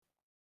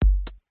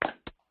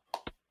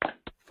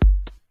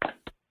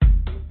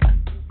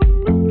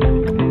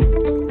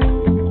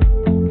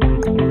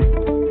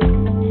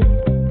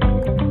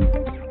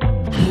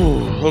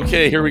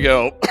Okay, here we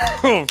go.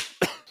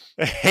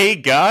 Hey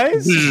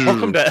guys,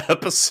 welcome to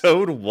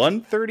episode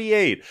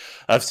 138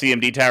 of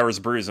CMD Towers,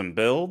 Brews, and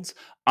Builds.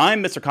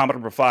 I'm Mr. Commodore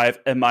Number 5,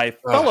 and my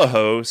fellow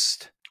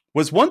host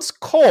was once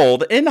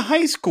called in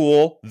high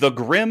school the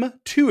Grim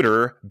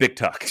Tutor Big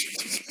Tuck.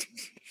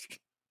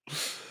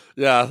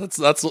 Yeah,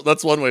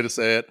 that's one way to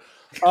say it.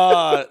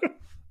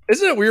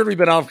 Isn't it weird we've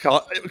been out of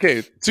college?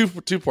 Okay,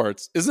 two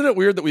parts. Isn't it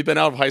weird that we've been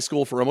out of high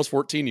school for almost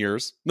 14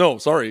 years? No,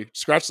 sorry,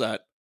 scratch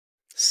that.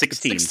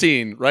 16.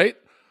 16, right?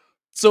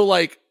 So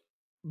like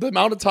the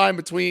amount of time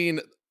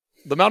between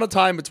we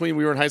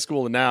were in high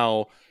school and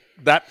now,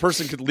 that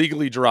person could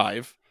legally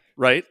drive,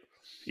 right?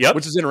 Yep.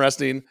 Which is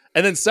interesting.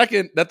 And then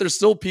second, that there's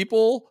still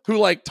people who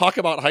like talk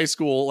about high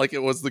school like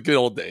it was the good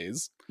old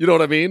days. You know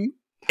what I mean?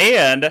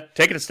 And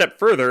take it a step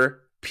further,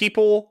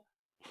 people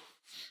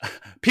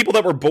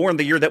that were born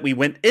the year that we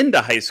went into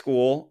high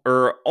school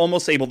are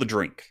almost able to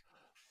drink.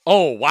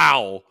 Oh,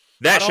 wow.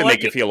 That should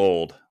make you feel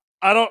old.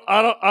 I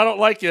don't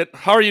like it.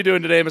 How are you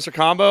doing today, Mr.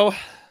 Combo?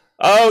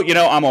 Oh,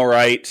 I'm all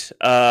right.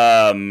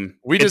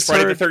 We it's just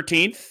Friday heard, the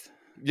 13th.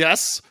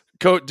 Yes.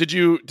 Did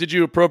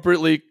you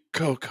appropriately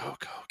kill?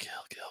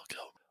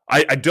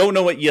 I don't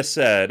know what you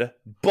said,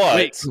 but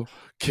wait,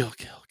 kill,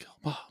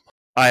 mom.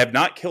 I have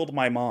not killed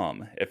my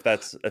mom. If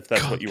that's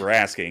what you were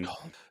asking.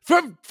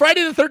 From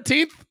Friday the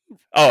 13th.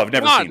 Oh, I've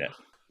never seen it.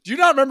 Do you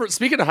not remember?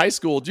 Speaking of high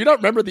school, do you not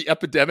remember the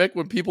epidemic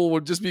when people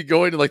would just be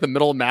going to like the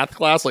middle of math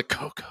class, like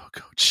go,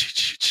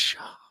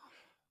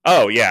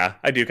 Oh yeah,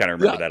 I do kind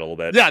of remember that a little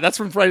bit. Yeah, that's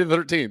from Friday the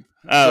 13th.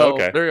 Oh, so,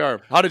 okay. There you are.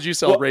 How did you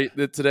celebrate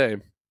it today?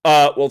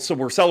 So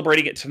we're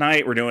celebrating it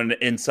tonight. We're doing an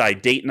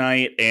inside date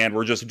night, and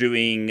we're just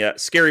doing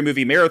scary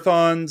movie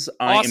marathons.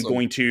 I am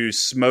going to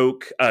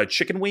smoke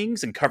chicken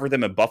wings and cover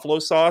them in buffalo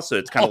sauce, so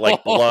it's kind of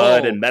like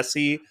blood and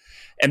messy.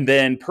 And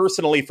then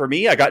personally for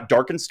me, I got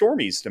Dark and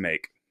Stormies to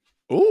make.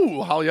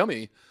 Ooh, how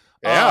yummy.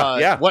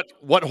 Yeah.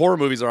 What horror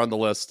movies are on the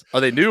list? Are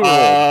they new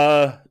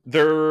or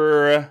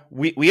old?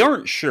 We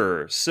aren't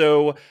sure.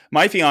 So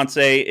my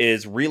fiance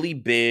is really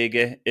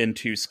big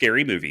into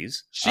scary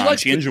movies.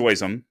 She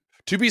enjoys them.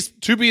 To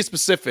be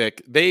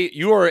specific,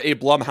 you are a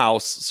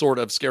Blumhouse sort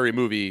of scary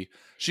movie.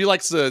 She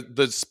likes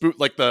the spook,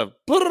 like the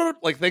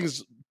like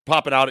things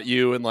popping out at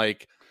you and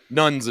like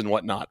nuns and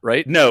whatnot,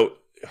 right? No.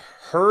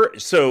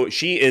 So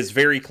she is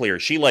very clear.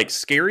 She likes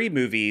scary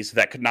movies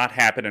that could not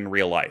happen in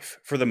real life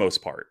for the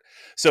most part.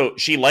 So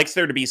she likes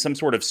there to be some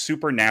sort of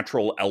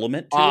supernatural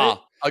element to it.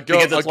 A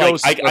ghost of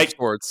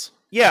sorts.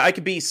 Yeah, I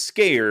could be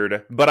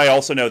scared, but I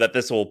also know that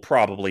this will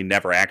probably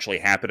never actually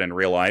happen in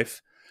real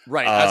life.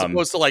 Right, as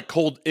opposed to like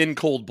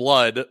cold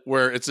blood,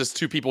 where it's just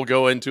two people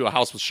go into a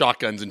house with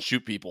shotguns and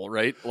shoot people,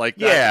 right? Like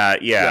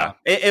that. Yeah.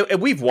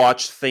 And we've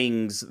watched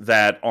things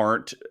that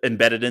aren't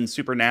embedded in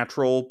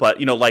supernatural,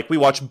 but like we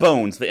watch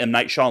Bones, the M.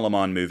 Night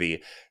Shyamalan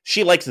movie.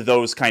 She likes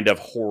those kind of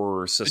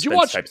horror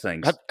suspense type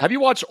things. Have you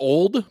watched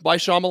Old by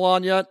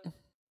Shyamalan yet?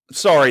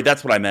 Sorry,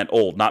 that's what I meant.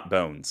 Old, not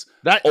Bones.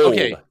 Old.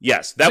 Okay.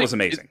 Yes, that was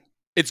amazing.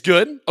 It's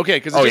good. Okay,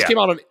 because it just came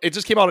out on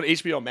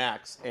HBO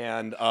Max,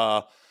 and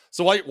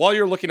so while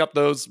you're looking up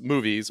those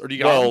movies, or do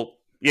you got? Well,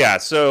 yeah.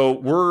 So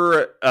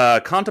we're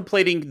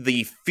contemplating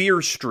the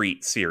Fear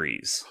Street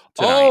series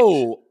tonight.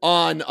 Oh,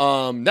 on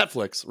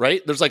Netflix,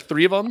 right? There's like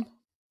 3 of them.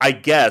 I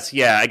guess,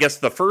 yeah. I guess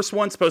the first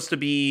one's supposed to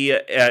be,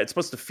 it's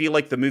supposed to feel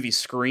like the movie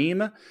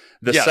Scream.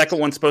 The second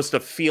one's supposed to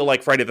feel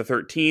like Friday the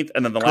 13th,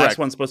 and then the last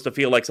one's supposed to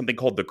feel like something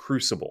called The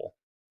Crucible.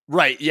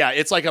 Right. Yeah.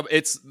 It's like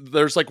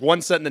there's like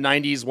one set in the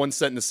 90s, one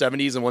set in the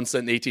 70s, and one set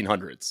in the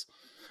 1800s.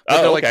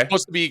 But they're like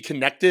supposed to be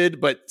connected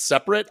but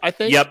separate, I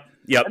think. Yep.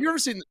 Have you ever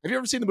seen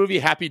the movie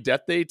Happy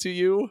Death Day to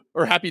You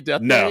or Happy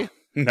Death Day? No.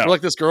 Where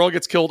like this girl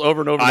gets killed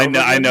over and over. I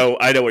know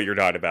what you're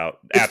talking about.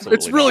 Absolutely.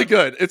 It's really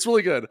good. It's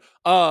really good.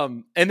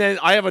 And then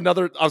I have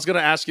another. I was going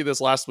to ask you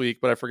this last week,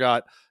 but I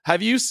forgot.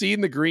 Have you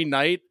seen The Green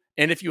Knight?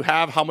 And if you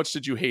have, how much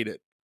did you hate it?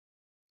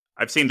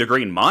 I've seen The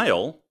Green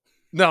Mile.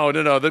 No.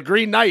 The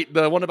Green Knight,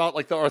 the one about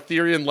like the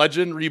Arthurian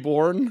legend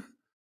reborn.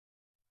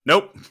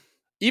 Nope.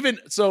 Even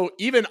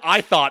I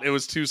thought it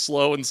was too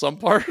slow in some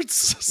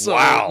parts. So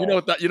wow. You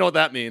know what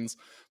that means.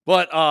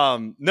 But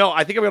no,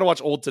 I think I'm gonna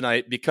watch Old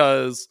tonight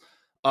because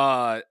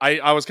I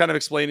was kind of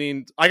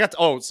explaining.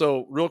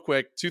 So real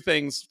quick, 2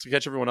 things to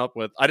catch everyone up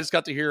with. I just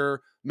got to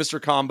hear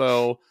Mr.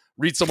 Combo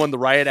read someone the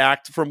riot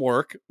act from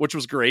work, which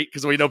was great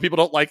because we know people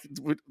don't like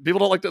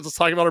us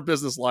talking about our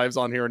business lives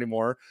on here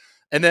anymore.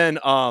 And then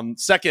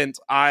second,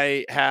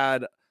 I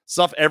had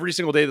stuff every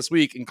single day this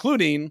week,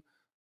 including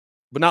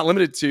but not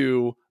limited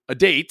to a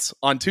date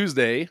on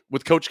Tuesday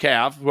with Coach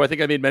Cav, who I think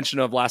I made mention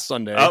of last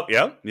Sunday. Oh,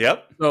 yeah.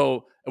 Yep.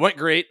 So it went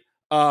great.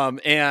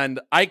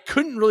 And I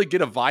couldn't really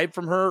get a vibe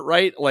from her,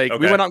 right? Like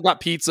we went out and got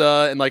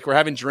pizza and like we're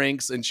having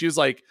drinks and she was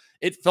like,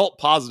 it felt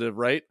positive,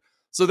 right?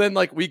 So then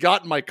like we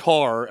got in my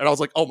car and I was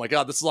like, oh my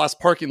God, this is the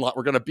last parking lot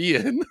we're going to be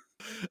in.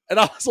 And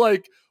I was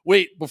like,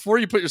 wait, before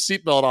you put your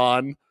seatbelt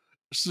on,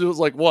 she was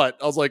like, what?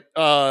 I was like,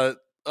 yeah,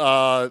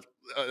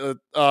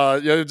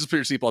 just put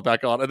your seatbelt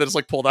back on. And then it's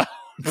like pulled out.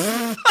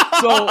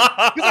 So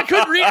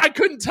because I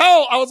couldn't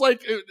tell. I was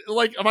like,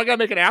 am I gonna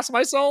make an ass of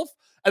myself?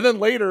 And then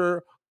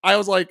later I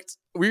was like,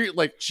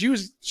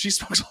 she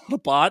smokes a lot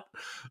of pot.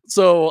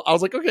 So I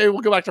was like, okay,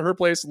 we'll go back to her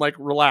place and like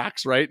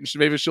relax, right? And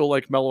maybe she'll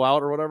like mellow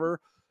out or whatever.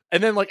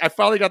 And then like I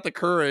finally got the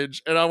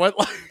courage and I went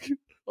like, I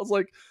was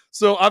like,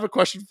 so I have a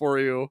question for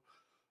you.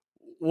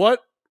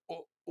 What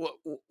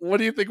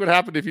do you think would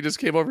happen if you just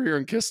came over here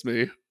and kissed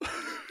me?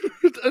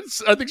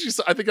 I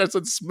think I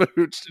said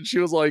smooched, and she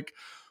was like,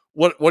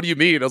 what do you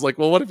mean? I was like,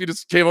 well, what if you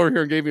just came over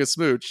here and gave me a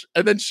smooch?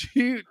 And then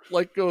she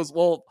like goes,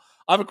 well,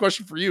 I have a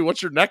question for you.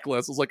 What's your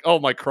necklace? I was like, oh,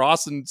 my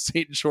cross and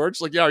St. George.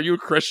 Like, yeah, are you a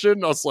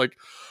Christian? I was like,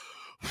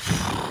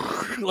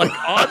 like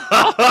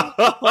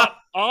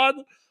odd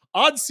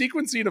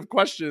sequencing of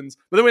questions.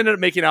 But then we ended up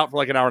making out for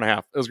like an hour and a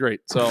half. It was great.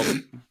 So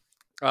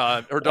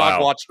her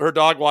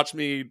dog watched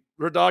me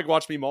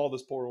maul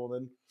this poor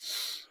woman.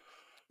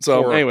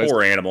 So anyways,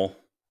 poor animal.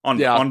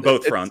 On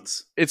both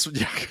fronts. It's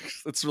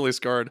really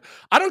scarred.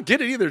 I don't get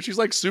it either. She's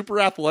like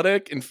super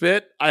athletic and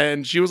fit,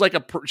 and she was like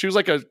a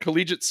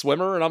collegiate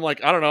swimmer, and I'm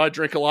like, I don't know, I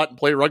drink a lot and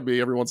play rugby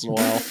every once in a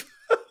while.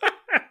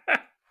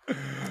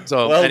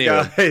 So well,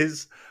 anyway.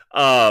 Guys,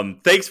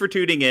 thanks for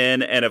tuning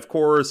in, and of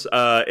course,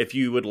 if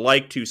you would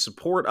like to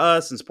support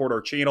us and support our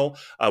channel,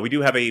 we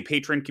do have a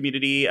Patreon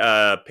community,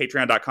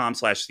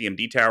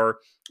 patreon.com/CMD Tower.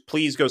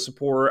 Please go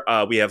support.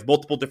 We have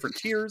multiple different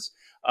tiers.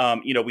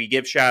 We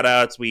give shout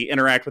outs, we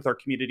interact with our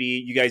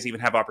community. You guys even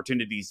have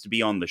opportunities to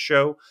be on the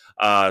show.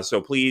 So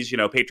please,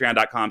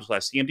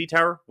 patreon.com/CMD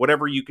Tower,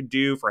 whatever you could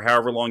do for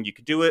however long you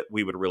could do it,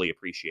 we would really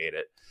appreciate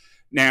it.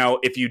 Now,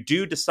 if you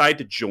do decide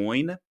to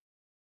join,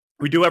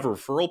 we do have a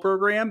referral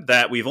program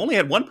that we've only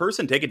had one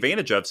person take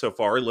advantage of so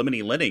far,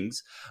 Lemony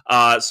Lennings.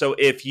 So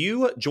if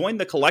you join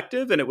the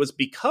collective and it was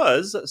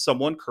because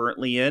someone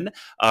currently in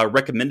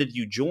recommended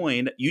you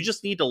join, you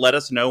just need to let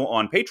us know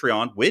on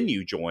Patreon when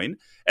you join,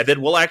 and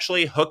then we'll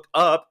actually hook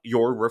up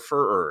your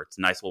referrer. It's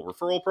a nice little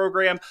referral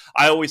program.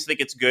 I always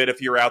think it's good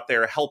if you're out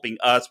there helping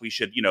us. We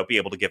should, be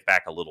able to give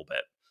back a little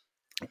bit.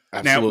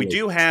 Absolutely. Now, we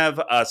do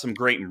have some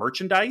great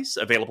merchandise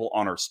available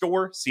on our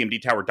store,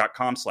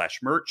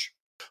 cmdtower.com/merch.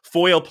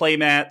 Foil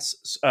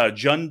playmats,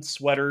 Jund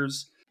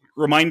sweaters,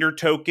 reminder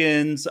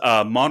tokens,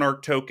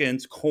 Monarch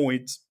tokens,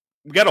 coins.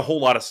 We got a whole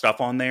lot of stuff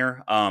on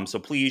there. So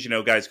please,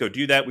 guys, go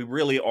do that. We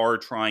really are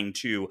trying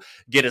to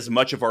get as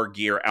much of our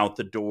gear out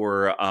the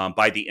door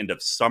by the end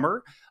of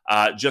summer,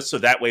 just so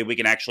that way we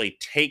can actually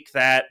take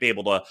that, be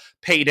able to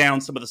pay down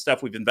some of the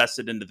stuff we've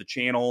invested into the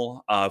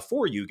channel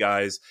for you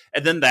guys.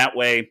 And then that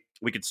way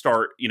we could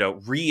start,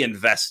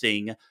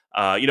 reinvesting.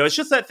 It's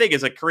just that thing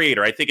as a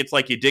creator. I think it's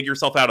like you dig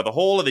yourself out of the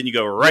hole and then you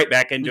go right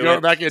back into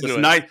it.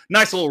 It's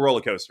nice little roller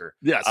coaster.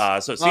 Yes.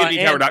 So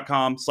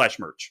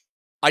cmdtower.com/merch.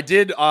 I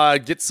did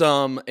get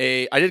some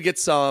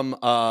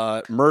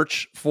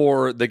merch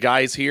for the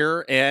guys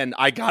here, and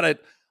I got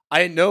it.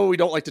 I know we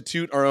don't like to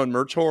toot our own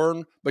merch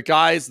horn, but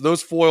guys,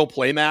 those foil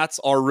playmats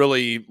are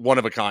really one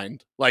of a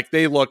kind. Like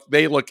they look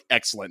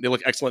excellent. They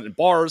look excellent in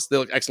bars. They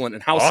look excellent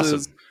in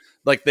houses. Awesome.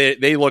 Like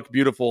they look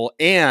beautiful,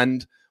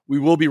 and we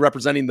will be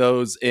representing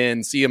those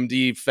in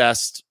CMD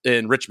Fest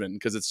in Richmond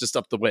because it's just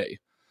up the way.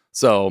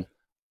 So,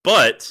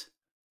 but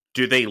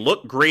do they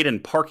look great in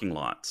parking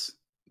lots?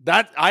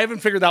 That I haven't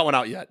figured that one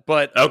out yet.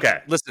 But okay,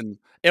 listen,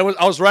 I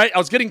was right. I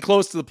was getting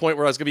close to the point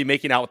where I was going to be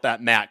making out with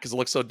that mat because it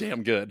looks so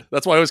damn good.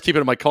 That's why I always keep it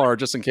in my car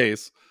just in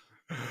case.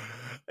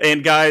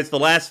 And guys, the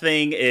last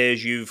thing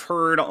is you've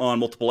heard on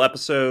multiple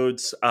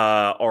episodes,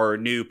 our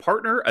new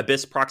partner,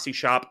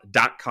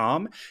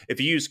 abyssproxyshop.com. If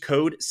you use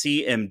code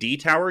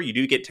CMD Tower, you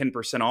do get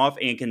 10% off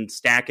and can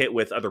stack it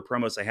with other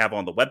promos I have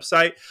on the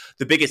website.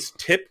 The biggest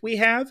tip we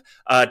have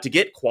to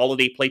get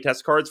quality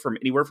playtest cards from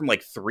anywhere from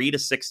like $3 to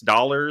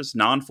 $6,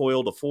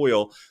 non-foil to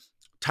foil,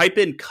 type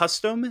in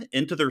custom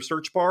into their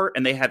search bar,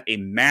 and they have a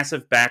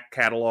massive back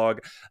catalog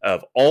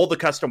of all the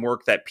custom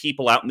work that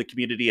people out in the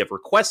community have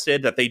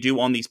requested that they do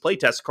on these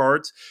playtest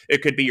cards.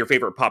 It could be your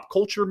favorite pop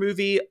culture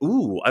movie.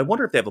 Ooh, I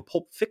wonder if they have a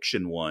Pulp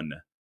Fiction one.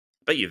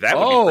 Bet you that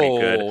would be pretty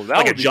good.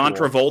 Like a John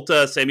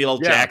Travolta, Samuel L.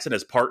 Jackson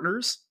as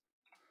partners.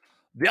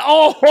 See,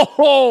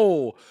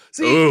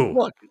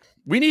 look,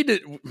 we need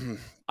to...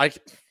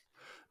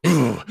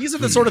 These are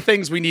the sort of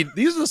things we need.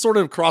 These are the sort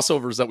of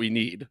crossovers that we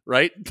need,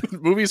 right?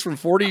 Movies from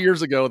 40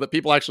 years ago that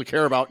people actually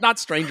care about, not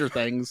Stranger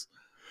Things.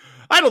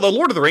 I don't know.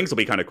 Lord of the Rings will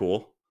be kind of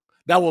cool.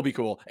 That will be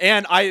cool.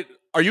 And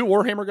are you a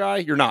Warhammer guy?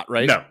 You're not,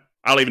 right? No,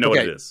 I don't even know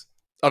what it is.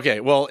 Okay,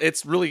 well,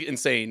 it's really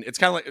insane. It's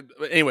kind of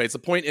like, anyways, the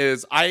point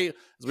is, as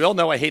we all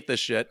know, I hate this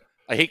shit.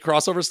 I hate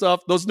crossover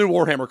stuff. Those new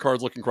Warhammer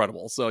cards look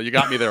incredible. So you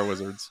got me there,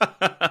 Wizards.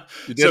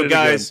 So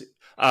guys,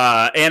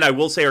 and I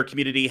will say our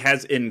community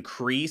has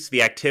increased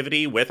the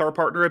activity with our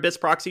partner Abyss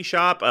Proxy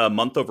Shop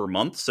month over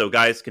month. So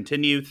guys,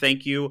 continue.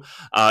 Thank you.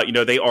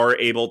 They are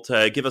able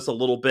to give us a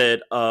little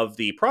bit of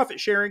the profit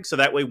sharing. So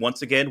that way,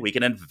 once again, we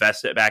can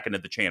invest it back into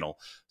the channel.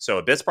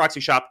 So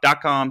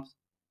abyssproxyshop.com,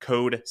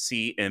 code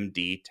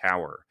CMD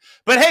Tower.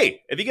 But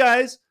hey, if you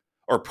guys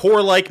or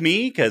poor like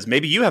me, because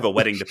maybe you have a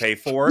wedding to pay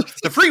for,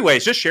 the free way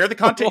is just share the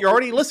content you're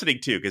already listening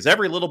to, because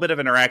every little bit of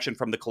interaction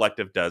from the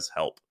collective does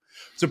help.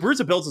 So Brews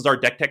and Builds is our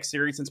deck tech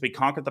series. Since we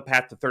conquered the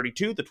path to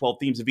 32, the 12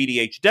 themes of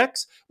EDH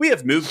decks, we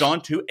have moved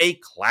on to a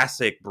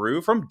classic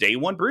brew from day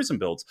one Brews and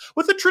Builds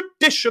with a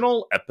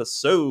traditional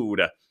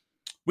episode.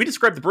 We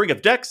describe the brewing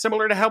of decks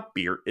similar to how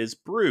beer is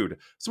brewed.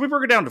 So we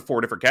broke it down to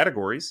 4 different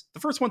categories. The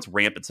first one's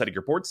ramp and setting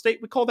your board state.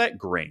 We call that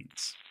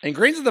grains. And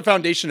grains are the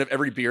foundation of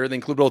every beer. They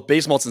include both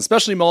base malts and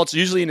specialty malts,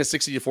 usually in a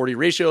 60-40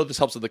 ratio. This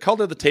helps with the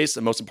color, the taste,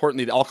 and most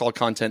importantly, the alcohol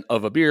content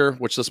of a beer,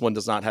 which this one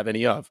does not have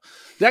any of.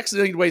 Decks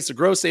need ways to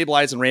grow,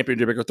 stabilize, and ramp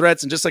into bigger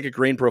threats. And just like a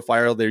grain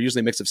profile, they're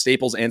usually a mix of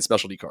staples and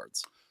specialty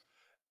cards.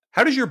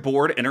 How does your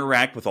board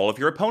interact with all of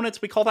your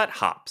opponents? We call that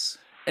hops.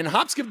 And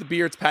hops give the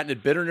beer its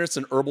patented bitterness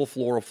and herbal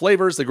floral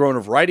flavors. They grow in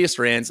a variety of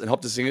strands and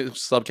help distinguish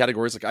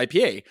subcategories like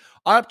IPA.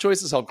 Hop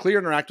choices help clear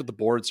and interact with the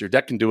board so your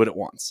deck can do it at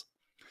once.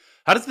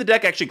 How does the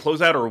deck actually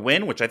close out or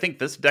win, which I think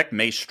this deck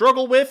may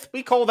struggle with?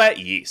 We call that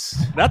yeast.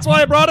 That's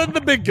why I brought in the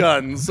big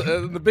guns.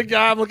 The big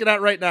guy I'm looking at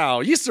right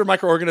now. Yeasts are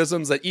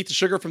microorganisms that eat the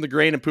sugar from the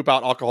grain and poop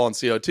out alcohol and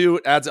CO2.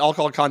 It adds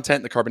alcohol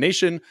content and the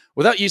carbonation.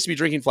 Without yeast, you'd be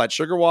drinking flat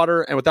sugar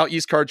water. And without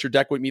yeast cards, your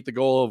deck would meet the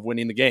goal of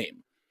winning the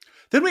game.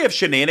 Then we have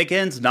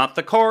shenanigans, not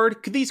the card.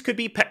 These could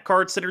be pet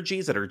card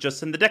synergies that are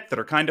just in the deck that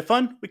are kind of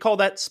fun. We call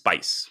that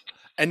spice.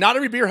 And not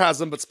every beer has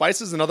them, but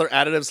spices and other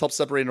additives help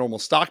separate a normal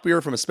stock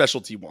beer from a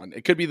specialty one.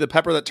 It could be the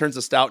pepper that turns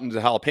a stout into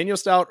a jalapeno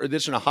stout, or the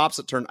addition of hops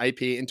that turn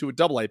IPA into a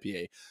double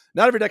IPA.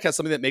 Not every deck has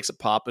something that makes it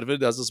pop, but if it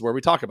does, this is where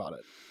we talk about it.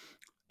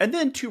 And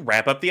then to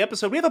wrap up the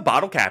episode, we have a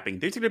bottle capping.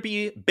 There's going to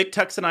be Big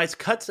Tucks and I's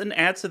cuts and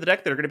adds to the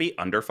deck that are going to be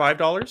under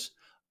 $5,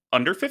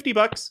 under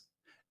 $50,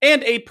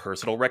 and a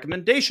personal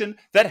recommendation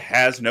that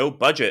has no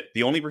budget.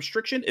 The only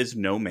restriction is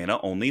no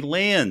mana-only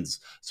lands.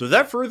 So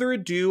without further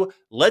ado,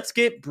 let's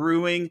get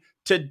brewing.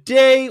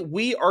 Today,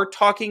 we are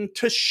talking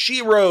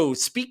Toshiro.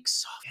 Speak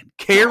soft and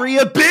carry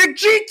a big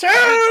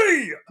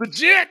GT!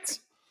 Legit!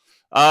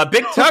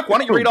 Big Tuck, why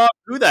don't you read off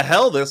who the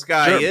hell this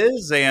guy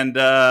is, and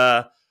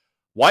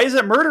why is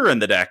it murder in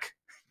the deck?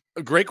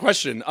 Great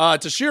question.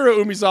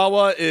 Toshiro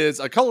Umezawa is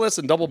a colorless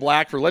and double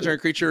black for legendary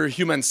creature,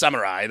 Human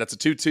Samurai. That's a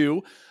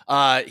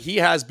 2/2. He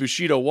has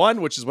Bushido 1,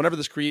 which is whenever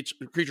this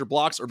creature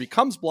blocks or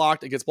becomes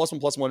blocked, it gets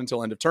 +1/+1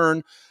 until end of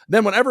turn.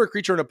 Then whenever a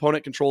creature an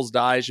opponent controls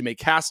dies, you may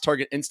cast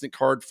target instant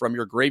card from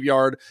your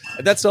graveyard.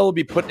 And that spell will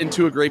be put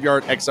into a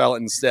graveyard, exile it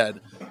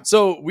instead.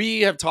 So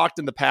we have talked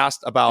in the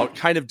past about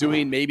kind of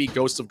doing maybe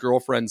Ghosts of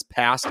Girlfriends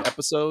past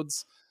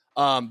episodes.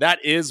 That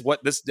is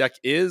what this deck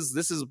is.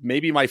 This is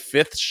maybe my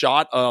 5th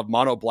shot of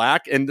mono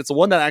black, and it's the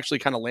one that actually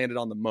kind of landed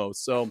on the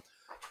most. So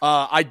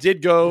I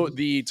did go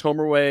the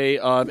Tomer way,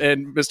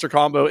 and Mr.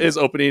 Combo is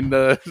opening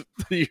the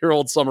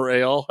year-old summer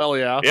ale. Hell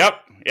yeah.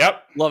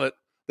 Yep. Love it.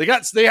 They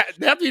have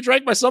to be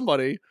drank by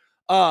somebody.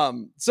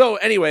 So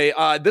anyway,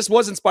 this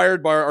was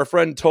inspired by our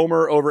friend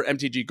Tomer over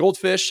MTG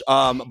Goldfish.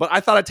 But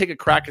I thought I'd take a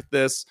crack at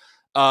this.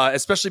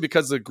 Especially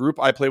because the group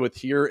I play with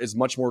here is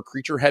much more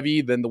creature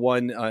heavy than the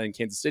one in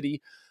Kansas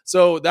City.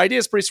 So the idea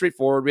is pretty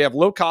straightforward. We have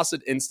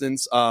low-costed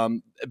instants,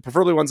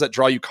 preferably ones that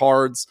draw you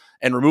cards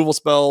and removal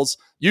spells,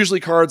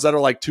 usually cards that are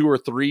like 2 or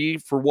 3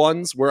 for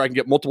ones where I can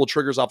get multiple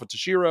triggers off of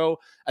Toshiro.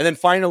 And then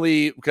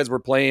finally, because we're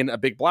playing a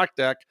big black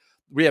deck,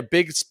 we have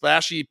big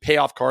splashy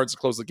payoff cards to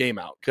close the game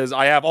out because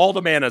I have all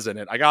the manas in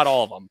it. I got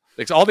all of them.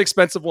 All the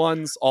expensive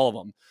ones, all of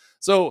them.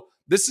 So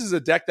this is a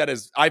deck that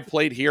I've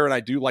played here and I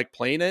do like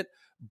playing it.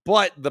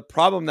 But the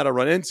problem that I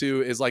run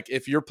into is like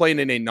if you're playing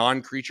in a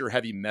non-creature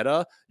heavy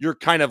meta, you're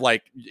kind of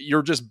like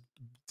you're just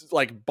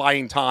like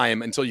buying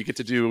time until you get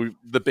to do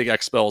the big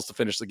X spells to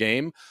finish the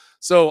game.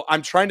 So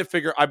I've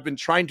been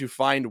trying to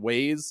find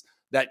ways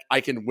that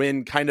I can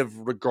win kind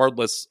of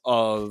regardless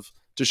of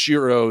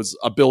Toshiro's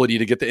ability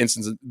to get the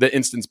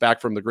instance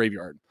back from the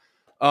graveyard.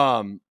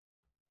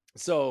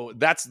 So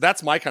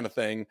that's my kind of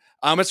thing.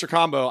 Mr.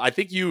 Combo, I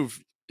think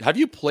have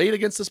you played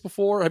against this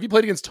before? Have you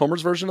played against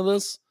Tomer's version of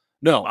this?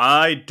 No,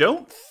 I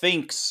don't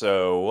think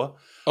so.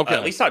 Okay,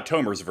 at least not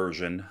Tomer's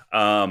version.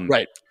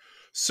 Right.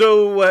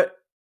 So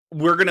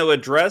we're going to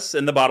address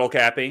in the bottle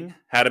capping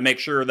how to make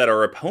sure that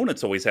our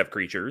opponents always have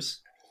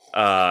creatures,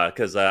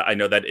 because I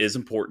know that is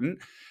important.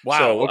 Wow.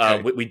 So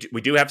okay.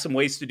 we do have some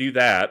ways to do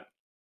that.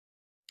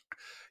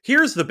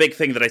 Here's the big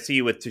thing that I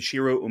see with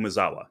Toshiro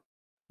Umezawa.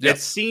 Yes.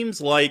 It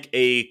seems like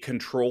a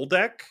control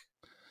deck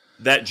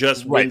that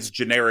just wins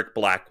generic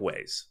black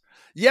ways.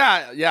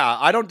 Yeah,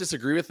 I don't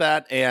disagree with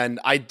that, and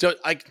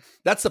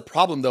that's the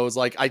problem though. Is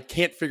like I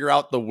can't figure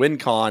out the win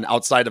con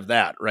outside of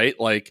that, right?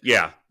 Like,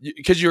 yeah,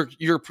 because you're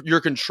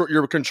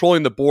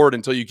controlling the board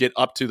until you get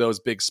up to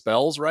those big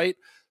spells, right?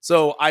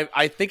 So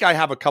I think I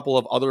have a couple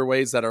of other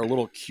ways that are a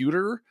little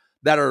cuter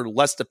that are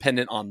less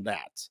dependent on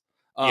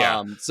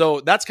that.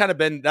 So that's kind of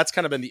been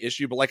the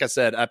issue. But like I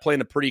said, I play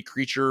in a pretty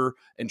creature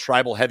and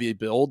tribal heavy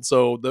build,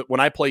 so when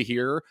I play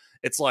here,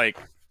 it's like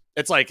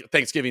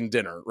Thanksgiving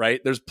dinner,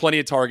 right? There's plenty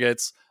of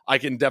targets. I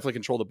can definitely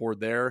control the board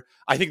there.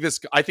 I think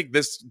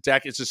this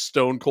deck is just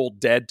stone cold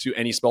dead to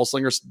any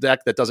Spellslinger's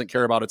deck that doesn't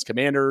care about its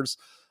commanders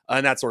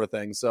and that sort of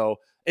thing. So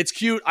It's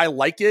cute. I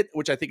like it,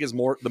 which I think is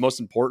the most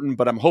important.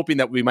 But I'm hoping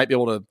that we might be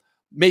able to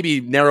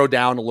maybe narrow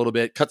down a little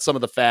bit, cut some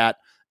of the fat,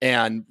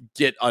 and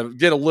get a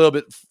little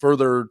bit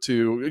further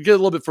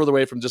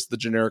away from just the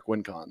generic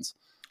win cons.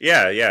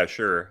 Yeah,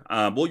 sure.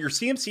 Well, your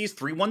CMC is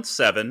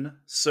 317,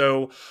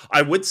 so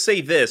I would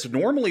say this.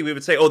 Normally, we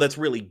would say, oh, that's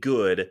really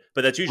good,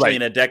 but that's usually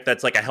in a deck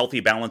that's like a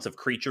healthy balance of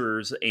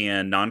creatures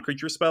and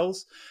non-creature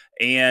spells,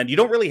 and you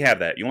don't really have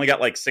that. You only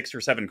got like 6 or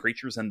 7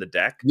 creatures in the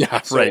deck.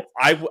 Yeah, so right.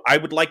 I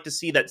would like to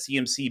see that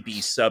CMC be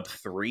sub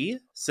 3,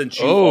 since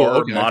you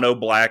are mono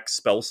black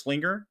spell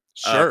slinger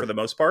for the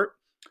most part.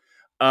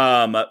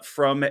 From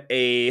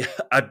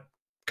I'm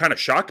kind of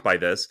shocked by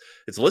this.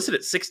 It's listed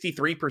at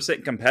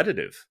 63%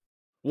 competitive.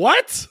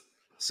 What?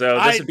 So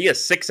this would be a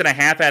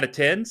 6.5 out of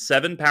 10,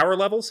 7 power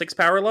level, 6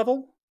 power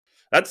level.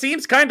 That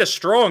seems kind of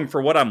strong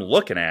for what I'm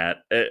looking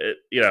at,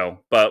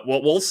 but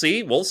we'll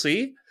see. We'll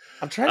see.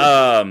 I'm trying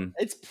to,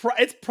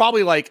 it's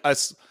probably like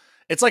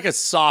it's like a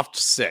soft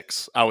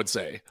 6, I would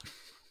say.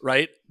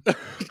 Right?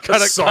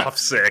 Kind of soft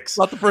 6.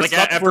 Not the first,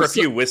 like after a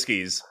few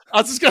whiskeys.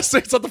 I was just going to say,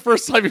 it's not the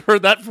first time you've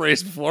heard that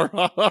phrase before.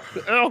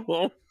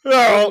 Oh,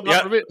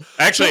 yeah.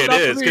 Actually, it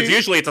is, because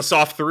usually it's a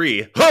soft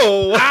 3.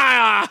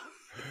 Oh!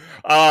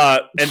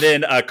 And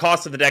then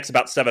cost of the deck's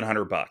about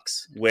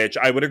 $700, which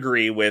I would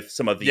agree with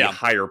some of the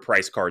higher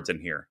price cards in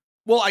here.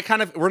 Well, I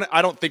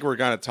don't think we're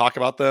going to talk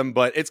about them,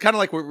 but it's kind of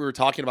like what we were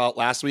talking about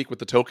last week with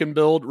the token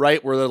build,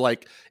 right? Where they're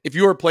like, if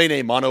you are playing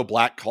a mono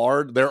black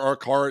card, there are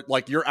cards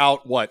like you're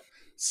out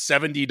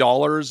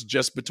 $70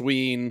 just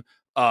between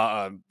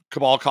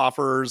Cabal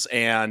Coffers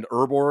and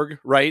Urborg,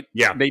 right?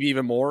 Yeah, maybe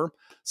even more.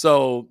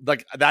 So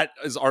like that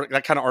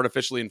kind of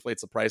artificially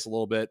inflates the price a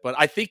little bit, but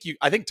I think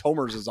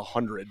Tomer's is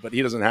 100, but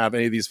he doesn't have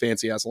any of these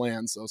fancy ass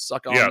lands. So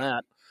suck on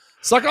that.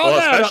 Suck on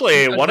that.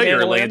 Especially one of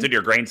your lands in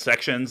your grain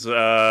sections,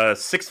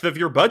 1/6 of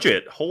your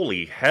budget.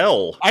 Holy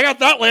hell! I got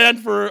that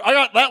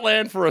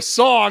land for a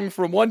song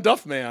from one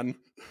Duff Man.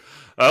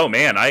 Oh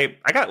man, I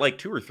got like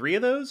 2 or 3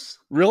 of those.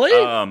 Really?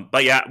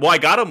 But yeah, well, I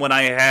got them when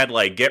I had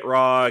like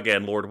Gitrog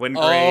and Lord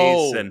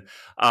Windgrace, and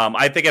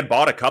I think I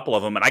bought a couple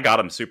of them, and I got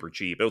them super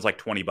cheap. It was like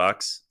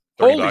 $20.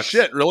 Holy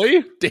shit!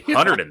 Really? Damn.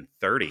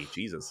 130.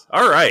 Jesus.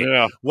 All right.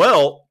 Yeah.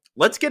 Well,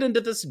 let's get into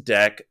this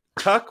deck.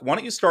 Tuck, why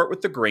don't you start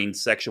with the grain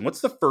section? What's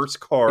the first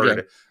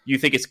card you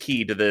think is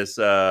key to this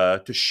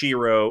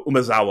Toshiro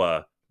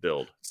Umezawa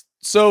build?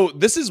 So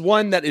this is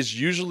one that is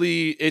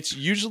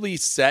usually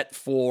set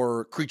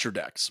for creature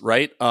decks,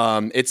 right?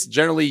 It's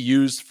generally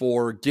used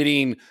for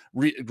getting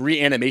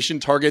reanimation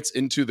targets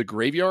into the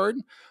graveyard,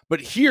 but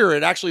here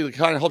it actually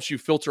kind of helps you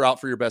filter out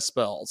for your best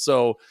spell.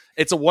 So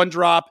it's a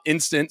 1-drop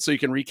instant, so you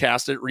can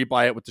recast it,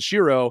 rebuy it with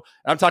Toshiro.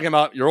 I'm talking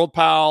about your old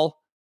pal,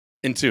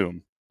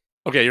 Entomb.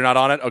 Okay, you're not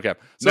on it? Okay.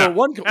 So no,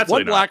 one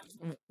black.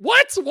 Not.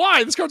 What?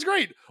 Why? This card's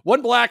great.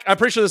 1 black. I'm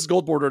pretty sure this is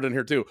gold bordered in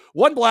here too.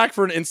 1 black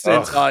for an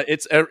instant.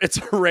 It's a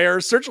rare.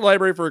 Search a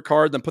library for a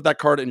card, then put that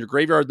card in your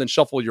graveyard, then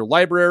shuffle your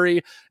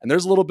library. And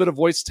there's a little bit of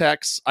voice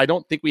text. I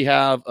don't think we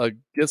have a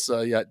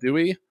Gissa yet, do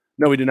we?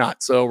 No, we do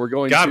not. So we're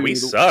going we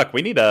suck.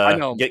 We need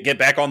to get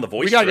back on the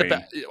voice. We gotta get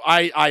back.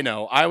 I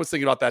know. I was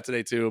thinking about that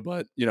today too,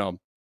 but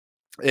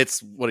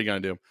it's what are you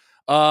gonna do?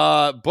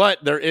 But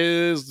there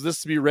is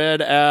this to be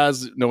read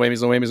as no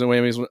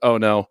whammies. Oh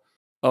no.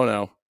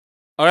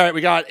 All right,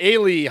 we got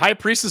Ailey, High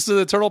Priestess of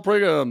the Eternal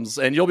Pilgrims,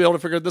 and you'll be able to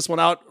figure this one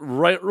out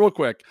real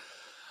quick.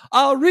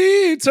 I'll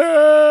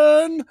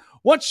return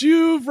once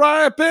you've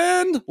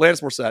ripened.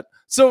 Landsmore set.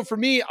 So for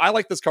me, I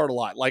like this card a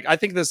lot. Like I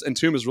think this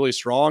Entomb is really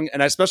strong,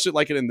 and I especially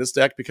like it in this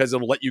deck because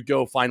it'll let you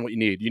go find what you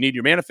need. You need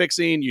your mana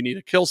fixing, you need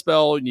a kill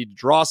spell, you need a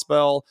draw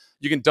spell.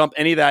 You can dump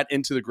any of that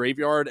into the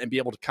graveyard and be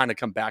able to kind of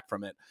come back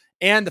from it.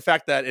 And the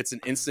fact that it's an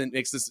instant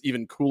makes this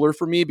even cooler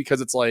for me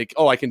because it's like,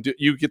 I can do.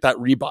 You get that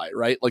rebuy,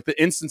 right? Like the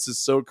instance is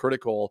so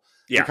critical.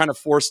 Yeah. You're kind of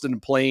forced into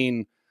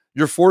playing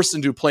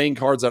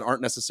cards that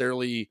aren't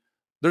necessarily.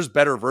 There's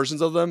better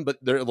versions of them, but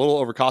they're a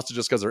little overcosted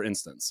just because they're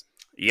instants.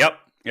 Yep.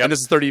 And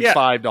this is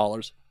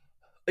 $35.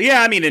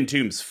 Yeah, I mean,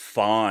 Entomb's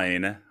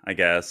fine, I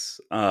guess.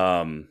 Do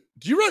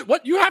you run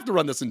what? You have to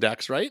run this in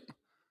decks, right?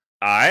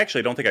 I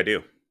actually don't think I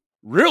do.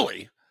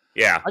 Really?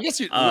 Yeah. I guess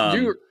you.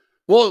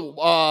 Well,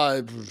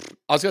 I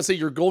was gonna say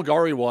your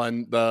Golgari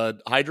one, the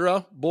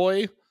Hydra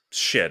boy.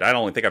 Shit, I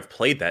don't even think I've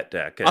played that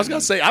deck. I was gonna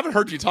say I haven't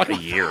heard you talk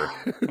about a year.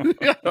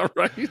 Yeah,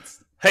 right.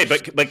 Hey,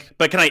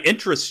 but can I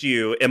interest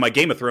you in my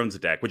Game of Thrones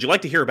deck? Would you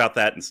like to hear about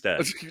that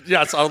instead?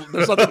 Yes.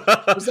 There's nothing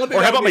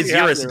or how about my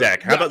Xeris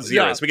deck? How about Xeris?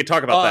 Yeah. We could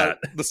talk about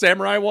that. The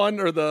Samurai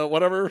one or the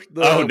whatever.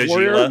 The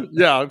Najila.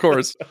 Yeah, of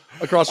course.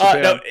 Across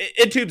Japan. No,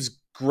 Entomb's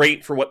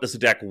great for what this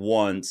deck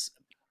wants.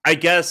 I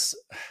guess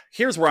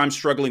here's where I'm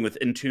struggling with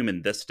Entomb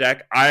in this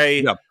deck.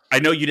 I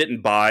know you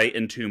didn't buy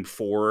Entomb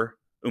for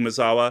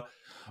Umezawa,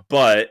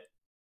 but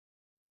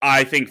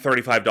I think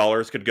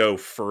 $35 could go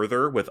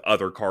further with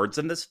other cards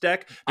in this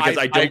deck because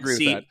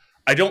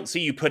I don't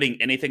see you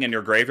putting anything in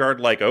your graveyard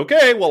like,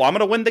 okay, well, I'm going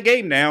to win the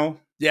game now.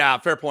 Yeah,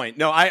 fair point.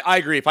 No, I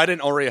agree. If I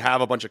didn't already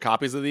have a bunch of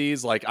copies of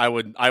these, like I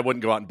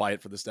wouldn't go out and buy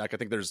it for this deck. I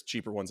think there's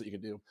cheaper ones that you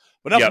can do.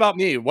 But enough about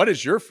me. What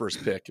is your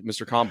first pick,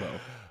 Mr. Combo?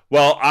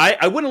 Well,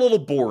 I went a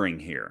little boring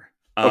here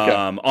Okay.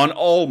 on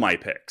all my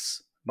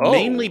picks,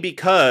 mainly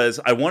because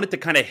I wanted to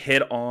kind of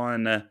hit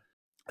on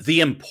the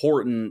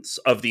importance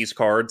of these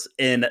cards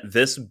in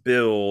this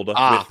build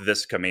with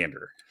this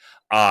commander.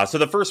 So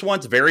the first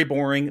one's very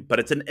boring, but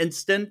it's an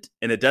instant,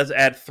 and it does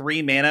add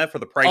 3 mana for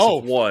the price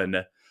of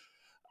 1.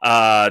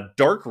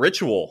 Dark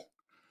Ritual.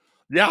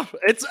 Yeah,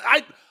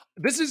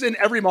 this is in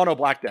every mono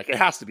black deck. It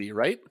has to be,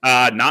 right?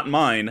 Not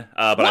mine,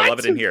 but I love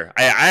it in here.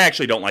 I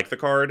actually don't like the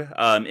card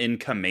in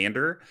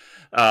Commander.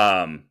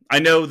 I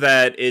know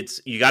that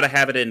you got to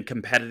have it in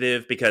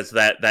competitive because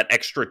that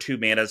extra 2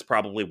 mana is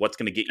probably what's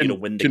going to get you to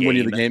win the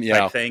game,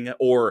 type thing,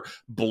 or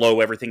blow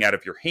everything out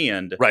of your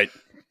hand. Right.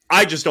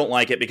 I just don't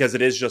like it because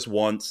it is just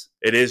once.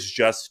 It is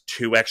just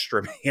 2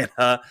 extra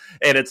mana.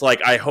 And it's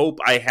like, I hope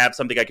I have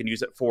something I can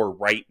use it for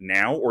right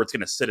now, or it's going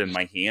to sit in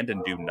my hand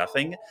and do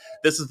nothing.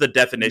 This is the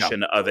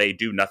definition of a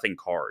do nothing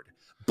card.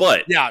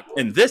 But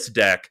in this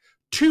deck,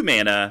 2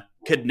 mana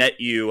could net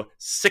you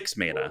 6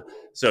 mana.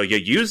 So you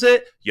use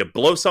it, you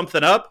blow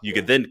something up, you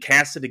could then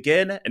cast it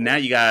again, and now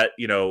you got,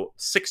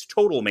 6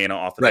 total mana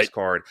off of this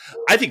card.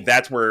 I think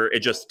that's where it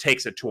just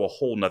takes it to a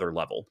whole nother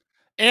level.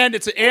 And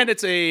it's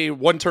a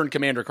 1-turn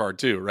commander card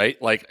too,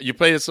 right? Like you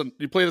play this on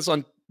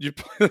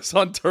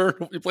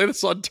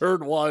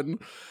turn 1,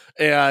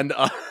 and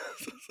I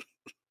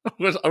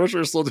wish we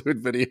were still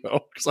doing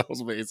video because that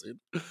was amazing.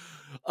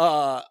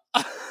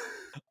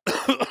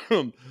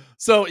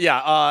 So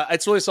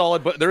it's really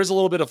solid, but there is a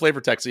little bit of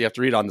flavor text that you have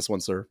to read on this one,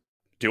 sir.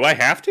 Do I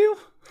have to?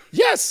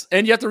 Yes,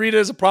 and you have to read it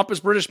as a pompous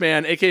British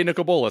man, aka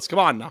Nicol Bolas. Come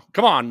on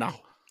now.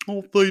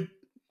 Oh, but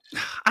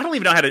I don't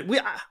even know how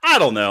to. I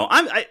don't know.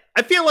 I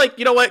feel like,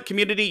 you know what,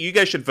 community, you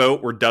guys should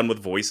vote. We're done with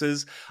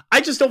voices.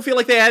 I just don't feel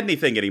like they add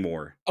anything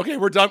anymore. Okay,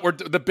 we're done.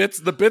 The bits.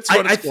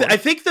 I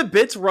think the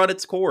bits run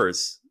its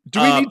course.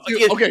 Do we need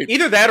to? Okay,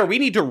 either that or we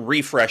need to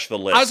refresh the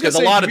list because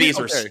a lot of these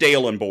are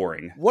stale and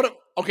boring.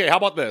 Okay, how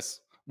about this?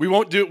 We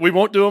won't do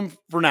them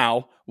for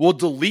now. We'll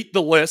delete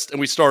the list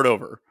and we start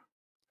over.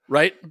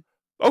 Right?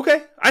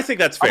 Okay, I think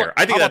that's fair.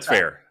 I think that's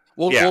fair.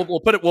 We'll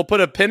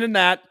put a pin in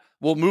that.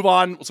 We'll move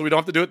on, so we don't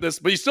have to do it this.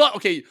 But you still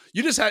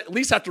you just at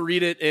least have to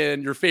read it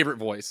in your favorite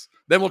voice.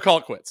 Then we'll call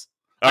it quits.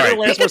 All right.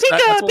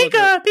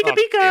 Pika.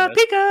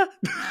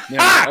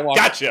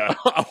 Gotcha.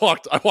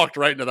 I walked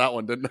right into that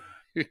one, didn't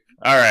I?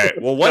 All right.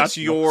 Well, what's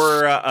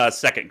your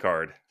second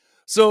card?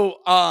 So,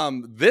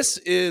 this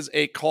is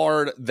a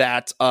card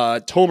that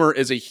Tomer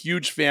is a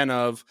huge fan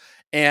of,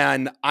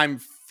 and I'm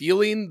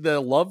feeling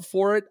the love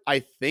for it. I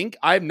think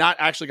I've not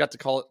actually got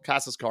to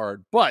cast this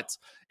card, but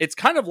it's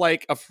kind of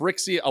like a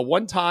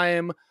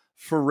one-time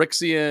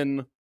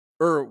Phyrexian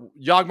or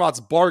Yawgmoth's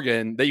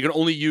Bargain that you can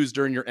only use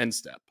during your end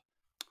step.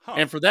 Huh.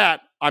 And for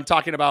that, I'm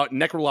talking about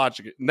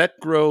Necrologia.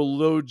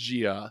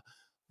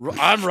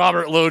 I'm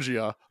Robert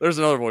Logia. There's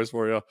another voice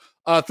for you.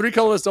 3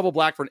 colorless double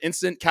black for an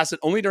instant. Cast it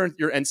only during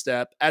your end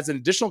step. As an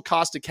additional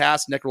cost to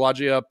cast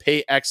Necrologia,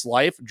 pay X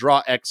life,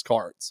 draw X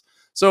cards.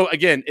 So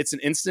again, it's an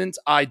instant.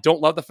 I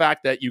don't love the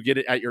fact that you get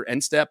it at your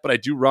end step, but I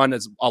do run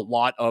as a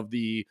lot of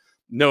the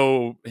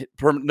no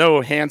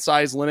hand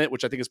size limit,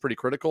 which I think is pretty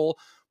critical.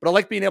 But I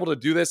like being able to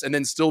do this and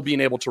then still being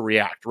able to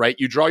react, right?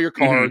 You draw your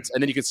cards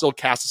and then you can still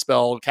cast a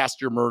spell, cast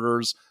your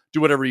murders,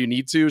 do whatever you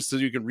need to so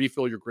you can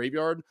refill your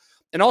graveyard.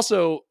 And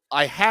also,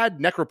 I had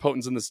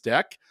Necropotence in this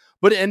deck,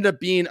 but it ended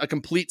up being a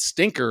complete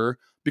stinker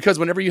because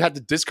whenever you had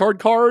to discard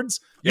cards,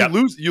 you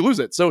lose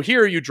it. So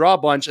here you draw a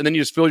bunch and then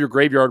you just fill your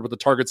graveyard with the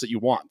targets that you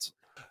want.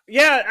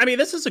 Yeah, I mean,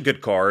 this is a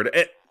good card.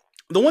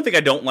 The one thing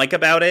I don't like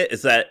about it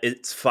is that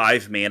it's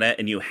 5 mana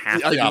and you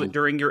have to do it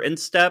during your end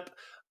step.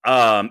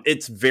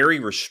 It's very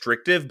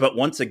restrictive, but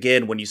once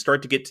again, when you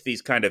start to get to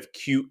these kind of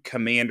cute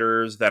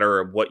commanders that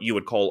are what you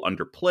would call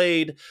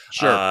underplayed,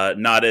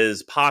 not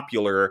as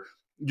popular,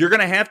 you're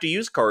going to have to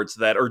use cards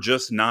that are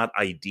just not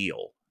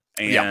ideal.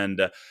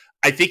 And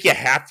I think you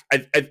have.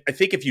 I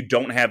think if you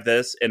don't have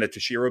this in a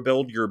Toshiro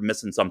build, you're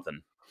missing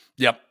something.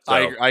 Yep, so.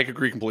 I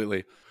agree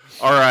completely.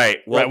 All right.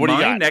 Well, what do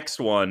you got? Next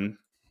one,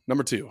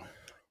 number 2.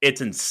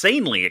 It's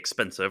insanely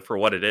expensive for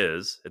what it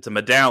is. It's a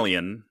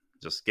medallion.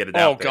 Just get it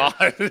out there. Oh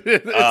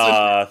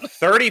God!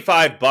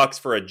 $35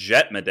 for a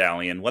jet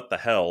medallion. What the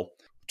hell?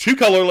 2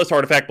 colorless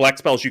artifact black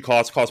spells you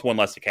cost 1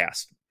 less to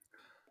cast.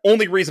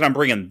 Only reason I'm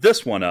bringing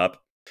this one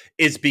up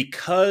is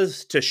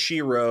because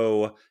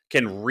Toshiro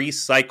can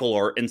recycle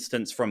our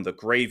instants from the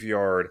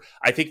graveyard.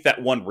 I think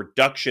that one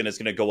reduction is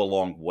going to go a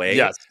long way.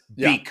 Yes.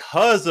 Yeah.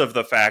 Because of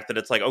the fact that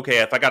it's like, okay,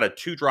 if I got a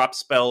 2-drop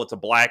spell, it's a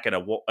black and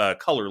a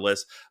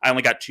colorless, I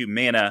only got 2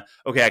 mana.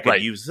 Okay, I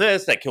could use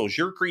this. That kills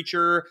your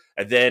creature.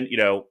 And then,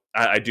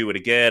 I do it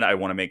again. I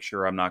want to make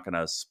sure I'm not going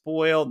to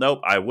spoil.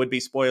 Nope, I would be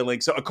spoiling.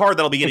 So a card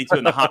that I'll be getting to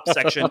in the hop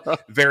section,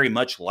 very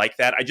much like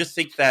that. I just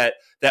think that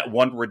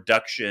one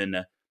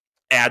reduction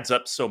adds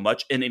up so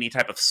much in any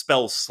type of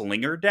spell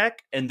slinger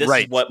deck, and this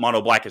is what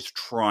Mono Black is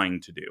trying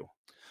to do.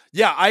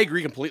 Yeah, I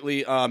agree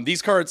completely.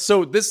 These cards,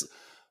 does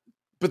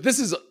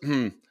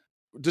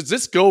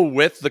this go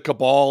with the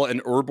Cabal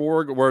and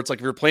Urborg, where it's like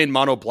if you're playing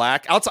Mono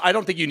Black? I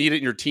don't think you need it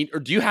in your team,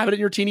 or do you have it in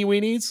your teeny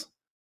weenies?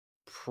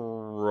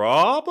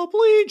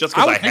 Probably just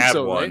because I had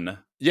so, one. Right?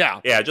 Yeah.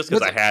 Yeah, just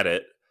because I had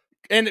it.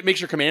 And it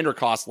makes your commander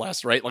cost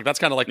less, right? Like that's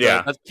kind of like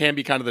that can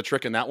be kind of the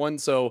trick in that one.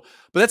 So,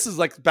 but this is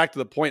like back to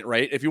the point,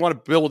 right? If you want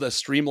to build a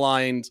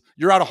streamlined,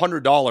 you're out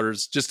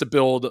 $100 just to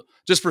build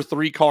just for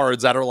 3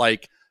 cards that are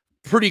like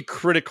pretty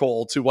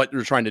critical to what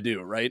you're trying to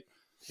do, right?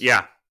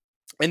 Yeah.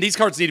 And these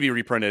cards need to be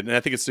reprinted, and I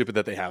think it's stupid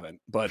that they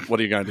haven't. But what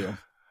are you gonna do?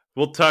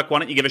 Well, Tuck, why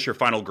don't you give us your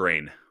final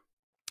grain?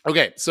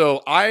 Okay,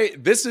 so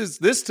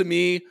this to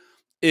me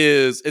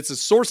is it's a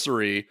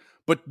sorcery.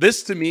 But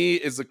this to me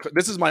is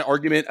this is my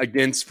argument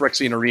against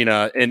Phyrexian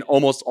Arena in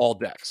almost all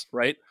decks,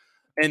 right?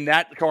 And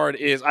that card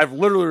is I've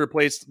literally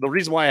replaced the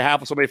reason why I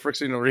have so many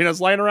Phyrexian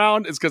Arenas lying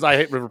around is because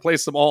I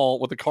replaced them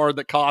all with a card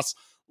that costs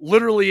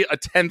literally a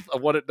tenth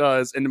of what it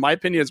does, and in my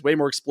opinion, is way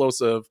more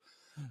explosive.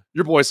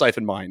 Your boy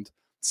Siphon Mind.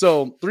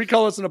 So 3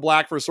 colors and a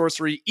black for a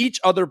sorcery. Each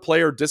other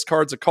player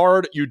discards a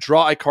card. You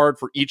draw a card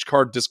for each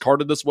card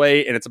discarded this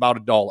way, and it's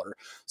about $1.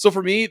 So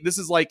for me, this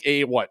is like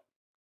a what?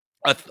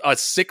 A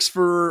 6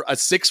 for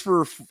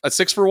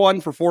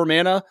 1 for 4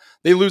 mana.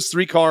 They lose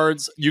 3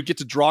 cards. You get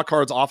to draw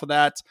cards off of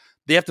that.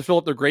 They have to fill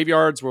up their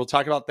graveyards. We'll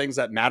talk about things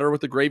that matter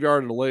with the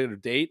graveyard at a later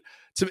date.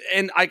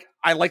 And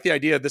I like the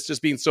idea of this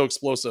just being so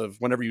explosive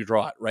whenever you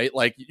draw it, right?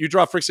 Like you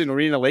draw Phyrexian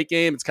Arena late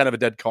game, it's kind of a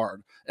dead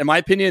card. In my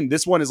opinion,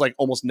 this one is like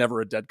almost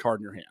never a dead card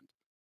in your hand.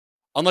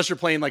 Unless you're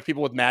playing like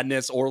people with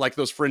madness or like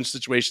those fringe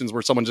situations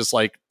where someone just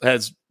like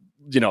has,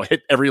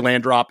 hit every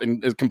land drop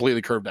and is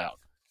completely curved out.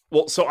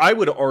 Well, so I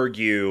would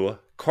argue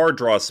card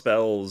draw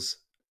spells,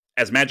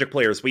 as Magic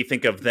players, we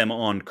think of them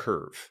on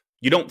curve.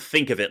 You don't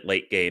think of it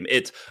late game.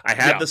 I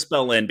have the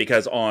spell in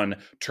because on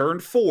turn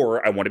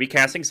 4, I want to be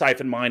casting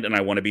Siphon Mind and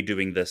I want to be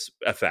doing this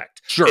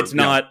effect. Sure. It's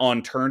not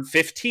on turn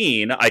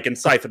 15, I can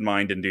Siphon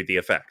Mind and do the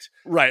effect.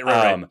 Right.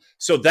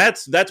 So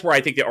that's where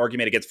I think the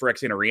argument against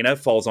Phyrexian Arena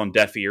falls on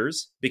deaf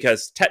ears,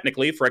 because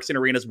technically Phyrexian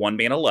Arena is 1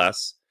 mana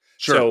less.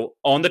 Sure. So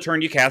on the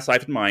turn you cast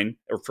Siphon Mind,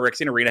 or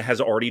Phyrexian Arena has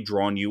already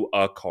drawn you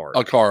a card.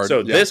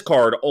 So this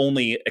card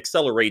only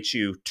accelerates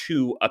you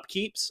 2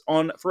 upkeeps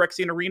on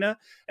Phyrexian Arena.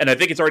 And I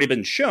think it's already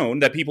been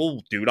shown that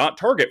people do not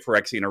target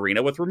Phyrexian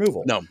Arena with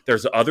removal. No.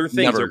 There's other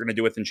things they're going to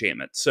do with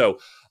enchantment. So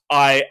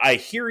I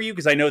hear you,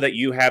 because I know that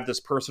you have this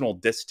personal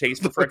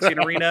distaste for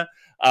Phyrexian Arena.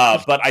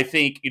 But I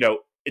think,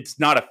 it's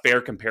not a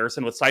fair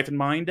comparison with Siphon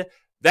Mind.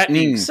 That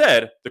being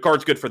said, the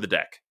card's good for the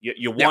deck.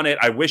 You want it.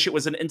 I wish it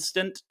was an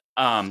instant.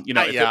 If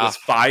it was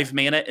 5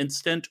 mana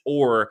instant,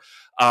 or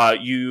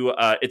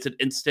it's an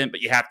instant,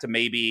 but you have to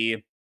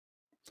maybe,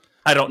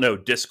 I don't know,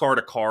 discard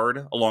a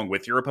card along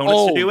with your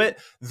opponents to do it,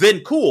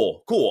 then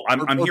cool.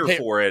 I'm here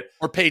for it.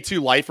 Or pay 2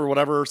 life or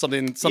whatever, or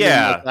something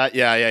like that.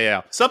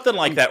 Yeah. Something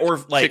like that. Or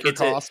like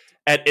it's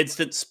at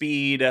instant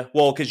speed.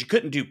 Well, because you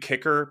couldn't do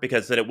kicker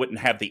because then it wouldn't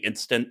have the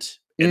instant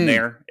in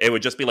there. It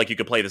would just be like you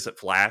could play this at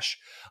flash.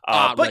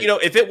 But right.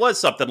 If it was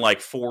something like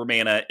 4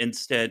 mana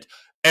instant,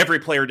 every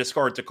player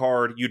discards a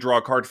card, you draw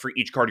a card for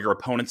each card your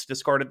opponents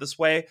discarded this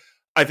way,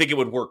 I think it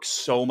would work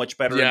so much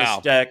better in this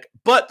deck.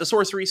 But the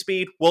sorcery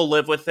speed, we'll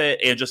live with it,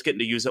 and just getting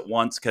to use it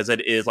once, because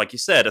it is, like you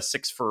said, a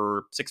 6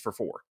 for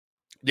 4.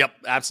 Yep,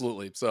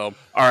 absolutely. So,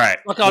 all right.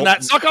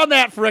 Suck on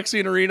that,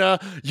 Phyrexian Arena.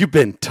 You've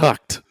been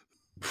tucked.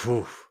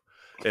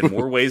 In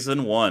more ways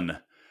than one.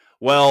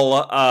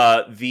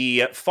 Well,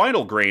 the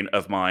final grain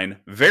of mine,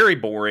 very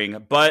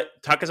boring,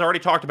 but Tuck has already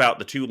talked about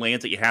the 2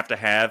 lands that you have to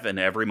have in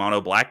every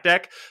mono black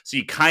deck. So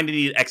you kind of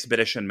need an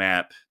expedition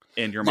map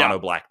in your mono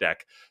black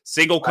deck.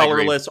 Single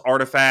colorless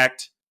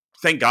artifact.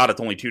 Thank God it's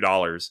only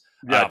 $2.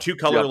 2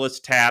 colorless,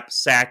 tap,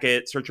 sack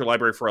it, search your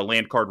library for a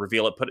land card,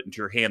 reveal it, put it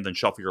into your hand, then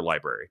shuffle your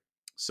library.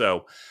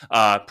 So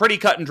pretty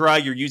cut and dry.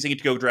 You're using it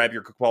to go grab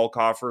your Quell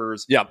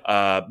coffers.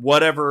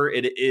 Whatever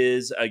it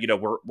is,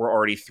 we're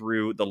already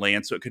through the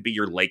land, so it could be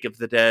your Lake of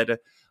the Dead.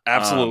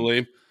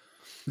 Absolutely.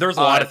 There's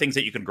a lot of things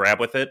that you can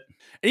grab with it.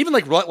 And even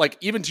like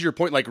even to your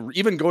point, like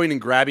even going and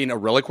grabbing a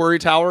Reliquary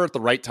Tower at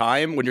the right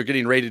time when you're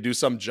getting ready to do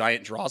some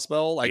giant draw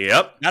spell, like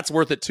that's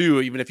worth it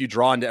too, even if you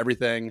draw into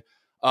everything.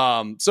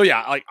 I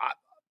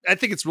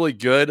think it's really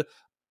good.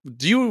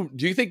 Do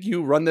you think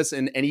you run this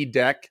in any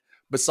deck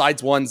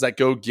besides ones that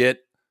go get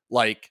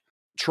like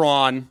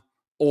Tron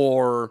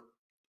or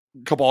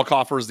Cabal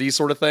Coffers, these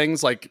sort of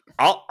things? Like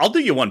I'll do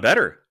you one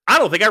better. I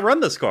don't think I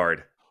run this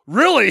card.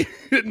 Really?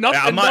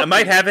 I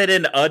might have it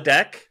in a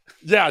deck.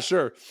 Yeah,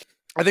 sure.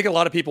 I think a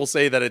lot of people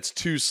say that it's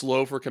too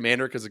slow for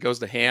Commander because it goes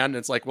to hand.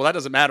 It's like, well, that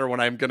doesn't matter when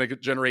I'm going to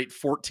generate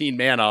 14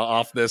 mana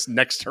off this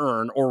next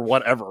turn or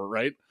whatever,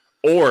 right?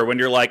 Or when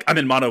you're like, I'm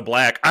in mono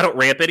black, I don't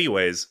ramp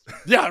anyways.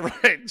 Yeah,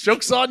 right.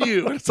 Joke's on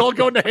you. It's all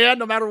going to hand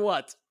no matter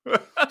what. All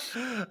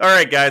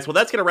right, guys. Well,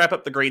 that's going to wrap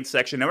up the grain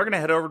section. Now we're going to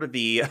head over to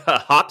the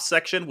hop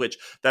section, which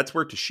that's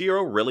where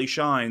Toshiro really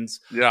shines.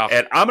 Yeah.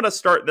 And I'm going to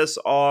start this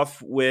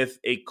off with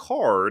a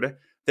card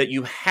that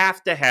you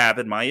have to have,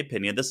 in my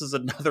opinion. This is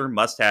another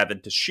must-have in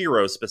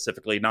Toshiro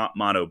specifically, not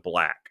mono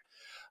black.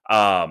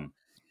 The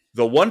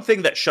one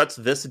thing that shuts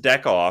this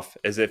deck off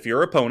is if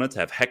your opponents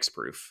have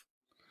hexproof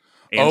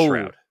and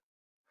Shroud.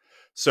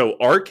 So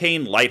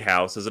Arcane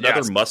Lighthouse is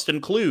another must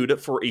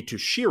include for a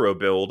Toshiro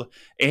build,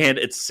 and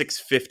it's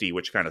 650,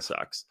 which kind of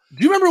sucks.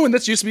 Do you remember when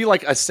this used to be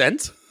like a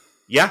cent?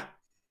 Yeah.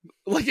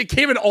 Like it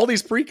came in all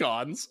these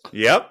precons.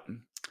 Yep.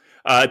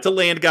 It's a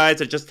land, guys.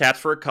 It just taps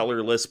for a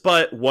colorless,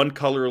 but one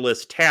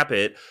colorless tap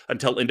it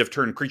until end of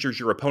turn. Creatures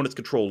your opponents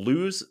control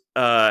lose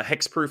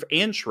hexproof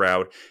and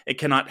shroud. It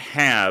cannot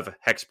have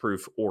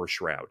hexproof or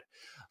shroud.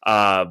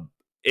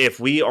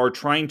 If we are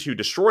trying to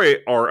destroy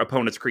our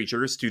opponent's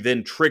creatures to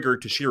then trigger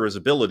Toshiro's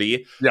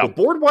ability, the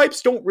board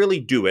wipes don't really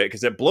do it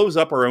because it blows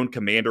up our own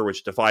commander,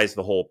 which defies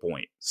the whole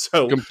point.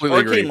 So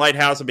Arcane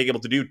Lighthouse and being able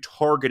to do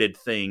targeted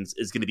things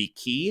is going to be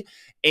key.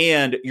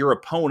 And your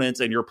opponents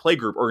and your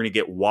playgroup are going to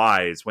get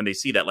wise when they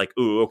see that, like,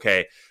 ooh,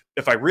 okay,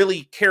 if I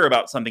really care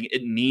about something,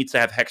 it needs to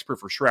have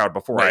hexproof or shroud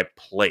before I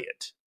play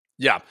it.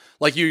 Yeah,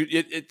 like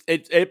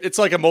it's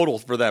like a modal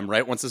for them,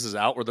 right? Once this is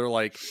out, where they're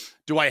like,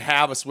 "Do I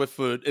have a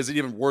Swiftfoot? Is it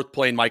even worth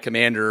playing my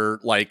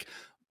commander? Like,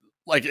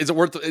 is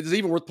it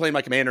even worth playing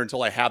my commander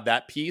until I have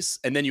that piece?"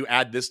 And then you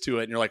add this to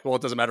it, and you're like, "Well,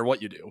 it doesn't matter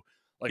what you do.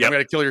 Like, I'm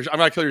gonna kill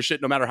your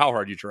shit no matter how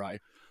hard you try."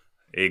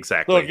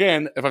 Exactly. So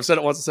again, if I've said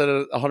it once, I said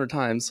it 100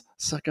 times.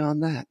 Suck on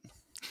that.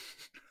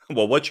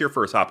 Well, what's your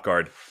first hop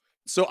card?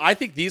 So I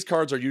think these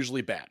cards are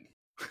usually bad.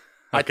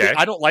 Okay.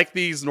 I don't like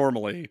these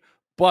normally.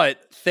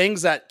 But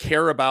things that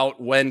care about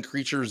when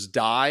creatures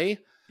die,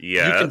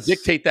 you can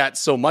dictate that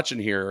so much in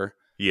here.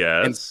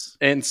 Yes.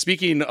 And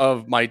speaking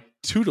of my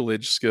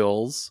tutelage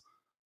skills,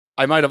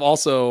 I might have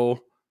also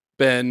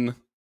been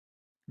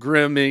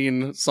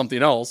grimming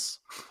something else.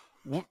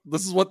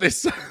 This is what they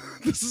said.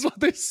 This is what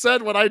they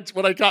said when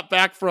I got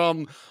back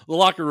from the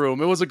locker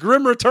room. It was a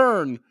grim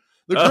return.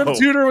 The grim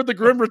tutor with the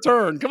grim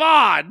return. Come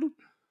on.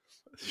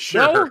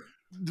 Sure.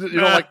 No?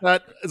 You don't like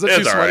that? Is it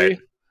too sweaty? Right.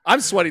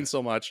 I'm sweating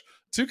so much.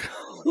 Two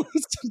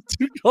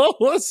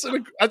colorless.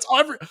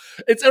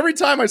 It's every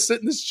time I sit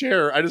in this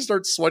chair, I just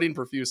start sweating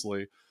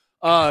profusely.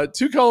 2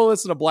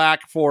 colorless and a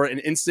black for an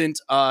instant.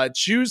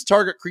 Choose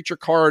target creature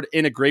card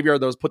in a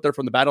graveyard that was put there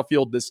from the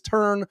battlefield this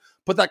turn.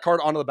 Put that card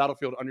onto the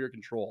battlefield under your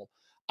control.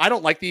 I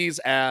don't like these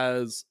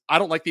as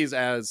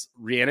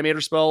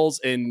reanimator spells,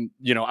 and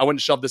I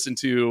wouldn't shove this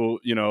into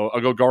a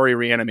Golgari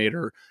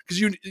reanimator because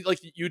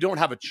you don't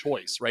have a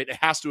choice, right? It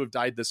has to have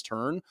died this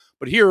turn.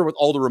 But here, with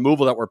all the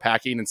removal that we're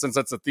packing, and since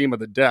that's the theme of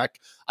the deck,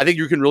 I think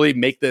you can really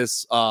make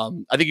this.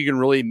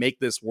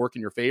 Work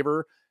in your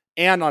favor.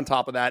 And on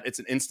top of that, it's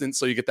an instant,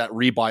 so you get that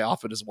rebuy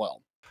off it as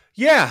well.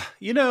 Yeah,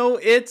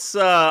 it's.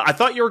 I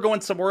thought you were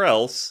going somewhere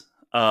else.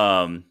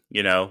 Maybe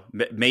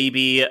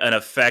an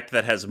effect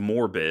that has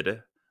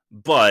morbid.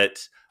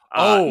 But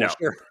no,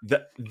 sure.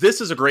 This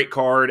is a great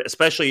card,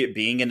 especially it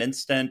being an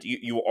instant.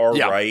 You are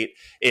right.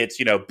 It's,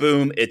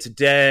 boom, it's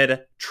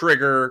dead,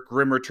 trigger,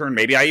 grim return.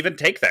 Maybe I even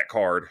take that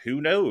card.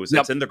 Who knows?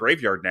 It's in the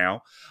graveyard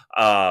now.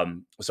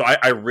 So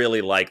I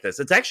really like this.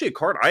 It's actually a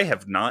card I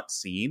have not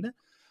seen.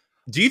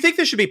 Do you think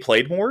this should be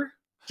played more?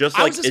 Just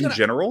in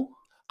general?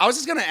 I was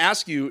just going to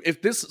ask you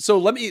if this. So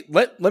let me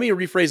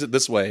rephrase it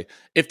this way.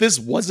 If this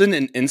wasn't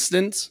an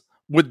instant,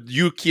 would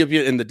you keep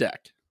it in the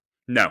deck?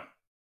 No.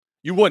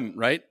 You wouldn't,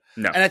 right?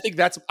 No. And I think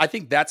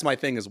that's my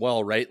thing as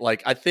well, right?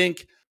 Like, I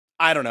think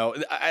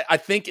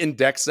in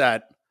decks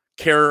that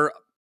care,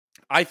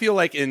 I feel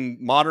like in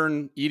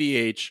modern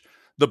EDH,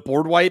 the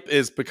board wipe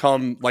is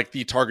become like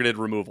the targeted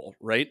removal,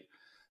 right?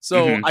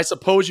 So I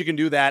suppose you can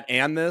do that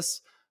and this.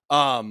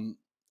 I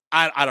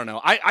don't know.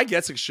 I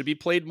guess it should be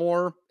played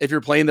more if you're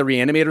playing the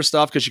reanimator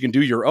stuff because you can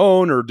do your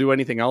own or do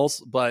anything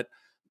else, but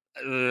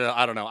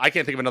I don't know. I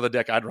can't think of another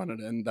deck I'd run it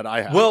in that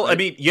I have. Well, right? I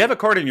mean, you have a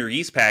card in your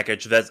Yeast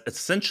package that's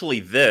essentially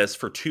this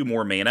for 2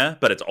 more mana,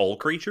 but it's all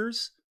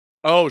creatures.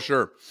 Oh,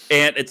 sure.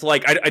 And it's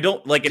like, I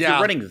don't like if you're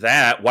running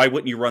that, why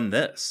wouldn't you run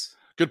this?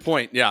 Good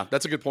point. Yeah,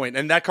 that's a good point.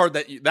 And that card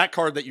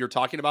that you're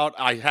talking about,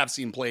 I have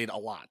seen played a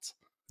lot.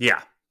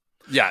 Yeah.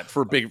 Yeah,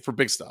 for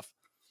big stuff.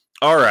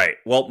 All right.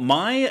 Well,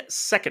 my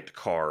second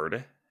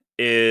card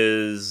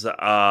is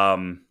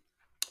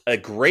a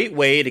great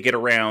way to get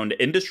around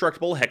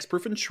Indestructible,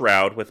 Hexproof, and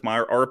Shroud with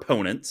our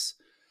opponents.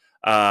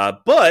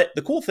 But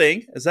the cool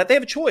thing is that they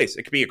have a choice.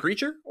 It could be a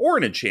creature or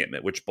an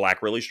enchantment, which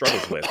Black really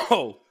struggles with.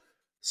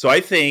 So I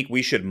think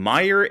we should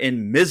mire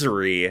in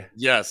misery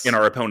in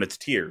our opponent's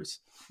tiers.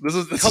 This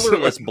is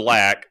colorless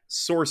black,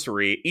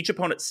 sorcery. Each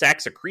opponent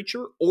sacks a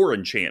creature or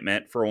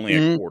enchantment for only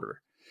a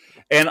quarter.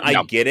 And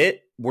I get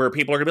it, where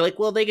people are going to be like,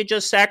 well, they could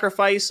just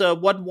sacrifice a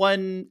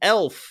 1/1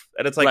 elf.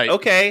 And it's like,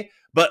 okay.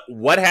 But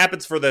what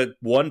happens for the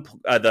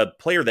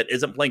player that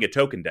isn't playing a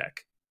token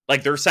deck?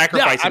 Like they're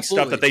sacrificing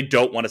stuff that they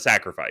don't want to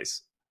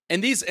sacrifice.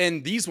 And these,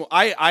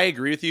 I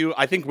agree with you.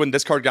 I think when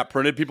this card got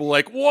printed, people were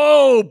like,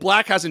 "Whoa,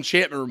 black has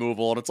enchantment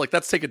removal," and it's like,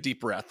 let's take a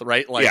deep breath,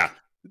 right? Like,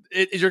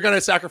 you're going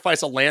to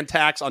sacrifice a land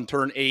tax on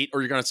turn 8,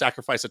 or you're going to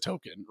sacrifice a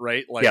token,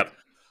 right? Like,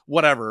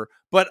 whatever.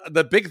 But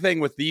the big thing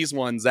with these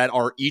ones that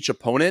are each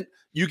opponent,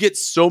 you get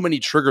so many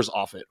triggers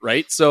off it,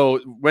 right? So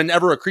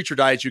whenever a creature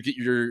dies, you get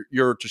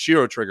your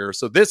Toshiro trigger.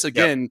 So this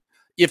again,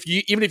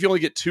 even if you only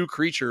get 2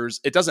 creatures,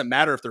 it doesn't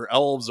matter if they're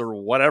elves or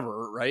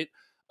whatever, right?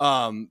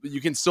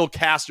 you can still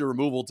cast your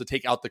removal to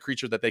take out the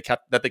creature that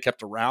they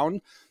kept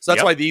around. So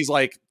that's why these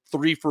like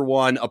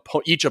 3-for-1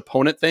 each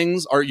opponent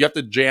things are, you have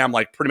to jam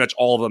like pretty much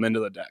all of them into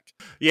the deck.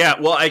 Yeah,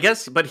 well, I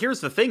guess, but here's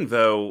the thing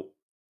though.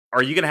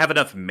 Are you going to have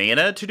enough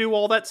mana to do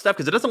all that stuff?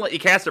 Because it doesn't let you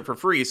cast it for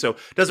free, so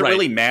it doesn't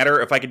really matter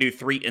if I can do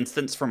 3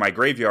 instants for my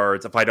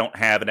graveyards if I don't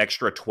have an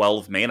extra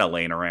 12 mana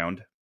laying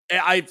around.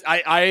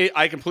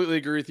 I completely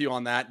agree with you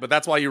on that, but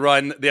that's why you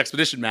run the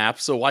expedition map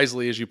so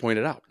wisely, as you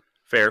pointed out.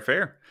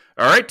 Fair.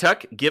 All right,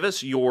 Tuck, give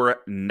us your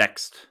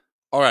next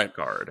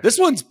card. This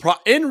one's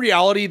in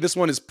reality, this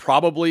one is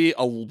probably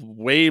a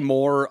way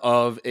more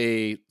of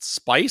a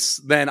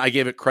spice than I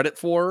gave it credit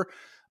for.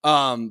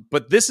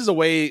 But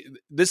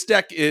this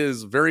deck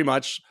is very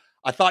much,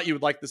 I thought you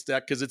would like this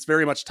deck because it's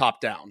very much top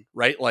down,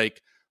 right?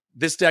 Like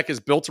this deck is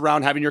built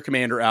around having your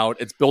commander out.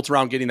 It's built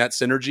around getting that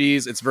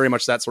synergies. It's very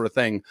much that sort of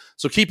thing.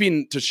 So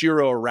keeping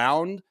Toshiro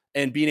around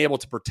and being able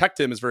to protect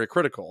him is very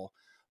critical.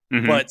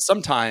 Mm-hmm. But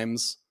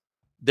sometimes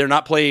they're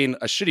not playing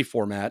a shitty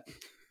format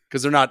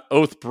because they're not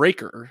Oath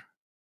Breaker.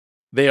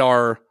 They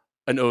are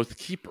an Oath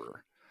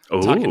Keeper.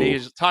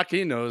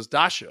 Takeno's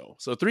Dasho.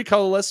 So 3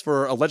 colorless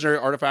for a legendary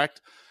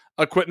artifact.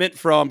 Equipment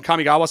from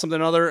Kamigawa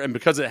something or other, and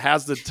because it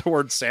has the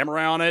word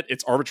samurai on it,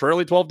 it's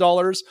arbitrarily $12.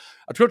 A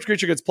equipped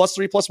creature gets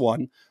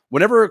 +3/+1.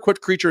 Whenever a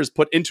equipped creature is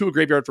put into a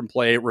graveyard from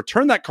play,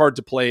 return that card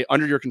to play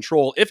under your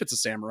control if it's a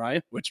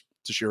samurai, which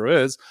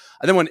Toshiro is.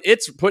 And then when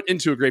it's put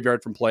into a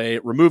graveyard from play,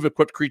 remove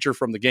equipped creature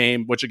from the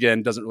game, which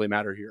again doesn't really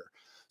matter here.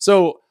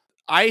 So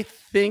I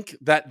think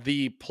that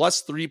the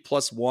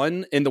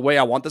 +3/+1 in the way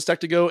I want this deck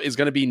to go is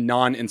going to be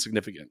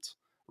non-insignificant,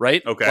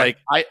 right? Okay.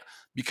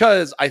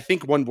 Because I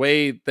think one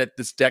way that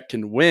this deck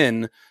can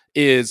win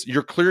is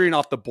you're clearing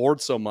off the board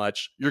so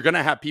much, you're going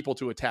to have people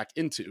to attack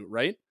into,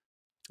 right?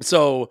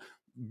 So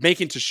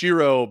making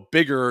Toshiro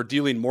bigger,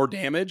 dealing more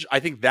damage,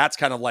 I think that's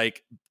kind of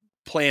like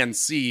plan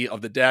C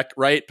of the deck,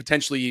 right?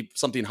 Potentially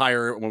something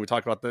higher when we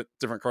talk about the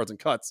different cards and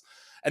cuts.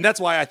 And that's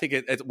why I think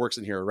it works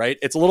in here, right?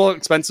 It's a little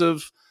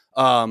expensive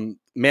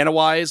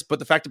mana-wise, but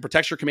the fact it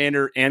protects your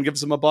commander and gives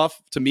them a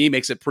buff, to me,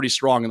 makes it pretty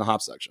strong in the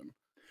hop section.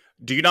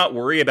 Do you not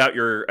worry about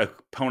your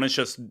opponents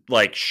just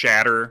like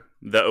shatter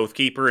the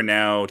Oathkeeper and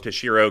now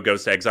Toshiro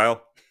goes to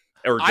exile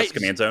or just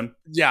command zone?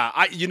 Yeah,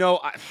 I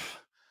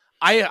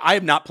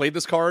have not played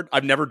this card.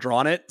 I've never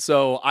drawn it,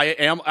 so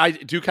I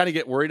do kind of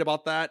get worried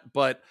about that.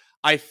 But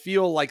I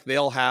feel like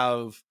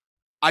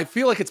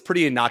it's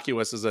pretty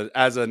innocuous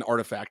as an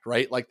artifact,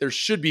 right? Like there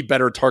should be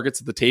better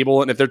targets at the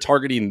table, and if they're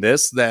targeting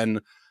this,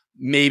 then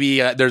maybe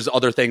there's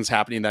other things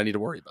happening that I need to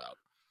worry about.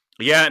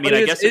 Yeah, I mean,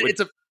 I guess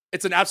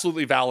it's an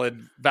absolutely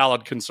valid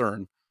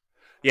concern.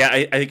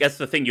 Yeah, I guess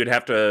the thing you'd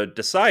have to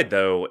decide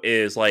though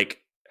is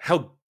like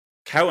how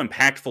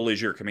impactful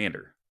is your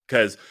commander?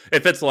 Because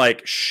if it's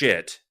like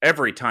shit,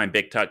 every time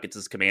Big Tuck gets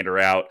his commander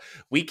out,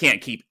 we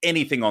can't keep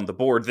anything on the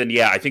board, then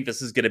yeah, I think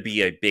this is going to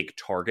be a big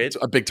target.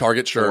 A big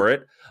target, sure. For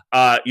it.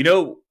 You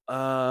know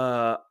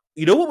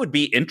what would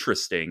be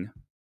interesting?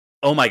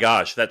 Oh my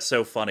gosh, that's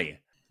so funny.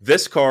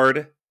 This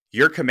card,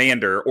 your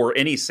commander or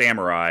any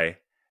samurai,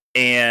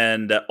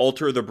 and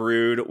Alter the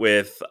Brood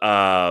with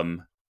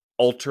Alter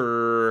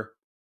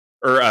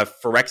or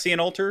Phyrexian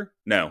Alter?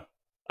 No.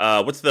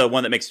 What's the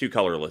one that makes 2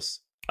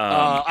 colorless?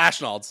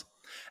 Ashnod's.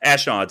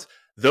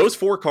 Those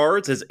 4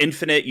 cards is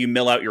infinite. You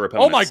mill out your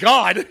opponents. Oh my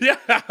god! Yeah.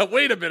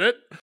 Wait a minute.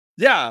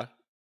 Yeah.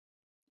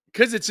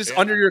 Because it's just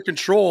under your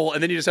control,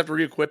 and then you just have to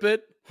re-equip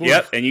it.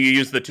 Yep, and you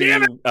use the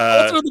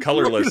 2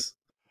 colorless.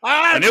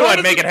 I knew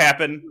I'd make it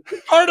happen.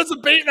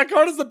 That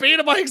card is the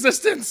bane of my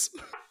existence.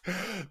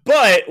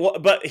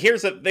 But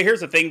here's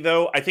the thing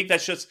though. I think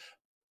that's just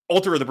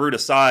Alter of the Brood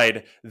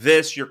aside.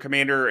 This, your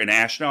commander and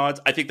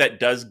Ashnod's, I think that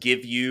does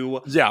give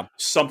you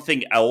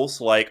something else.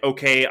 Like,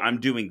 okay,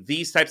 I'm doing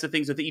these types of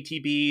things with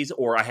ETBs,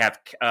 or I have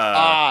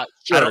I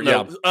don't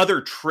know,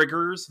 other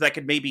triggers that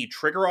could maybe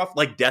trigger off,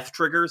 like death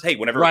triggers. Hey,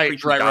 whenever a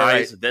creature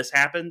dies, this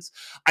happens.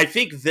 I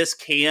think this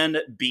can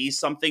be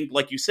something,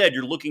 like you said,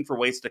 you're looking for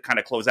ways to kind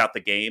of close out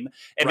the game,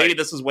 and maybe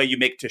this is why you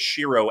make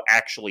Toshiro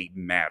actually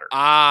matter.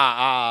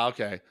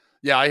 Okay.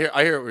 Yeah, I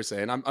hear what you're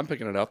saying. I'm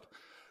picking it up.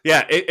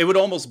 Yeah, it would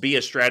almost be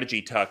a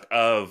strategy, Tuck,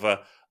 of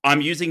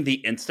I'm using the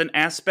instant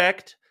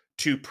aspect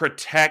to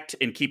protect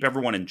and keep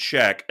everyone in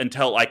check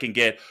until I can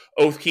get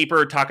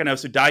Oathkeeper,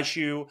 Takenosu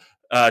Daishu,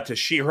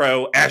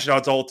 Toshiro,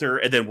 Ashnod's Altar,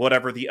 and then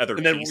whatever the other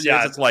piece is.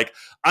 It's like,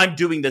 I'm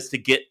doing this to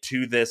get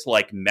to this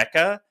like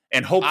mecha,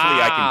 and hopefully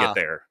I can get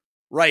there.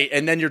 Right,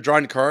 and then you're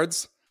drawing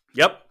cards?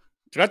 Yep.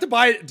 Do I have to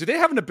buy? Do they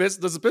have an Abyss?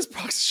 Does Abyss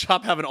Proxy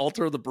Shop have an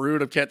Altar of the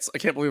Brood? I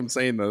can't believe I'm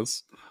saying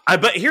this.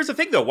 But here's the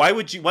thing, though. Why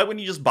wouldn't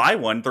you just buy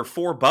one? They're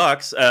 $4.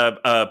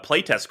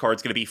 Playtest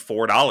card's going to be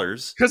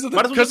 $4. Might as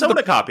well just own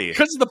a copy.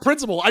 Because of the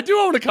principle. I do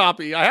own a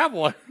copy. I have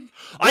one.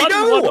 I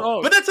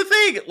know, but that's the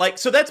thing. Like,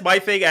 so that's my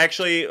thing.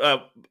 Actually,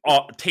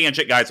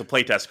 tangent guys with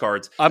playtest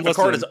cards. If a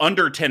card is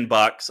under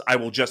 $10, I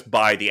will just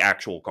buy the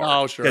actual card.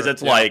 Oh, sure. Because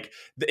it's like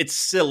it's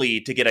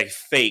silly to get a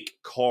fake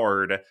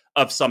card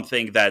of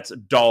something that's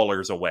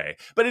dollars away.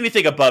 But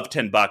anything above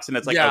 $10, and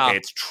it's like okay,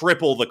 it's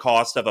triple the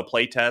cost of a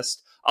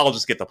playtest. I'll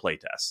just get the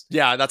playtest.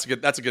 Yeah, that's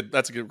a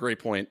good great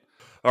point.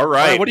 All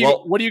right.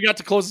 What do you got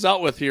to close us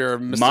out with here,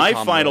 Mr. My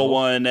Combo? final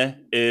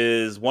one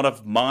is one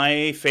of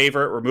my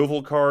favorite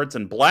removal cards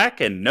in black,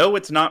 and no,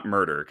 it's not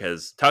Murder,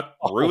 because Tuck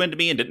ruined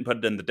me and didn't put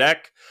it in the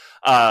deck.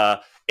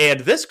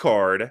 And this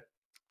card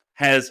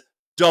has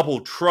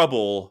double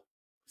trouble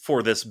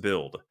for this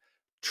build.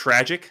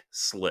 Tragic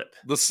Slip.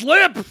 The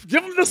slip!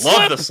 Give him the slip!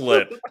 Love the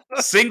slip.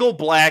 Single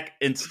black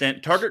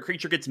instant. Target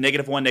creature gets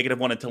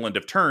 -1/-1 until end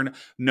of turn.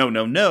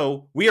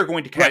 No. We are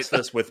going to cast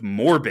this with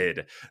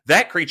Morbid.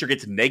 That creature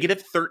gets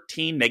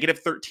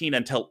 -13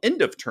 until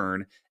end of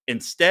turn.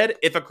 Instead,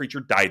 if a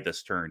creature died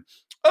this turn.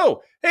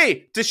 Oh,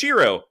 hey,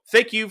 Toshiro,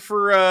 thank you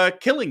for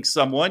killing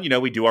someone.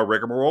 We do our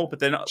rigmarole, but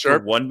then for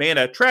 1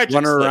 mana, Tragic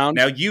Slip. Around.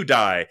 Now you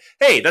die.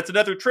 Hey, that's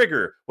another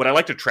trigger. Would I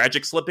like to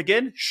Tragic Slip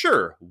again?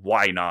 Sure,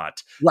 why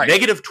not? Right.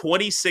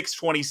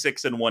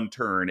 -26 in 1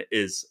 turn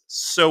is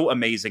so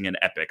amazing and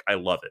epic. I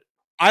love it.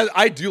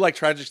 I do like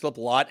Tragic Slip a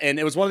lot, and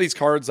it was one of these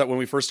cards that when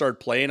we first started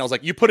playing, I was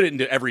like, you put it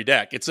into every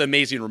deck. It's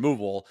amazing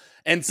removal.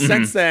 And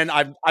since then,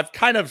 I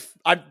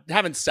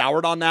haven't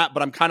soured on that,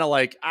 but I'm kind of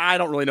like, I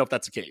don't really know if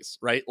that's the case,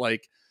 right?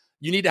 Like,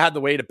 you need to have the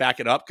way to back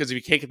it up, because if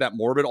you can't get that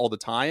Morbid all the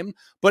time,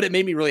 but it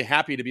made me really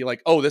happy to be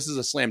like, oh, this is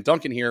a slam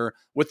dunk in here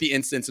with the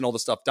instants and all the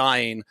stuff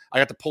dying. I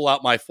got to pull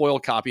out my foil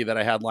copy that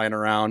I had lying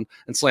around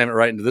and slam it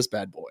right into this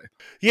bad boy.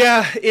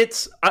 Yeah,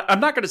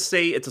 I'm not going to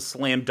say it's a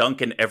slam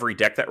dunk in every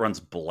deck that runs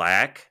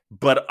black,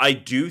 but I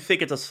do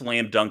think it's a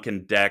slam dunk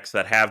in decks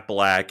that have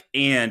black,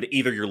 and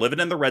either you're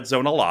living in the red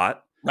zone a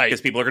lot, right?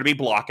 Because people are going to be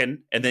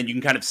blocking, and then you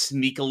can kind of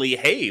sneakily,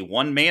 hey,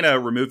 1 mana,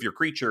 remove your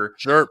creature.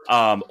 Sure.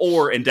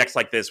 Or in decks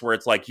like this, where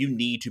it's like you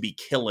need to be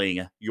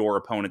killing your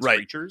opponent's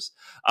creatures.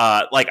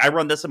 Like I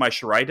run this in my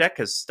Shirai deck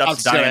because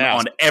stuff's dying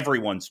on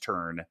everyone's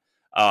turn.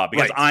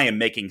 Because I am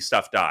making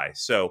stuff die.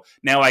 So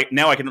now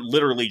I can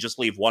literally just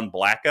leave 1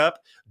 black up,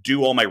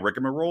 do all my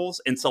rigmaroles,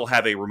 and still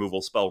have a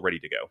removal spell ready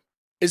to go.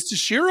 Is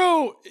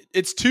Toshiro?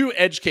 It's 2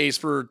 edge case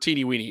for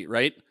Teeny Weeny,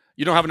 right?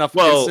 You don't have enough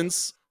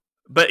instance.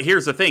 But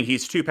here's the thing: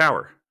 he's 2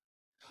 power.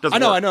 I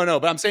know,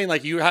 but I'm saying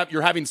like you're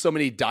having so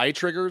many die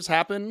triggers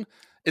happen.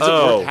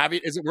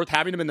 Is it worth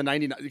having them in the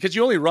 99? Because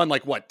you only run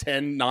like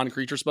 10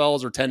 non-creature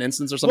spells or 10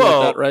 instants or something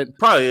like that, right?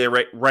 Probably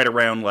right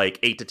around like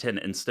 8 to 10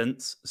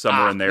 instants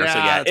somewhere in there.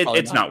 Yeah, so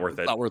it's not worth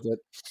it. Not worth it.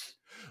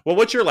 Well,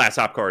 what's your last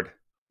top card?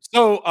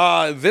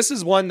 So this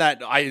is one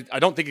that I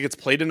don't think it gets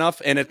played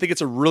enough, and I think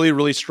it's a really,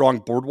 really strong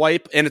board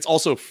wipe, and it's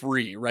also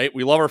free, right?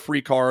 We love our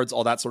free cards,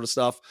 all that sort of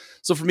stuff.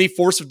 So for me,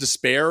 Force of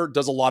Despair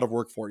does a lot of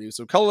work for you.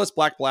 So colorless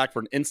black for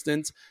an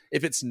instant.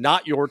 If it's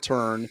not your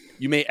turn,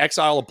 you may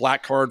exile a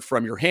black card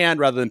from your hand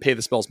rather than pay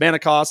the spell's mana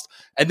cost,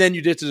 and then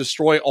you get to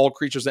destroy all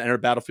creatures that enter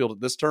the battlefield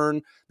at this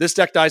turn. This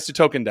deck dies to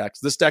token decks.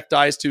 This deck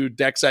dies to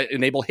decks that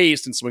enable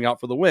haste and swing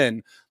out for the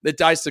win. It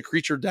dies to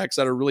creature decks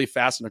that are really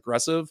fast and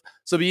aggressive.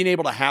 So being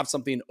able to have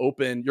something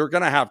open, you're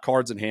going to have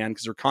cards in hand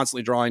because you're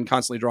constantly drawing.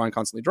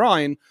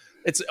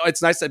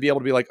 It's nice to be able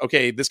to be like,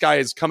 okay, this guy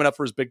is coming up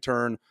for his big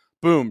turn.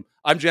 Boom.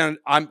 I'm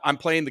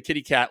playing the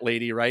kitty cat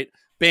lady, right?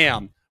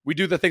 Bam. We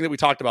do the thing that we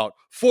talked about.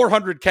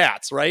 400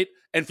 cats, right?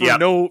 And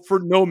for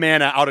no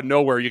mana out of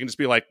nowhere, you can just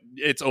be like,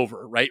 it's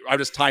over, right? I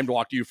just time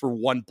walked you for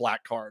 1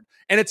 black card.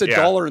 And it's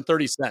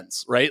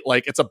 $1.30, right?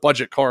 Like it's a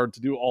budget card to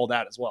do all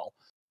that as well.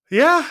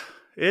 Yeah.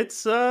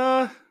 It's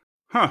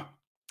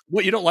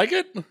What, you don't like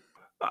it?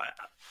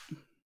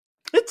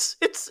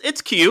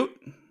 It's cute.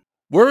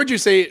 Where would you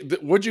say,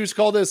 would you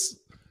call this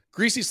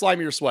greasy,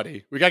 slimy, or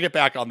sweaty? We got to get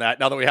back on that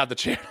now that we have the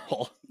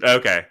channel.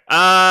 Okay.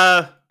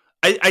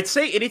 I'd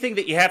say anything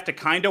that you have to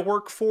kind of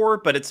work for,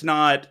 but it's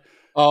not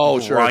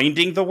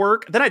grinding the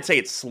work. Then I'd say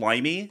it's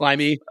slimy.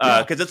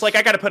 Because it's like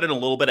I got to put in a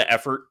little bit of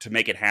effort to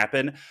make it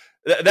happen.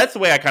 That's the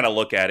way I kind of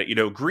look at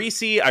it.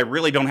 Greasy, I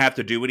really don't have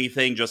to do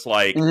anything. Just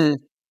like,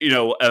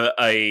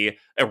 a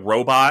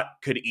robot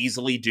could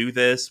easily do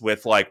this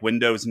with like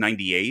Windows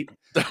 98.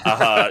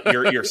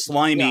 Your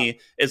slimy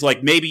is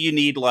like maybe you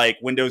need like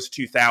Windows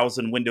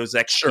 2000, Windows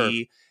XP. Sure.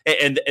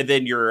 And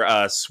then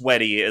your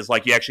sweaty is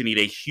like you actually need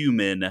a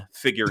human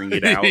figuring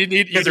it out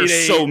because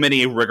there's so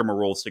many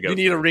rigmaroles to go. You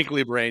need a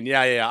wrinkly brain.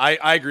 Yeah.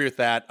 I agree with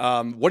that.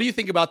 What do you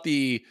think about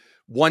the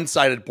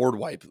one-sided board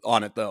wipe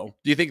on it, though?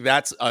 Do you think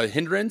that's a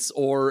hindrance,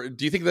 or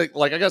do you think that,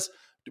 like, I guess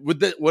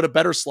would a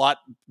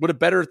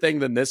better thing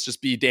than this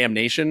just be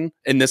Damnation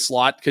in this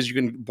slot because you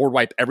can board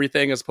wipe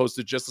everything as opposed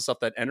to just the stuff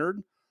that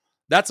entered?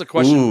 That's a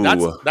question.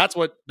 Ooh.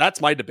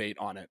 That's my debate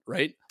on it,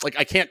 right? Like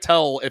I can't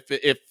tell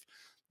if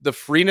the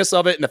freeness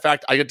of it and the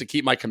fact I get to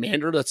keep my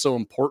commander that's so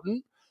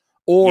important,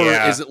 or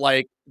is it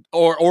like,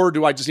 or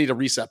do I just need a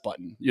reset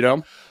button?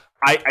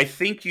 I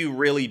think you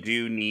really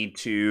do need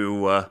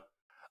to.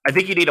 I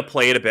think you need to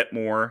play it a bit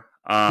more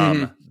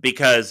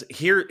because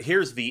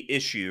here's the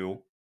issue.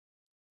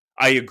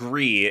 I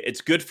agree.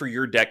 It's good for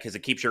your deck because it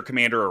keeps your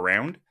commander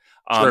around,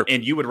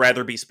 and you would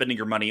rather be spending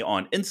your money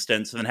on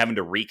instants than having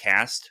to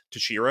recast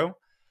Toshiro.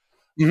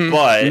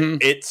 But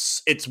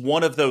it's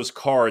one of those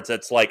cards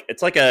that's like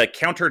it's like a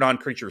counter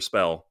non-creature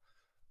spell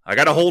I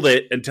gotta hold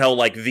it until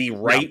like the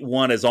right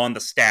one is on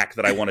the stack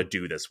that I want to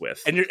do this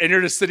with. And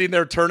you're just sitting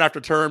there turn after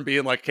turn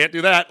being like, can't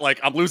do that. Like,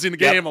 I'm losing the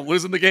game. I'm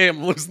losing the game.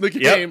 I'm losing the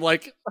game.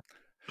 Like,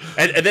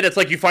 and then it's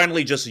like you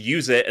finally just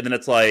use it, and then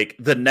it's like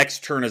the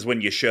next turn is when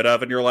you should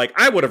have, and you're like,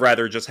 I would have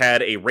rather just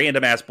had a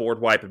random ass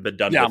board wipe and been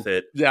done with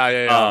it.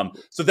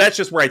 So that's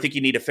just where I think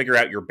you need to figure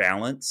out your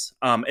balance.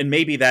 And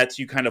maybe that's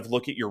you kind of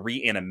look at your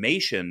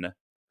reanimation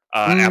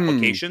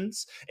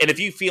applications, and if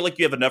you feel like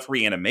you have enough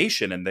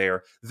reanimation in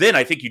there, then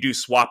I think you do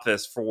swap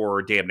this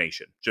for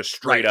damnation. Just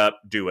straight up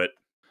do it.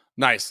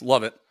 Nice.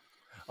 Love it.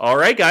 All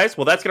right, guys.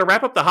 Well, that's going to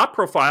wrap up the hot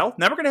profile.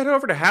 Now we're going to head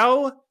over to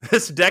how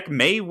this deck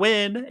may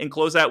win and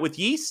close out with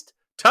Yeast.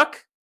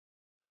 Tuck,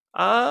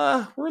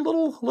 we're a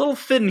little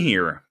thin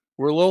here.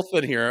 We're a little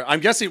thin here. I'm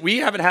guessing we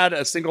haven't had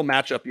a single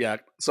matchup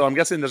yet, so I'm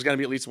guessing there's going to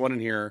be at least one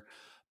in here.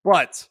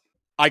 But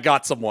I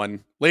got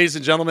someone. Ladies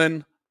and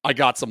gentlemen, I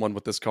got someone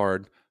with this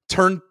card.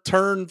 Turn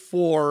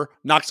 4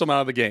 knocks someone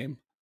out of the game.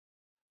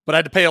 But I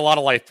had to pay a lot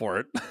of life for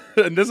it.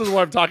 And this is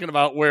what I'm talking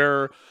about,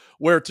 where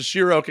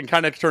Toshiro can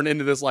kind of turn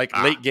into this like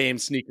late game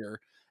sneaker.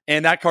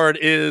 And that card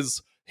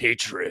is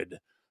Hatred.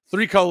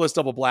 3 colorless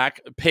double black.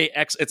 Pay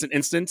X. It's an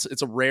instant.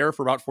 It's a rare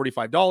for about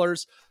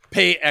 $45.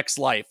 Pay X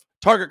life.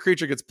 Target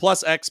creature gets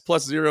plus X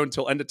plus 0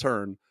 until end of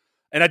turn.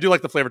 And I do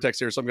like the flavor text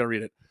here, so I'm going to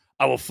read it.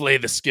 I will flay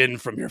the skin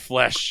from your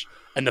flesh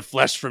and the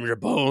flesh from your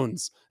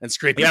bones and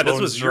scrape your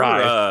bones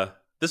dry.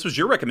 This was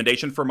your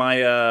recommendation for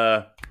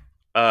my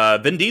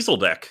Vin Diesel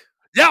deck.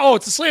 Yeah, oh,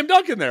 it's a slam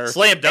dunk in there.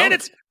 Slam dunk.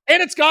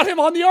 And it's got him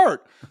on the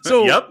art.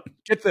 So yep.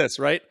 Get this,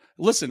 right?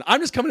 Listen,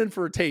 I'm just coming in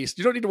for a taste.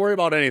 You don't need to worry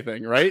about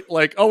anything, right?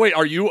 Like, oh, wait,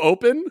 are you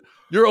open?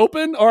 You're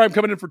open? Or I'm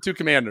coming in for 2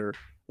 commander.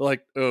 They're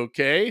like,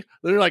 okay.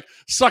 They're like,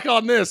 suck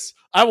on this.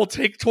 I will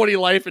take 20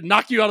 life and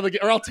knock you out of the game.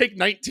 Or I'll take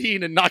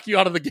 19 and knock you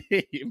out of the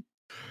game.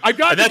 I've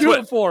gotten to do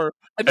it before.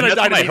 And then I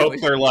died immediately. I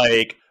hope they're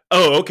like,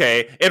 oh,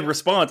 okay. In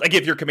response, I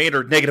give your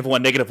commander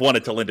 -1/-1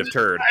 until end of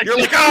turn. You're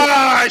like,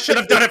 I should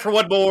have done it for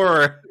one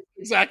more.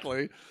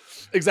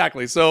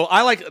 Exactly. So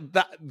I like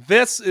that.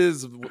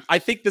 I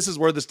think this is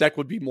where this deck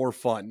would be more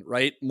fun,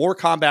 right? More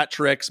combat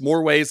tricks,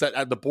 more ways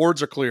that the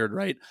boards are cleared,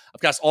 right?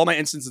 I've got all my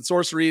instants and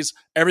sorceries.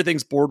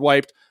 Everything's board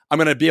wiped. I'm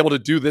going to be able to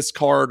do this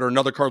card or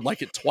another card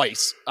like it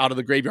twice out of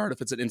the graveyard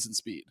if it's at instant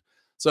speed.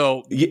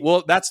 So,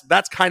 well, that's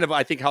kind of,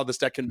 I think, how this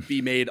deck can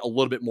be made a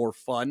little bit more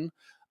fun.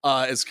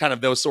 Is kind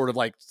of those sort of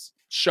like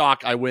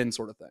shock, I win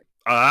sort of thing.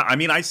 I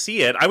mean, I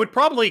see it. I would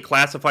probably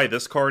classify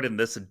this card in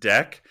this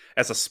deck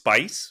as a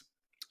spice.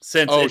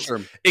 Since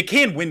it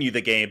can win you the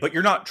game, but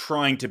you're not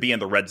trying to be in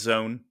the red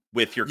zone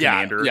with your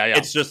commander. Yeah.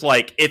 It's just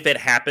like, if it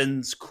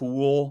happens,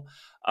 cool.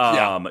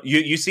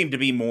 You seem to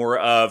be more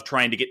of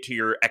trying to get to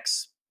your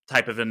X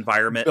type of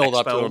environment. Build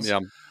up to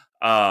them,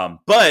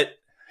 but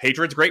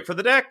Hatred's great for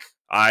the deck.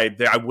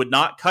 I would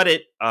not cut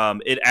it.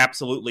 It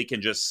absolutely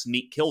can just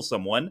sneak kill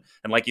someone.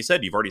 And like you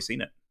said, you've already seen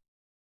it.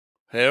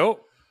 All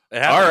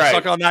right.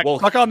 Suck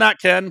on that,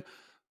 Ken.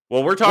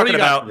 Well, we're talking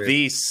about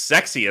the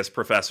sexiest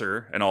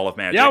professor in all of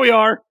Magic. Yeah, we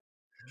are.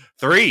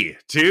 3,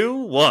 2,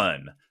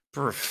 1.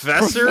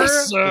 Professor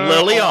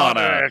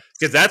Liliana.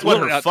 Because that's what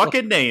her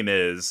fucking name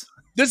is.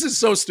 This is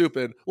so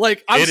stupid.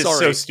 Like, I'm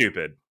sorry. It is so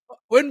stupid.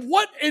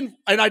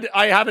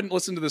 I haven't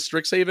listened to the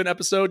Strixhaven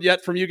episode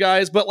yet from you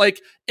guys, but like,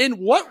 in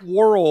what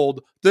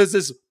world does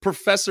this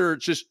professor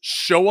just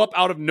show up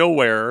out of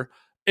nowhere,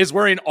 is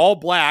wearing all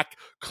black,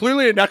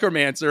 clearly a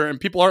necromancer, and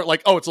people aren't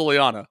like, oh, it's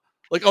Liliana.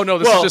 Like, oh no,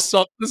 this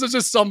is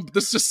just some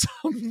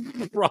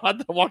broad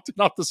that walked in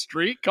off the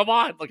street. Come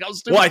on, like, how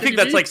stupid. Well, I think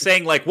that's like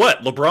saying, like,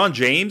 what, LeBron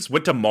James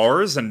went to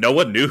Mars and no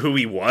one knew who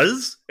he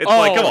was. It's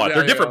like, come on,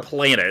 they're different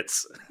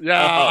planets.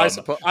 Yeah, I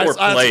suppose, or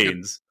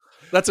planes.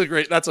 That's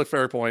a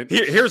fair point.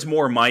 Here's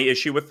more my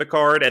issue with the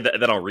card, and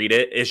then I'll read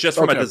it. It's just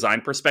from a design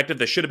perspective.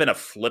 This should have been a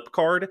flip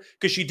card,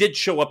 because she did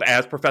show up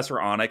as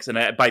Professor Onyx,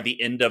 and by the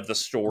end of the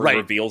story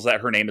reveals that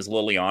her name is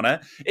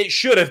Liliana. It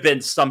should have been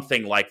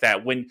something like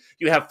that. When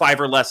you have 5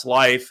 or less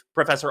life,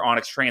 Professor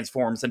Onyx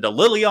transforms into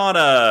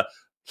Liliana,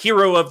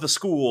 hero of the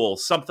school,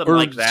 something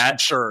like that.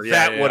 Sure,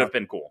 that would have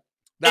been cool.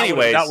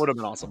 Anyways, that would have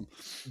been awesome.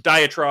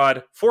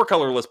 Diatrod, 4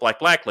 colorless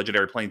black,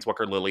 legendary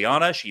planeswalker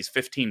Liliana. She's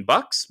 $15,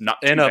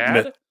 not too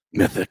bad.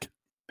 Mythic.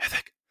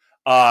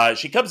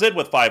 She comes in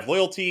with 5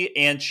 loyalty,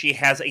 and she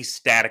has a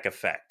static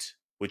effect,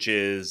 which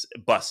is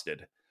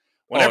busted.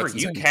 Whenever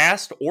you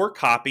cast or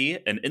copy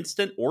an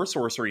instant or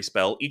sorcery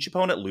spell, each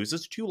opponent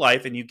loses 2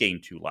 life, and you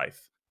gain 2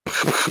 life.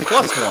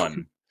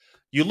 +1.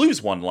 You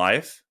lose 1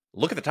 life.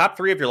 Look at the top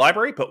 3 of your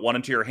library, put 1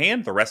 into your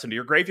hand, the rest into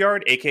your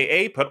graveyard,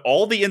 aka put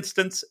all the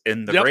instants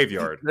in the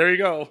graveyard. There you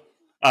go.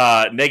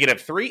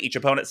 -3, each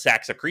opponent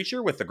sacks a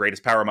creature with the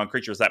greatest power among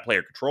creatures that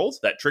player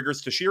controls. That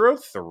triggers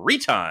Toshiro 3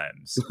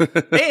 times.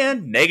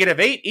 And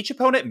 -8, each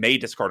opponent may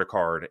discard a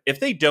card. If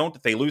they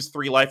don't, they lose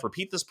 3 life.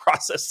 Repeat this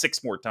process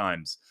 6 more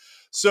times.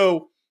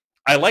 So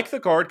I like the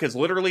card because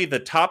literally the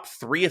top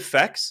 3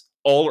 effects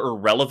all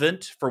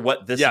irrelevant for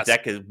what this Yes.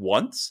 deck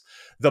wants.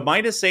 The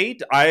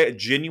 -8, I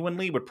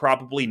genuinely would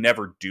probably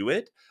never do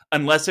it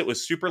unless it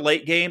was super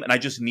late game and I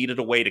just needed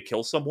a way to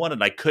kill someone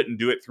and I couldn't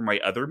do it through my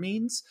other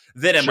means.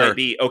 Then it might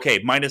be, okay,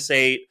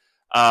 -8,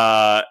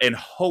 and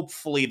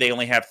hopefully they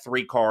only have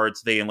 3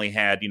 cards. They only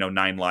had,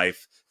 9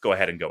 life. Go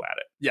ahead and go at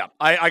it. Yeah,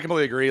 I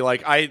completely agree.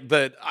 Like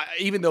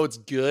even though it's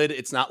good,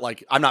 it's not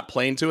like I'm not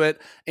playing to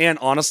it. And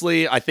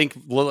honestly, I think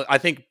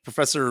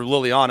Professor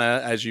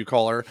Liliana, as you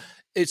call her,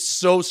 it's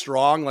so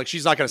strong. Like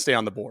she's not going to stay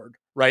on the board,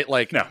 right?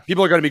 Like No.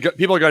 people are going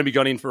to be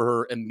gunning for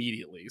her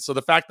immediately. So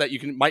the fact that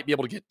you might be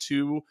able to get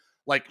 2,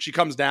 like she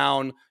comes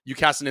down, you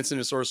cast an instant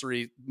and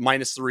sorcery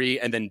 -3,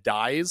 and then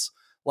dies.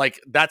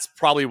 Like that's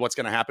probably what's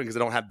going to happen because they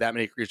don't have that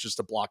many creatures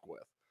to block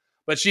with.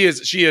 But she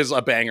is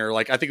a banger.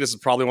 Like I think this is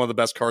probably one of the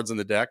best cards in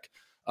the deck.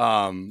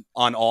 On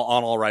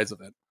all Rise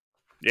of it.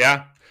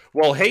 Yeah.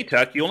 Well, hey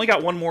Tuck, you only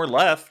got one more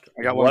left.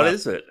 I got one What left.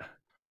 is it?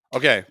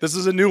 Okay, this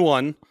is a new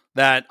one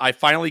that I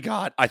finally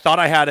got. I thought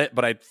I had it,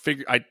 but I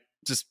figured I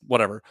just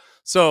whatever.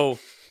 So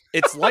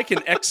it's like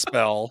an X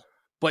spell,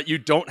 but you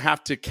don't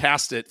have to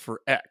cast it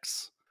for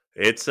X.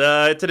 It's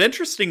an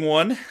interesting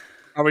one.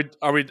 Are we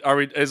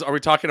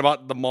talking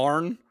about the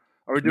Marn?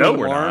 Are we doing No, the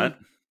we're Marn? not.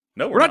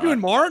 No, We're not doing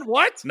Marn?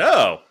 What?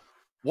 No.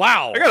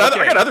 Wow. I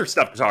got other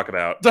stuff to talk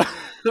about.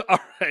 All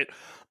right.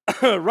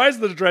 Rise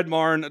of the Dread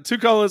Marn, 2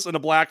 colors and a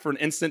black for an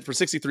instant for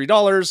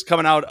 $63.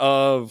 Coming out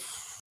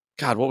of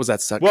God, what was that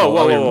set?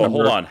 Whoa,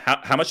 hold on.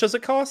 How much does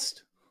it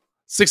cost?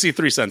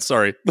 63 cents,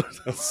 sorry.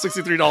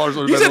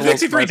 $63. You said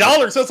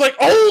 $63, so it's like,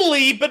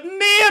 holy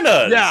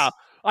bananas! Yeah,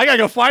 I gotta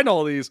go find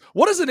all these.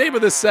 What is the name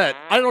of this set?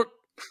 I don't...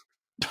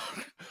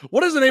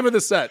 What is the name of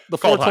this set? The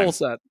Foretold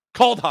set.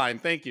 Kaldheim,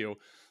 thank you.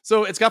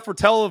 So it's got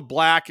Foretell of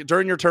Black.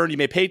 During your turn, you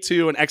may pay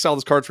 2 and exile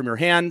this card from your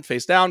hand,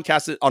 face down,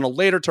 cast it on a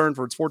later turn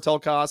for its Foretell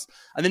cost,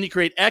 and then you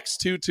create X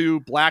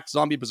 2/2 Black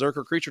Zombie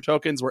Berserker creature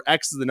tokens, where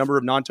X is the number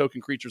of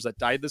non-token creatures that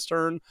died this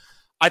turn.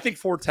 I think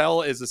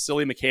Foretell is a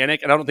silly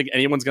mechanic, and I don't think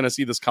anyone's going to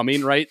see this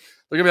coming, right?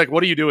 They're going to be like,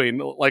 what are you doing?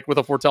 Like with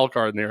a Foretell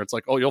card in there. It's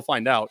like, oh, you'll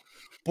find out.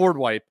 Board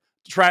wipe,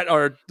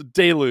 or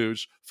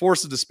Deluge,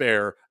 Force of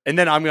Despair, and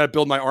then I'm going to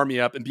build my army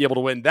up and be able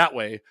to win that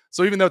way.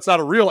 So even though it's not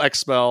a real X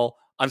spell,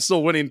 I'm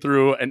still winning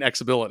through an X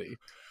ability.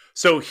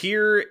 So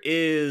here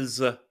is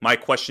my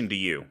question to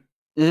you.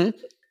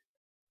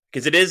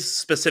 Because it is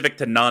specific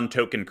to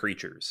non-token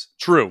creatures.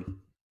 True.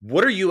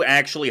 What are you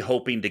actually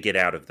hoping to get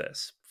out of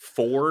this?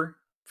 4?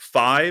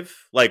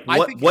 5? Like,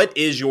 what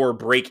is your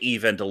break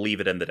even to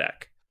leave it in the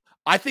deck?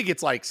 I think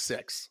it's like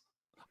 6.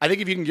 I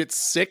think if you can get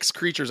 6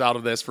 creatures out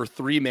of this for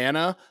 3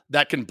 mana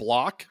that can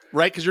block,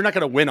 right? Because you're not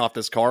going to win off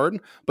this card,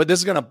 but this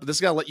is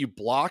gonna let you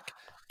block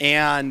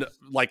and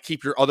like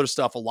keep your other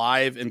stuff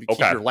alive and keep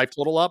your life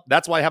total up.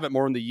 That's why I have it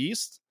more in the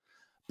Yeast.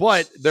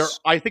 But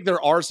I think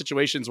there are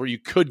situations where you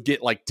could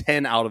get like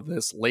 10 out of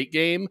this late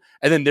game,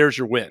 and then there's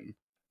your win.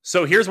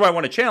 So here's why I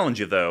want to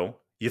challenge you, though.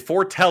 You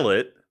foretell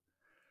it.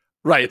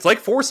 Right. It's like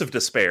Force of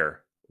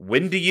Despair.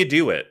 When do you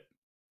do it?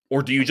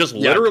 Or do you just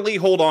literally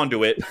hold on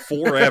to it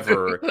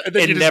forever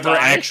and never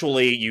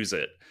actually use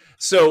it?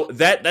 So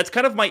that's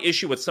kind of my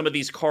issue with some of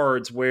these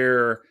cards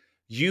where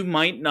you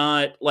might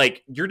not,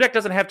 like, your deck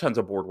doesn't have tons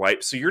of board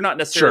wipes, so you're not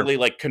necessarily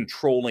like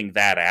controlling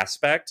that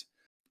aspect.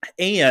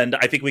 And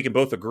I think we can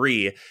both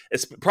agree,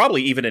 it's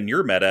probably even in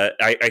your meta,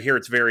 I hear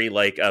it's very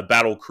like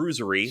battle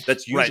cruisery.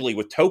 That's usually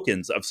with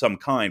tokens of some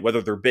kind, whether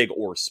they're big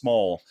or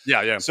small.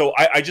 Yeah. So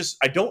I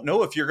don't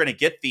know if you're going to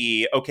get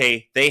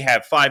they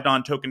have 5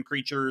 non-token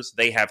creatures,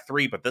 they have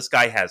 3, but this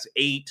guy has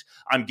 8.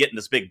 I'm getting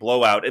this big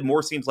blowout. It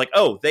more seems like,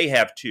 oh, they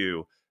have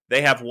 2,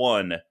 they have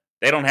 1,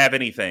 they don't have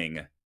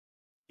anything.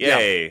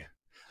 Yay. Yeah.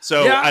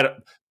 So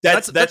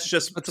that's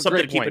something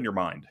to keep in your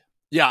mind.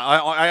 Yeah,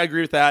 I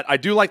agree with that. I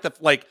do like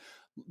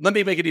let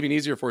me make it even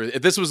easier for you.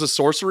 If this was a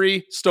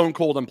sorcery, stone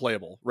cold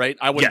unplayable, right?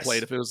 I wouldn't play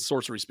it if it was a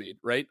sorcery speed,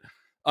 right?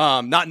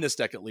 Not in this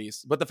deck at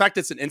least. But the fact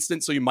that it's an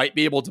instant, so you might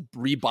be able to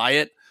rebuy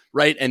it,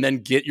 right? And then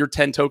get your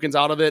 10 tokens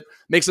out of it,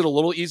 makes it a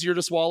little easier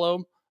to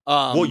swallow.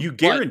 Well, you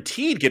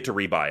guaranteed get to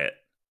rebuy it.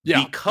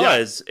 Yeah.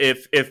 Because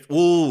if that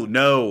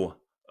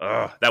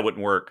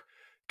wouldn't work.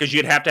 Because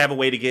you'd have to have a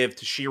way to give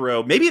to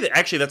Shiro. Maybe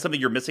that's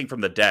something you're missing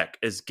from the deck,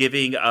 is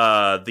giving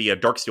the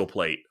Darksteel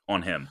plate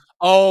on him.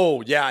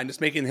 Oh yeah, and just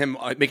making him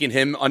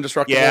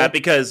undestructible. Yeah,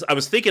 because I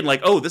was thinking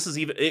like, oh,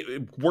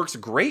 it works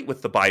great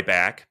with the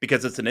buyback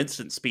because it's an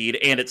instant speed,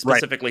 and it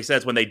specifically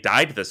says when they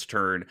died this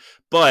turn,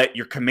 but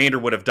your commander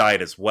would have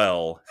died as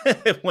well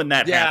when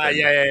that happened.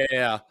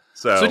 Yeah.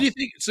 So do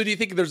you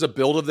think there's a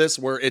build of this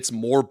where it's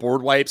more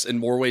board wipes and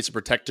more ways to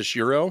protect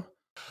Toshiro?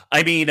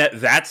 I mean,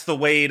 that's the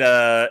way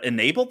to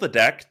enable the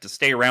deck to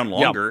stay around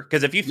longer.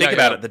 Because if you think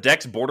about it, the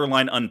deck's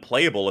borderline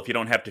unplayable if you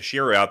don't have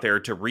Toshiro out there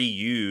to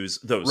reuse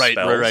those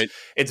spells. Right.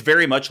 It's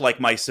very much like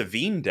my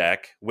Savine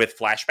deck with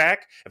Flashback.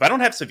 If I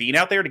don't have Savine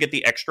out there to get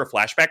the extra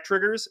Flashback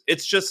triggers,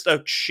 it's just a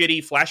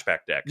shitty Flashback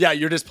deck. Yeah,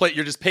 you're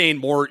just paying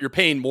more. You're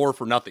paying more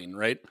for nothing,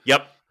 right?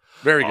 Yep.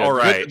 Very good. All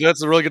right.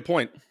 That's a really good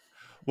point.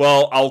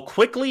 Well, I'll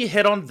quickly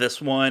hit on this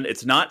one.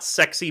 It's not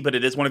sexy, but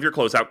it is one of your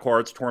closeout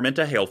cards.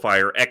 Tormenta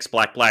Hailfire, X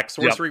black black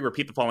sorcery. Yep.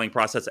 Repeat the following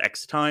process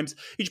X times.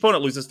 Each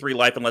opponent loses 3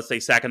 life unless they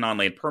sack a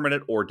non-land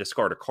permanent or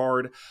discard a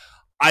card.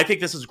 I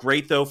think this is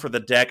great, though, for the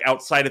deck.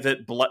 Outside of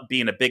it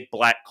being a big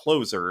black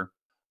closer,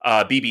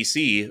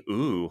 BBC,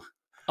 ooh.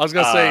 I was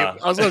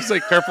gonna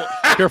say, careful,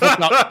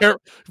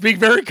 be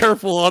very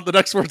careful on the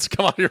next words to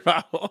come out of your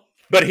mouth.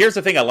 But here's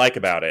the thing I like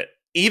about it.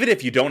 Even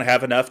if you don't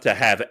have enough to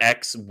have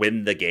X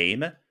win the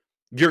game,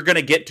 you're going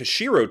to get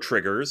Toshiro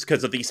triggers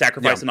because of the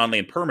sacrifice and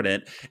non-land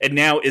permanent. And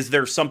now, is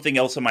there something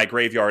else in my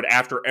graveyard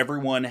after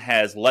everyone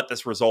has let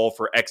this resolve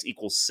for X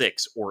equals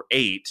 6 or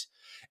 8?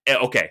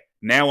 Okay,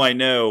 now I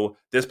know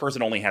this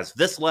person only has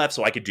this left,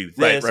 so I could do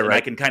this, and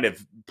I can kind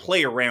of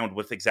play around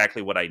with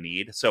exactly what I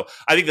need. So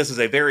I think this is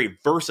a very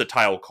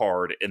versatile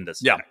card in this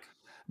deck.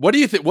 What do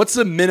you think? What's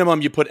the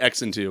minimum you put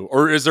X into?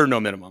 Or is there no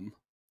minimum?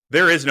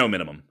 There is no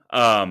minimum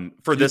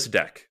for this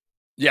deck.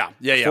 Yeah.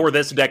 For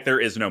this deck, there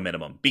is no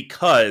minimum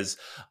because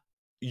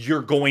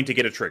you're going to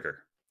get a trigger.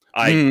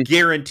 I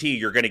guarantee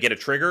you're going to get a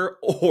trigger,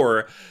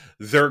 or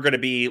they're going to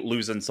be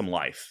losing some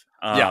life.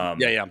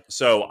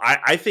 So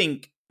I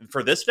think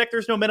for this deck,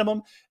 there's no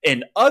minimum.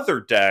 In other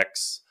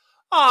decks,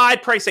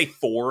 I'd probably say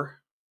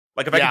 4.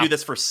 Like if I could do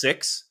this for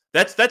 6,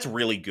 that's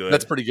really good.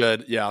 That's pretty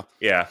good. Yeah.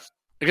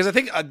 Because I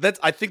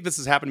think this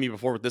has happened to me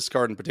before with this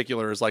card in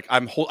particular. Is like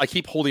I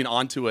keep holding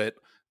on to it,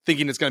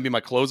 thinking it's going to be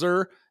my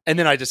closer, and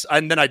then I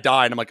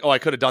die, and I'm like, oh, I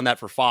could have done that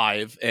for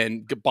 5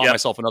 and bought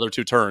myself another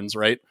 2 turns,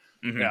 right?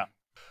 Mm-hmm. Yeah.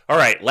 All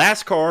right,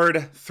 last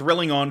card,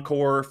 Thrilling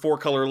Encore, 4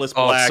 colorless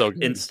black,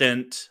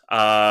 instant,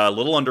 a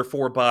little under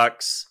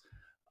 $4.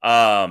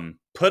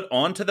 Put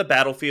onto the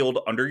battlefield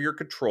under your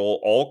control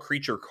all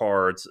creature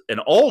cards in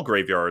all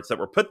graveyards that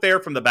were put there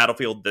from the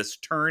battlefield this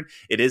turn.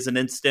 It is an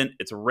instant.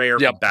 It's a rare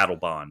battle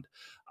bond.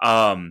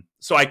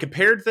 So I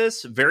compared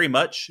this very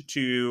much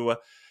to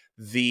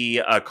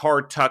the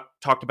card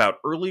talked about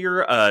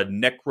earlier,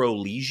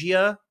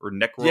 Necrolegia or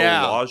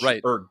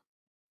Necrologia, or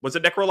was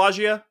it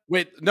Necrologia?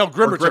 Wait, no,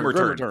 Grim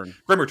Return.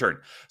 Grim Return.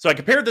 So I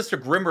compared this to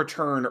Grim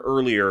Return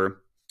earlier,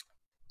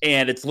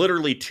 and it's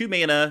literally 2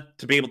 mana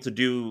to be able to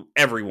do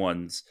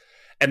everyone's,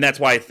 and that's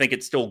why I think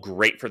it's still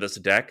great for this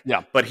deck.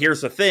 Yeah. But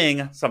here's the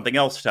thing, something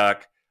else,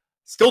 Tuck,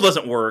 still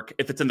doesn't work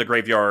if it's in the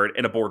graveyard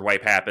and a board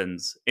wipe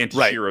happens and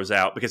Toshiro's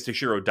out because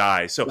Toshiro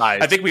dies. So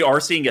I think we are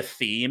seeing a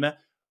theme.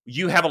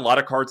 You have a lot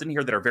of cards in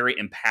here that are very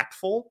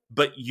impactful,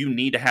 but you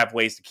need to have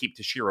ways to keep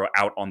Toshiro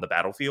out on the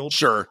battlefield.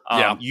 Sure.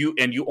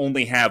 You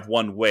only have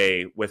one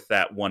way with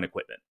that one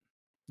equipment.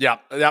 Yeah.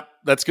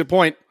 That's a good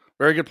point.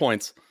 Very good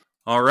points.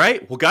 All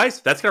right. Well, guys,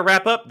 that's going to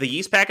wrap up the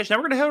yeast package. Now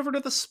we're going to head over to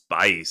the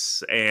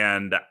spice.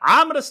 And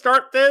I'm going to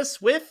start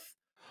this with...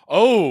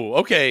 Oh,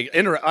 okay.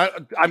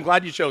 I'm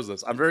glad you chose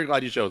this. I'm very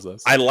glad you chose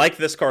this. I like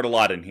this card a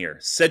lot in here.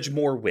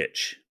 Sedgemoor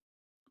Witch.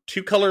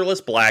 2 colorless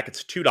black.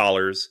 It's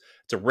 $2.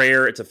 It's a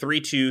rare. It's a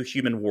 3/2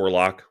 human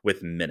warlock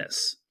with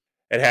menace.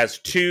 It has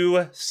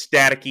 2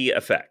 staticky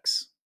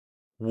effects.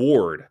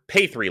 Ward,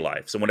 pay 3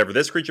 life. So whenever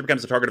this creature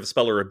becomes the target of a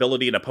spell or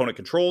ability an opponent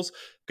controls,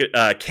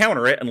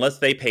 counter it unless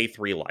they pay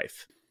 3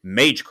 life.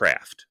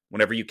 Magecraft.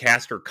 Whenever you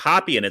cast or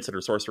copy an instant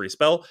or sorcery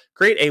spell,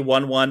 create a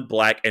 1/1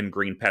 black and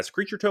green pest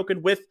creature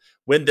token with,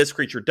 when this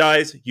creature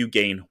dies, you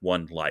gain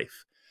 1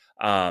 life.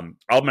 I'm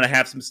going to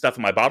have some stuff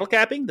in my bottle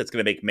capping that's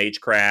going to make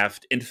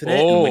Magecraft infinite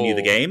and win you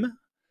the game.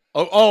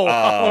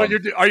 Are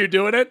you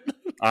doing it?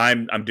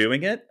 I'm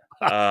doing it.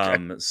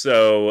 Okay.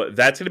 So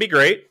that's going to be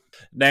great.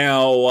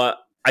 Now,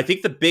 I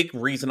think the big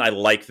reason I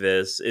like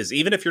this is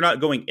even if you're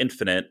not going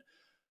infinite,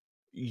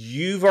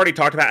 you've already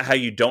talked about how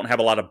you don't have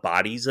a lot of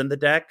bodies in the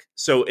deck.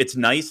 So it's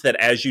nice that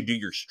as you do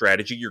your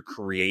strategy, you're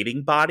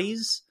creating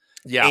bodies.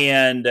 Yeah.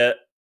 And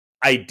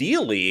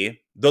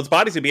ideally, those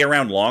bodies would be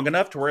around long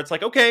enough to where it's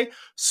like, okay,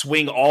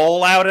 swing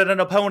all out at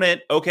an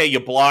opponent. Okay, you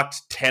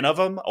blocked 10 of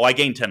them. Oh, I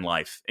gained 10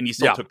 life. And you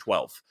still took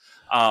 12.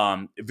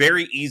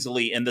 Very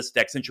easily in this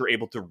deck, since you're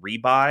able to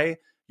rebuy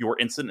your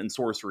instant and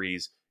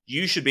sorceries,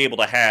 you should be able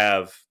to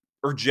have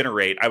or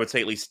generate, I would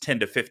say, at least 10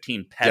 to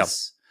 15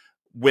 pests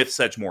with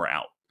Sedgemoor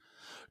out.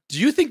 Do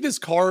you think this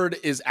card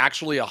is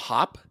actually a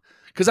hop?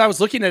 Because I was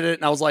looking at it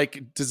and I was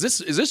like, is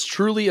this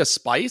truly a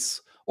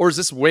spice, or is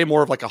this way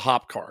more of like a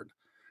hop card?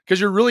 Because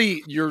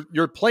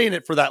you're playing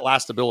it for that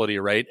last ability,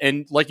 right?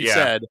 And like you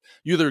said,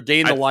 you either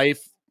gain the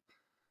life.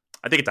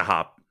 I think it's a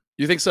hop.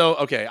 You think so?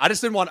 Okay. I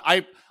just didn't want.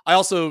 I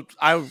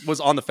was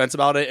on the fence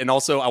about it, and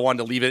also I wanted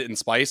to leave it in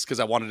spice because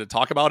I wanted to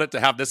talk about it to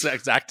have this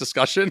exact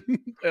discussion.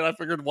 And I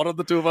figured one of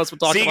the two of us would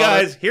talk about it. See,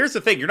 guys, here's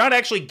the thing: you're not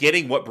actually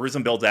getting what Brews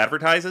and Builds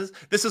advertises.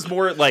 This is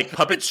more like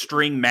puppet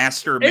string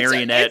master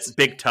marionette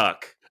big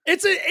tuck.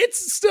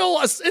 It's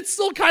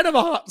still kind of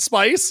a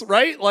spice,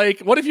 right? Like,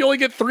 what if you only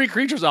get 3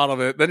 creatures out of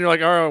it? Then you're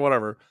like, all right,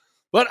 whatever.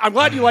 But I'm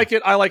glad you like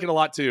it. I like it a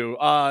lot too.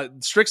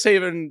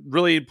 Strixhaven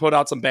really put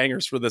out some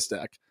bangers for this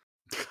deck.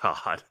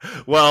 God.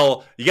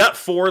 Well, you got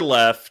 4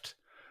 left.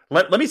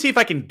 Let me see if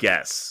I can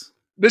guess.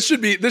 This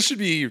should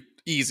be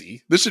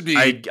easy. This should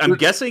be. I'm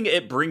guessing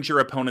it brings your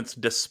opponent's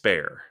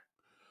despair.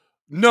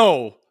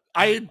 No,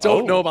 I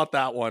don't know about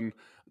that one.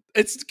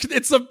 It's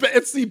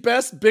the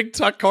best Big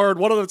Tuck card,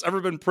 one of them that's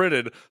ever been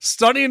printed.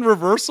 Stunning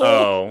Reversal.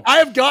 Oh. I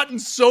have gotten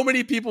so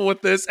many people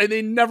with this, and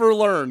they never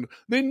learn.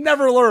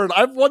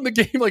 I've won the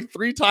game like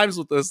 3 times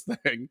with this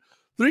thing.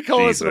 3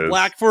 colors and a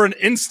black for an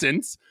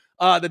instant.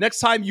 The next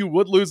time you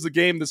would lose the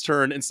game this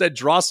turn, instead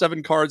draw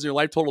 7 cards and your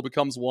life total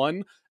becomes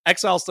 1.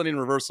 Exile Stunning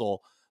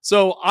Reversal.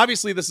 So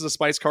obviously this is a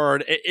spice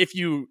card.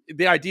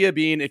 The idea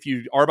being if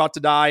you are about to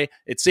die,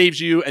 it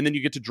saves you and then you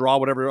get to draw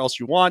whatever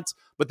else you want,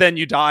 but then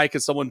you die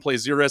because someone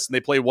plays Xeris and they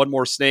play one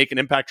more snake and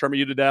impact tremor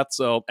you to death.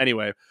 So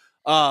anyway,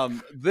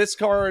 this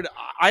card,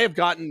 I've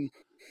gotten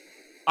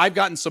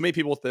so many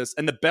people with this,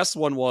 and the best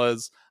one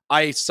was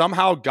I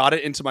somehow got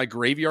it into my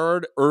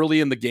graveyard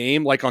early in the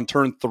game, like on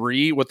turn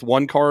 3 with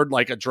 1 card,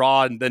 like a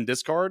draw and then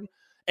discard,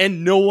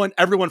 and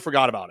everyone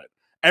forgot about it.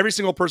 Every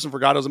single person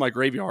forgot it was in my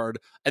graveyard.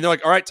 And they're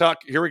like, all right, Tuck,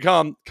 here we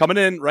come. Coming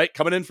in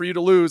for you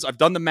to lose. I've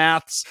done the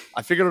maths.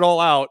 I figured it all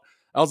out.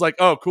 I was like,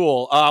 oh,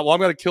 cool. Well, I'm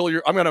going to kill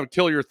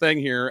your thing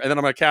here. And then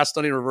I'm going to cast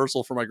Stunning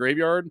Reversal for my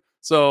graveyard.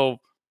 So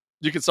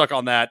you can suck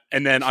on that.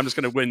 And then I'm just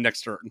going to win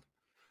next turn.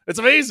 It's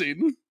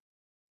amazing.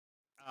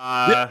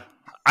 I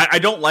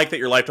don't like that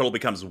your life total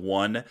becomes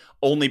 1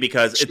 only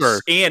because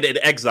and it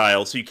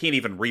exiles. So you can't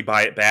even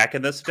rebuy it back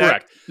in this deck.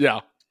 Correct.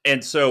 Yeah.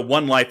 And so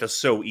 1 life is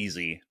so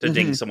easy to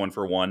ding someone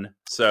for 1.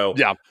 So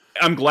yeah,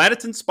 I'm glad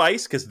it's in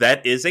Spice because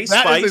that is a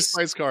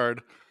spice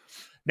card.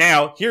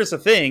 Now, here's the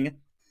thing.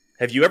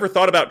 Have you ever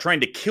thought about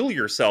trying to kill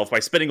yourself by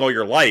spending all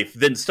your life,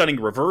 then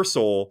Stunning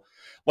Reversal,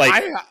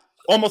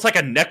 almost like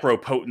a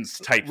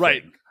Necropotence type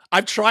thing?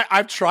 I've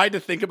tried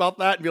to think about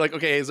that and be like,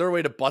 okay, is there a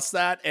way to bust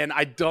that? And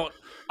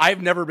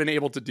I've never been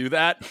able to do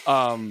that.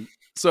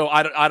 So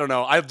I don't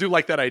know. I do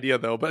like that idea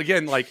though. But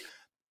again, like,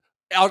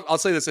 I'll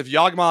say this: if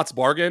Yawgmoth's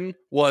Bargain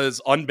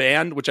was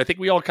unbanned, which I think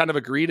we all kind of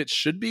agreed it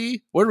should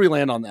be, where do we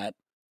land on that?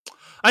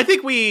 I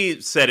think we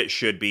said it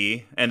should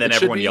be, and then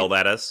everyone yelled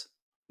at us.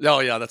 Oh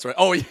yeah, that's right.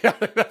 Oh yeah,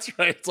 that's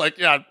right. It's like,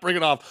 yeah, bring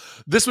it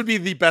off. This would be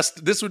the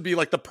best. This would be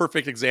like the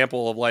perfect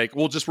example of like,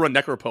 we'll just run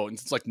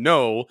Necropotence. It's like,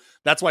 no,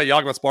 that's why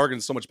Yawgmoth's Bargain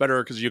is so much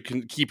better because you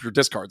can keep your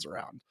discards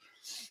around.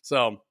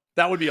 So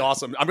that would be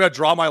awesome. I'm gonna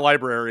draw my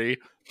library,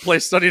 play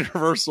Stunning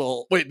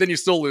Reversal. Wait, then you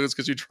still lose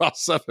because you draw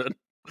 7.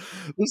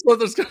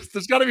 There's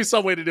got to be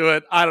some way to do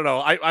it. I don't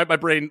know. My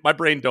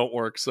brain don't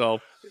work. So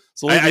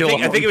I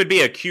think it would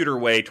be a cuter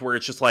way to where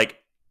it's just like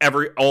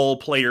all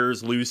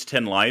players lose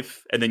 10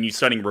 life, and then you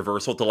Stunning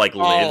Reversal to like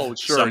live. Oh,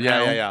 sure.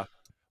 Somehow. Yeah.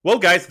 Well,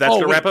 guys, that's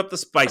gonna wrap up the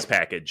spice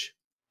package.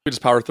 We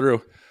just power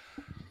through.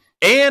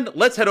 And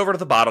let's head over to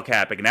the bottle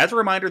capping. And as a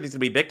reminder, these are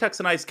going to be Big Tucks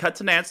and Ice cuts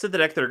and adds to the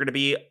deck that are going to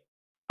be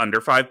under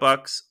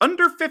 $5,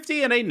 under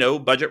 50, and a no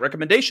budget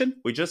recommendation.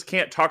 We just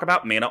can't talk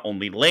about mana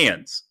only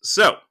lands.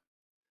 So,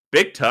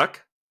 Big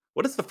Tuck,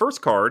 what is the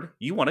first card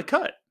you want to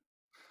cut?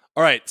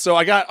 All right, so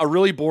I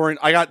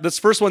got this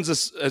first one's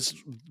is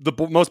the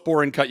most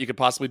boring cut you could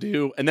possibly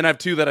do, and then I have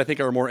 2 that I think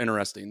are more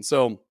interesting.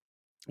 So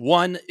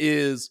one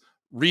is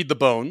Read the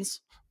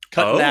Bones,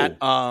 cutting that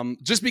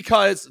just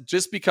because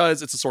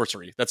it's a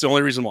sorcery. That's the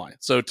only reason why.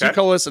 So 2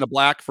 colorless and a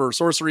black for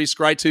sorcery,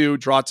 scry 2,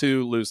 draw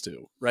 2, lose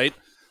 2, right?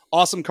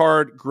 Awesome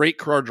card, great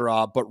card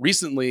draw, but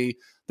recently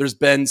there's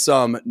been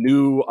some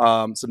new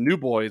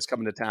boys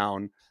coming to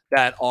town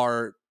that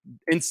are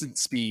instant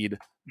speed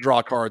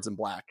draw cards in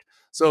black.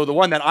 So the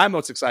one that I'm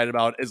most excited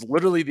about is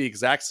literally the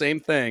exact same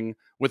thing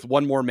with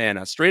 1 more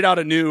mana, straight out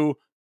of new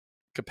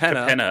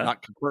Capenna.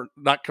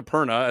 Not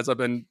Caperna, as I've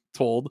been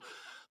told.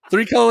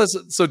 3 colorless.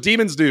 So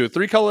Demons do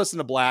 3 colorless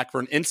and a black for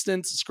an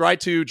instant, scry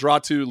 2, draw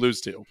 2,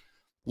 lose 2.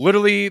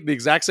 Literally the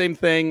exact same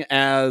thing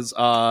as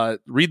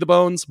Read the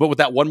Bones, but with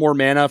that 1 more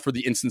mana for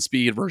the instant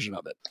speed version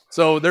of it.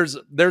 So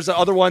there's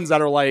other ones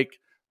that are like,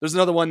 there's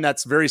another one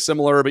that's very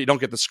similar, but you don't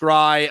get the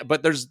scry.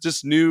 But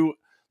there's new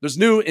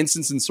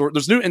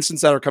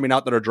instances that are coming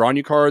out that are drawing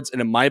you cards,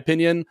 and in my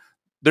opinion,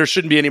 there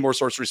shouldn't be any more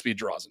sorcery speed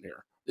draws in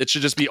here. It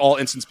should just be all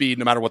instant speed,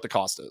 no matter what the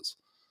cost is.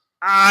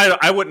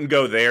 I wouldn't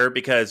go there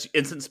because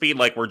instant speed,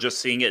 like we're just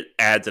seeing it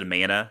adds in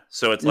mana,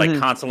 so it's like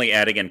constantly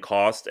adding in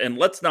cost. And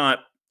let's not.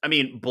 I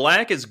mean,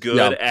 black is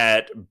good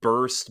at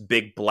burst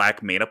big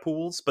black mana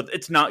pools, but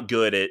it's not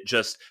good at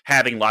just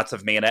having lots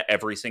of mana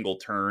every single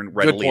turn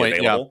readily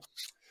available. Yeah.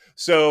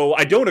 So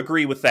I don't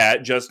agree with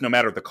that, just no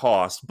matter the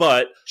cost.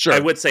 But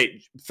I would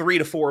say 3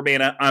 to 4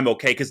 mana, I'm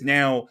okay. Because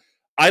now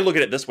I look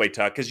at it this way,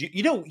 Tuck, because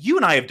you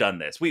and I have done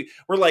this. We're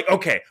like,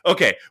 okay,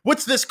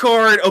 what's this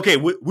card? Okay,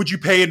 would you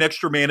pay an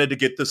extra mana to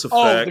get this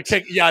effect?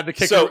 Oh,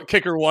 the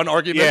kicker 1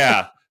 argument.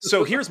 Yeah.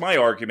 So here's my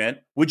argument.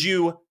 Would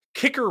you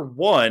kicker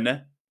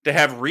 1 to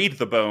have Read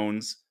the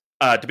Bones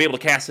to be able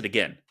to cast it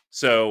again?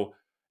 So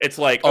it's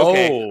like,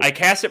 okay, I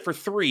cast it for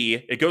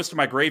 3. It goes to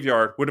my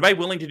graveyard. Would I be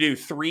willing to do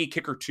 3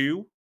 kicker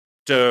 2?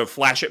 To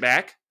flash it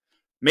back?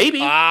 Maybe.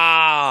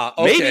 Okay.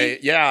 Maybe.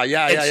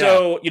 Yeah.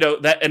 So,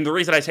 that, and the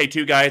reason I say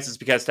 2 guys is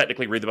because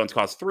technically Read the Bones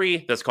costs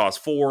 3, this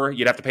costs 4.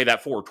 You'd have to pay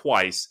that 4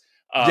 twice.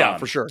 Yeah,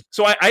 for sure.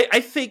 So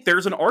I think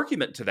there's an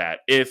argument to that.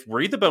 If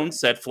Read the Bones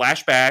said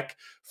flashback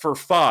for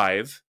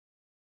 5,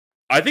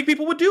 I think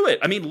people would do it.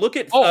 I mean, look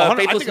at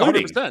Faithless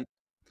Looting. 100%.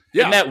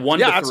 Yeah. In that 1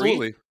 to 3.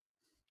 Absolutely.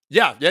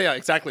 Yeah,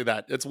 exactly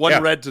that. It's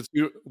one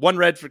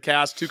red for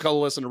cast, 2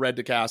 colorless, and a red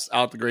to cast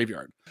out the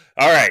graveyard.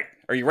 All right,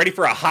 are you ready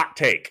for a hot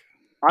take?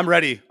 I'm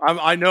ready.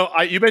 I know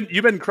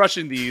you've been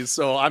crushing these,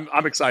 so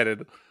I'm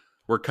excited.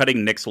 We're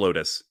cutting Nyx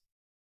Lotus.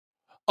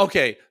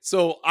 Okay,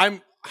 so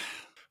I'm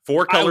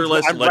 4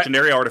 colorless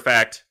legendary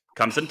artifact,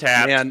 comes in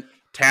tapped. Man.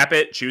 Tap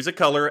it, choose a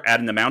color,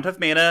 add an amount of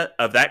mana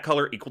of that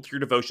color equal to your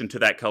devotion to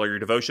that color. Your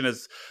devotion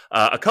is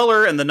a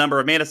color and the number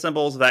of mana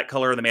symbols of that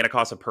color and the mana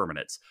cost of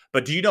permanents.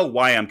 But do you know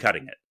why I'm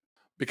cutting it?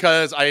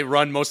 Because I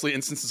run mostly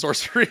instants and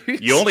sorceries.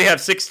 You only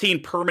have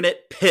 16 permanent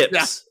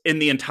pips in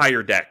the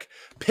entire deck.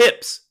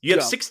 Pips. You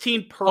have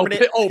 16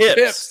 permanent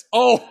pips.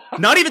 Oh.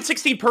 Not even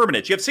 16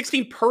 permanents. You have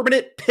 16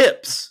 permanent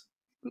pips.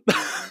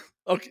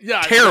 Okay,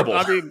 yeah. Terrible.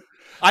 I mean,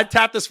 I've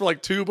tapped this for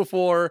like 2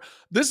 before.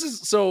 This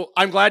is so.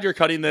 I'm glad you're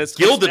cutting this.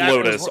 Gilded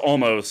Lotus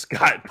almost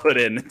got put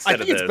in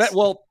instead of this.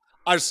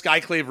 Our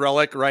Skyclave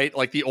Relic, right?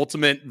 Like the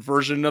ultimate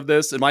version of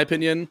this, in my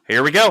opinion.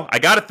 Here we go. I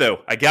got it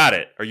though. I got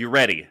it. Are you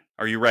ready?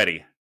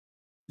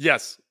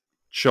 Yes.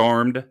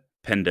 Charmed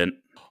Pendant.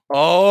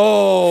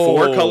 Oh.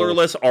 4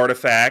 colorless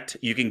artifact.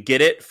 You can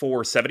get it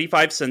for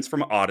 75 cents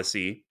from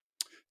Odyssey.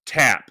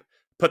 Tap.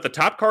 Put the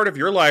top card of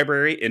your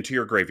library into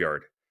your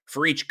graveyard.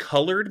 For each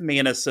colored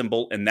mana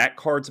symbol in that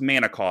card's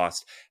mana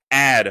cost,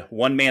 add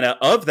 1 mana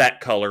of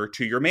that color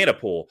to your mana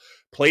pool.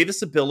 Play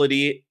this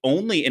ability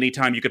only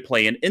anytime you could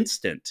play an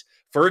instant.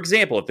 For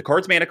example, if the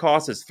card's mana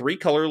cost is 3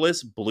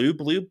 colorless, blue,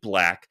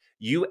 black,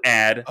 you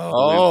add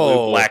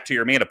blue, black to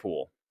your mana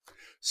pool.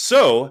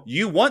 So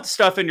you want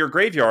stuff in your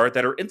graveyard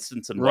that are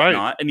instants and whatnot.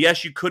 Right. And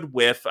yes, you could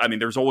whiff. I mean,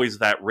 there's always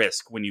that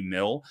risk when you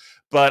mill.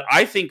 But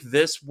I think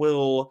this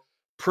will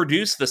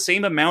produce the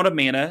same amount of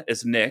mana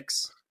as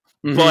Nyx,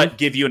 but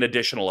give you an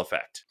additional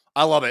effect.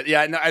 I love it.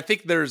 Yeah, and I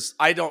think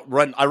I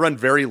run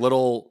very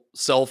little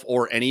self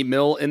or any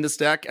mill in this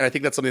deck, and I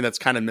think that's something that's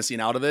kind of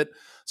missing out of it.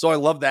 So I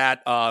love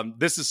that.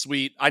 This is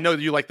sweet. I know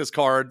that you like this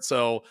card,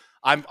 so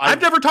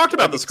I've never talked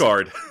about this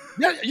card.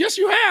 Yeah, yes,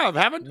 you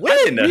haven't?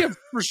 When? We have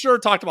for sure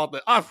talked about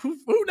this.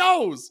 Who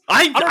knows?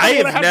 I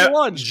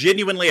have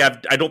genuinely,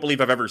 I don't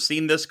believe I've ever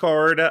seen this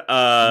card.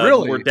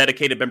 Really? We're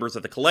dedicated members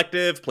of the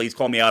collective. Please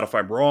call me out if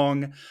I'm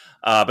wrong.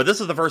 But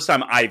this is the first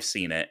time I've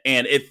seen it,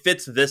 and it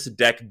fits this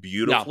deck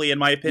beautifully, in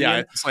my opinion.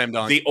 Yeah, slam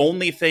dunk. The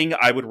only thing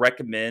I would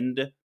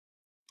recommend,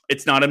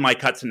 it's not in my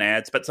cuts and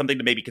ads, but something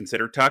to maybe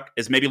consider, Tuck,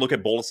 is maybe look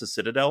at Bolas'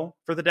 Citadel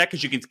for the deck,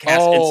 because you can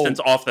cast instants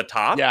off the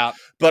top. Yeah.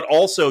 But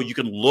also, you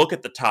can look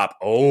at the top.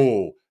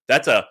 Oh,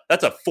 that's a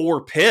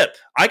 4 pip.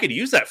 I could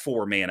use that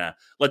 4 mana.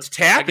 Let's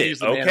tap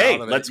it. Okay,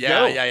 let's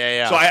go.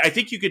 Yeah. So I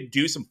think you could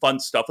do some fun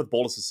stuff with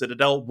Bolas'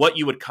 Citadel. What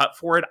you would cut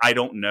for it, I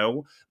don't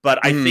know. But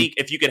I think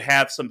if you could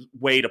have some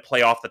way to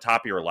play off the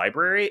top of your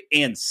library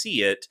and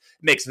see it,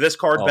 makes this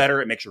card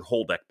better. It makes your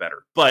whole deck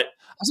better. But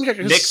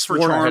Nyx for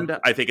Charmed,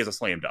 I think, is a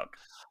slam dunk.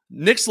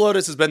 Nyx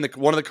Lotus has been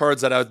one of the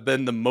cards that I've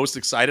been the most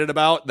excited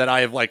about that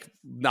I have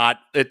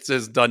it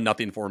has done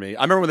nothing for me.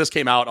 I remember when this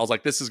came out, I was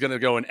like, this is going to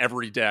go in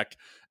every deck.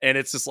 And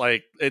it's just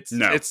like, it's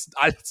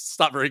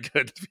not very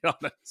good, to be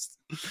honest.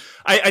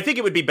 I think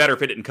it would be better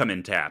if it didn't come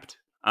in tapped.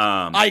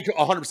 I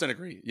 100%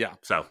 agree. Yeah.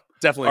 So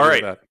definitely all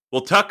agree right. With that.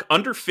 Well, Tuck,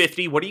 under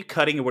 50, what are you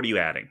cutting and what are you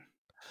adding?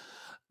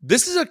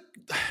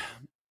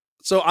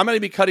 So I'm going to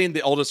be cutting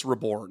the Eldest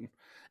Reborn.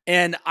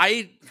 And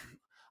I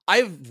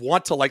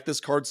want to like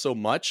this card so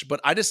much, but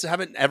I just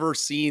haven't ever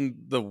seen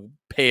the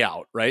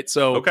payout, right?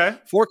 So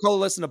 4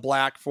 colorless and a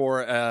black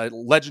for a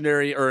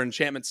legendary or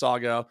enchantment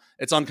saga.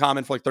 It's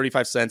uncommon for like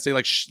 35 cents. They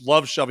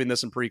love shoving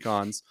this in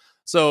precons.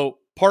 So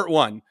part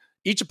 1,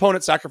 each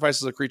opponent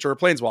sacrifices a creature or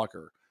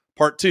planeswalker.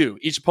 Part 2,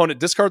 each opponent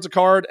discards a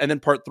card. And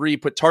then part 3,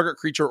 put target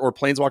creature or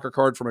planeswalker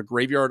card from a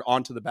graveyard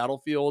onto the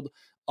battlefield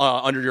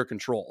under your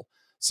control.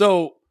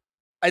 So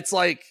it's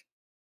like,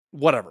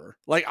 whatever.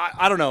 Like,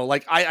 I don't know.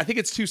 Like, I think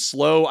it's too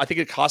slow. I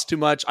think it costs too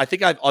much. I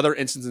think I have other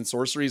instants and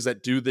sorceries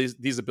that do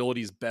these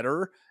abilities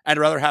better. I'd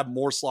rather have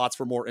more slots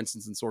for more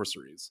instants and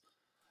sorceries.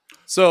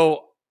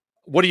 So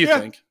what do you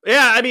think?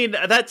 Yeah, I mean,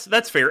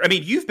 that's fair. I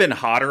mean, you've been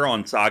hotter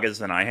on sagas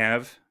than I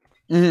have.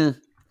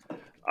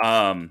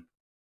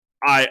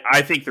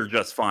 I think they're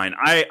just fine.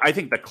 I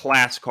think the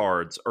class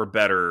cards are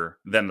better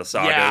than the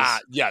sagas. Yeah,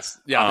 yes.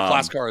 Yeah, the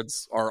class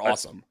cards are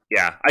awesome.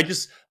 Yeah, I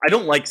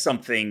don't like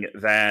something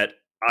that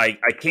I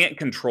can't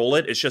control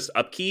it. It's just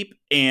upkeep,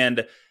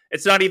 and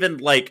it's not even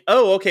like,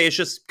 oh, okay, it's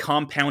just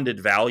compounded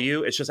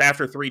value. It's just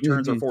after 3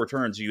 turns or 4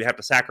 turns, you have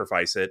to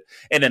sacrifice it.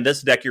 And in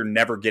this deck, you're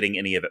never getting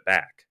any of it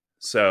back.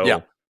 So,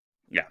 yeah.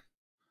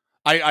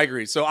 I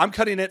agree. So I'm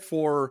cutting it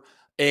for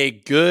a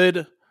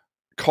good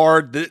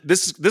card.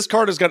 This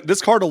card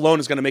alone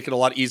is going to make it a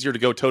lot easier to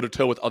go toe to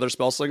toe with other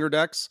Spellslinger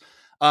decks.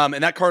 And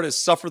that card is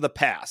Suffer the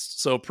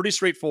Past. So pretty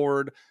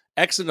straightforward.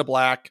 X into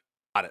black.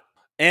 Got it.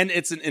 And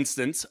it's an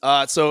instant.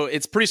 So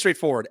it's pretty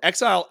straightforward.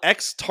 Exile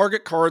X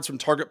target cards from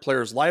target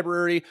player's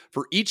library.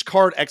 For each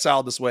card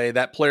exiled this way,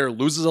 that player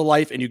loses a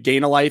life and you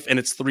gain a life, and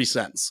it's 3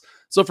 cents.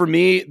 So for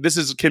me,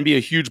 this can be a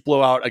huge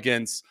blowout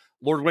against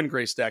Lord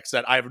Windgrace decks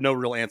that I have no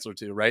real answer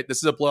to, right? This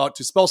is a blowout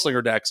to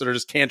Spellslinger decks that are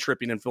just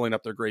cantripping and filling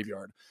up their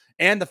graveyard.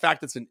 And the fact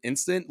that it's an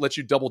instant lets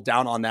you double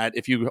down on that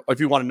if you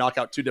want to knock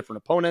out 2 different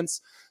opponents.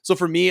 So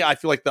for me, I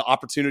feel like the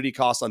opportunity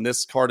cost on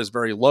this card is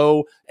very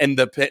low, and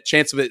the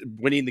chance of it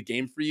winning the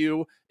game for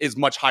you is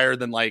much higher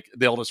than like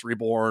the Eldest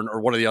Reborn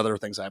or one of the other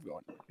things I have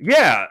going.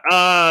 Yeah,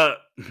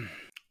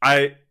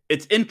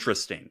 it's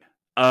interesting.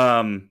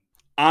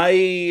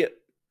 I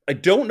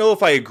don't know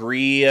if I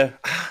agree.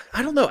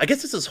 I don't know. I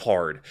guess this is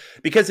hard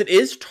because it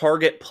is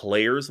target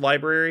player's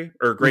library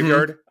or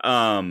graveyard.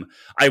 Mm-hmm.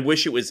 I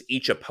wish it was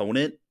each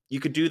opponent you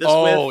could do this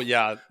with. Oh,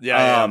 yeah.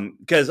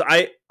 Because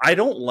I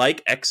don't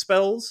like X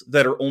spells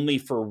that are only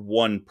for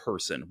one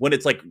person when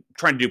it's like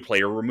trying to do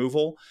player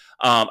removal.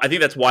 I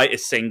think that's why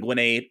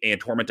Sanguinate and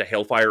Torment to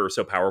Hailfire are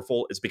so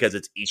powerful, is because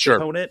it's each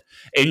opponent.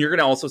 And you're going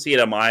to also see it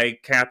on my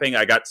capping.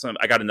 I got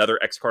another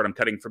X card I'm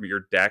cutting from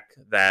your deck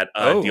that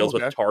deals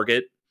with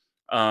target.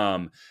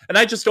 And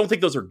I just don't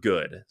think those are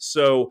good.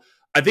 So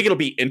I think it'll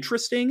be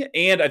interesting.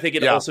 And I think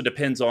it also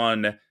depends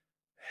on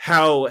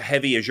how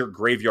heavy is your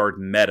graveyard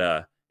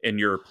meta in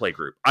your play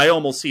group. I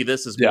almost see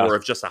this as more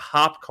of just a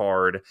hop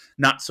card,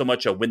 not so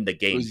much a win the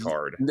game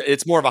card.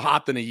 It's more of a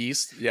hop than a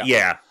yeast.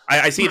 Yeah.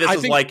 I see this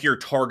as like your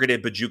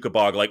targeted Bojuka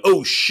Bog, like,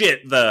 oh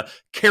shit, the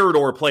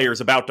Carador player is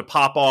about to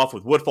pop off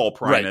with Woodfall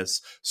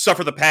Primus. Right.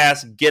 Suffer the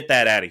pass, get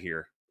that out of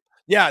here.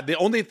 Yeah, the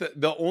only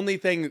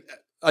thing,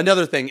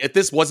 another thing, if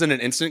this wasn't an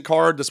instant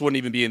card, this wouldn't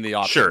even be in the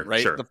option,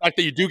 right? Sure. The fact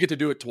that you do get to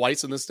do it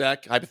twice in this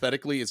deck,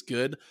 hypothetically, is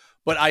good.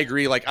 But I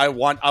agree, like I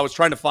was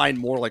trying to find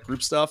more like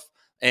group stuff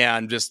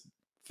and just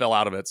fell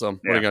out of it. So what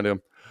are you gonna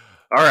do?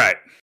 All right,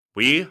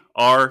 we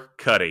are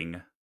cutting.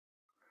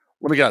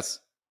 Let me guess.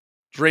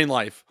 Drain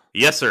Life.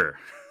 Yes, sir.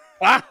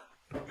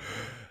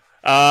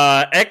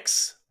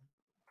 X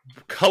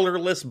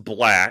colorless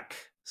black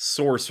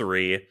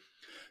sorcery.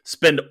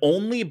 Spend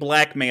only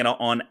black mana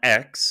on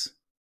X.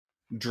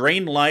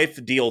 Drain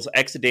Life deals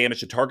X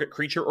damage to target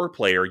creature or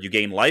player. You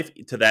gain life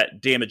to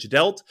that damage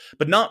dealt,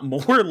 but not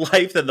more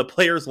life than the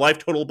player's life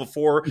total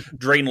before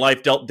Drain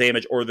Life dealt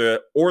damage or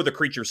the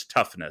creature's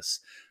toughness.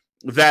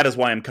 That is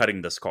why I'm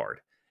cutting this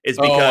card. Is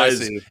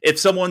because if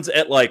someone's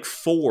at like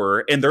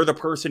 4 and they're the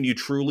person you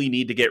truly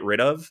need to get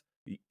rid of,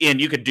 and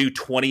you could do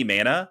 20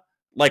 mana,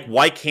 like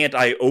why can't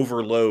I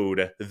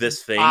overload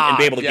this thing and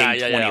be able to gain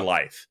 20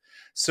 life?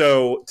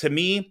 So to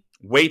me,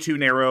 way too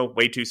narrow,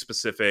 way too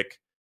specific.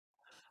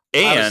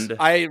 And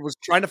I was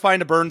trying to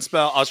find a burn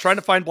spell. I was trying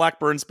to find black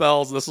burn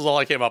spells. This is all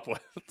I came up with.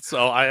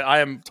 So I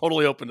am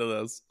totally open to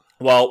this.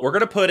 Well, we're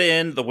going to put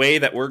in the way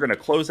that we're going to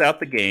close out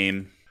the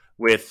game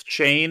with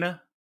Chain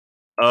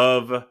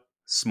of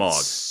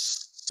Smog.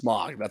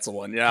 Smog, that's the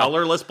one, yeah.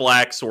 Colorless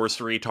black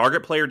sorcery.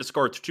 Target player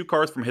discards 2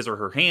 cards from his or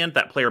her hand.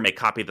 That player may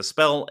copy the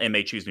spell and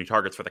may choose new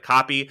targets for the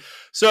copy.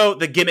 So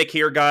the gimmick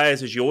here,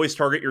 guys, is you always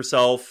target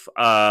yourself.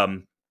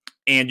 And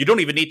you don't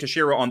even need to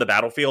Shiro on the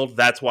battlefield.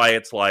 That's why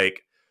it's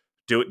like,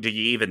 do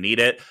you even need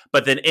it?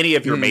 But then any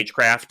of your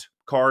Magecraft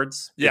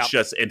cards, it's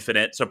just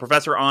infinite. So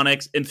Professor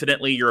Onyx,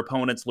 infinitely, your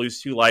opponents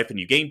lose 2 life and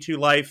you gain 2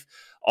 life.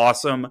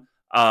 Awesome.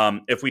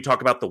 If we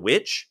talk about the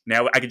Witch,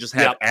 now I can just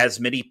have as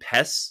many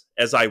pests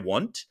as I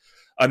want.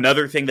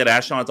 Another thing that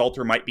Ashnod's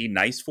Altar might be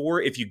nice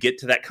for, if you get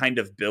to that kind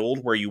of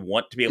build where you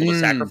want to be able to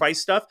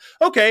sacrifice stuff.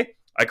 Okay,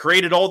 I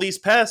created all these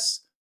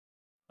pests.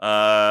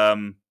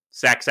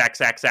 Sack.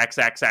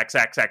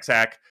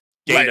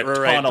 Gained a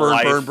ton of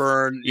life.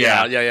 Burn.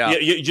 Yeah.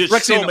 You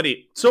just so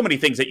many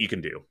things that you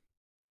can do.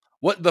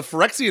 What the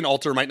Phyrexian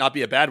Altar might not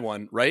be a bad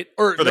one, right?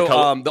 Or the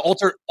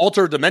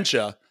Altar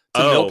Dementia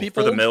to mill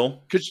people for the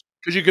mill.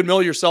 Because you could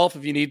mill yourself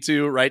if you need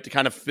to, right, to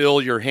kind of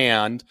fill your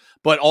hand,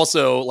 but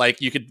also like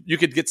you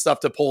could get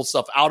stuff to pull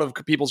stuff out of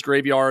people's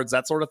graveyards,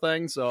 that sort of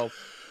thing. So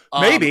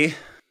maybe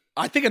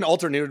I think an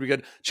alternate would be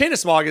good. Chain of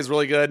Smog is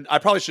really good. I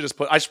probably should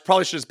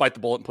just bite the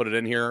bullet and put it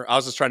in here. I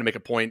was just trying to make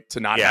a point to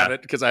not have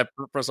it because I have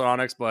Professor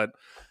Onyx, but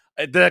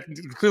that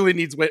clearly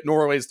needs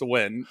Norway's to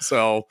win.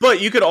 So,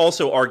 but you could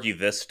also argue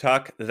this,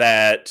 Tuck,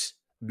 that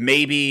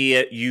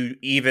maybe you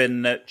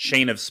even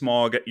Chain of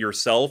Smog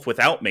yourself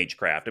without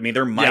Magecraft. I mean,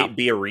 there might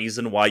be a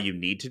reason why you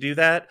need to do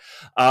that.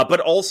 But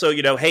also,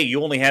 hey,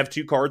 you only have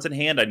 2 cards in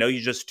hand. I know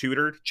you just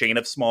tutored Chain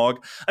of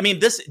Smog. I mean,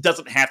 this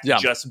doesn't have to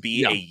just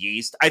be a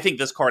yeast. I think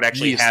this card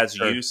actually has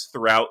use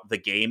throughout the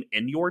game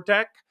in your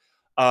deck.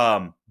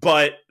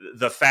 But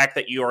the fact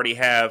that you already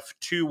have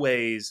 2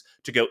 ways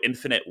to go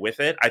infinite with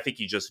it, I think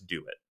you just do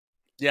it.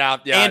 Yeah.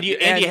 And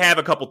you have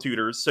a couple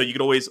tutors, so you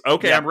could always,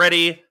 I'm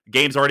ready.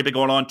 Game's already been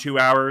going on 2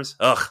 hours.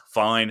 Ugh,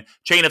 fine.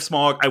 Chain of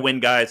Smog, I win,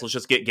 guys. Let's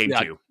just get game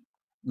 2.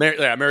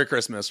 Merry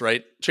Christmas,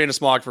 right? Chain of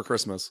Smog for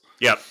Christmas.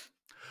 Yep.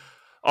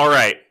 All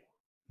right.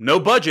 No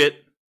budget.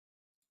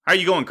 How are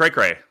you going,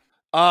 Cray?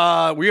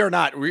 We are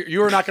not.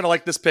 You are not going to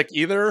like this pick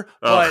either.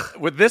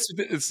 But with this,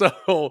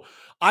 so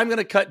I'm going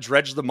to cut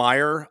Dredge the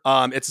Mire.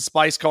 It's a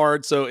spice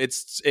card, so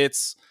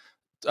it's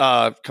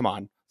come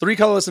on. 3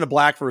 colorless and a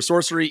black for a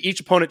sorcery. Each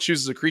opponent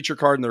chooses a creature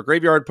card in their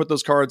graveyard. Put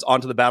those cards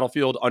onto the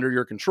battlefield under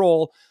your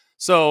control.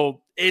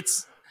 So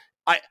it's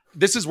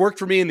This has worked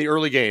for me in the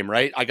early game,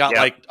 right? I got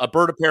like a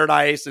Bird of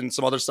Paradise and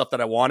some other stuff that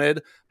I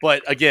wanted.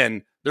 But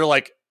again, they're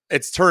like,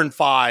 it's turn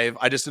 5.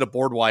 I just did a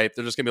board wipe.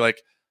 They're just going to be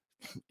like,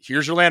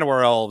 here's your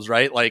Llanowar Elves,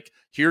 right? Like,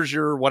 here's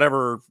your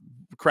whatever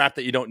crap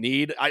that you don't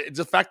need.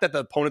 The fact that the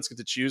opponents get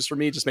to choose for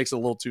me just makes it a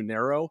little too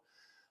narrow.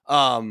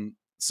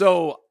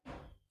 So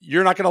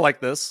you're not going to like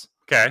this.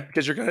 Okay.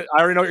 Because I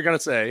already know what you're going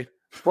to say.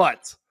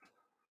 But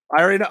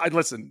I already know.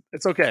 Listen,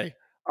 it's okay.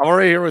 I'm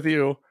already here with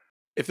you.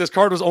 If this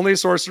card was only a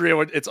sorcery,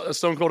 it's a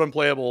stone cold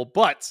unplayable.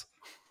 But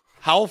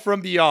Howl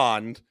from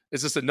Beyond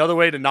is just another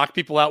way to knock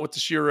people out with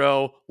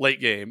Toshiro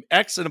late game.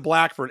 X and a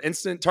black for an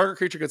instant. Target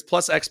creature gets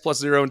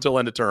 +X/+0 until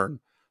end of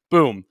turn.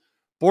 Boom.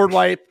 Board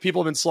wipe.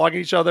 People have been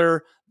slogging each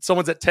other.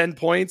 Someone's at 10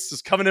 points.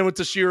 Just coming in with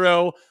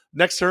Toshiro.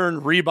 Next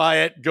turn,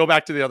 rebuy it. Go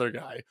back to the other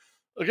guy.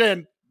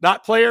 Again,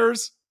 not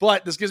players,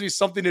 but this gives me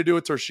something to do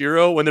with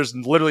Toshiro when there's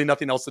literally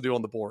nothing else to do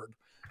on the board.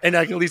 And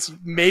I can at least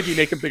maybe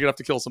make him big enough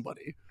to kill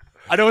somebody.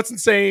 I know it's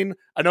insane.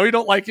 I know you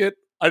don't like it.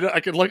 I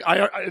don't know what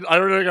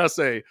I gotta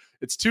say.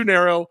 It's too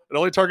narrow. It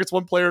only targets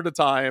one player at a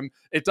time.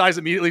 It dies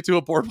immediately to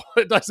a board.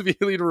 It dies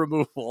immediately to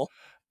removal.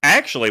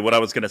 Actually, what I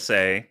was gonna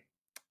say,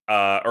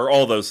 are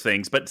all those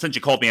things, but since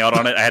you called me out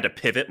on it, I had to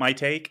pivot my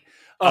take.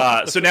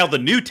 So now the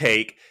new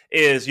take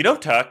is,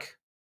 Tuck,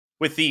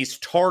 with these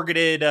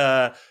targeted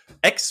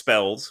X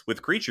spells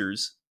with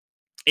creatures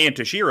and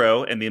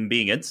Toshiro and them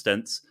being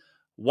instants,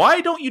 why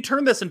don't you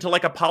turn this into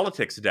like a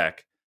politics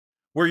deck?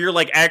 Where you're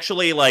like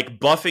actually like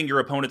buffing your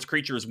opponent's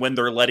creatures when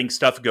they're letting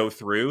stuff go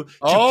through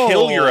to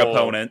kill your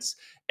opponents,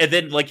 and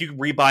then like you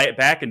rebuy it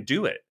back and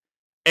do it.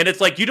 And it's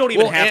like you don't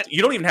even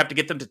have to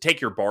get them to take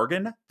your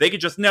bargain. They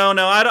could just no,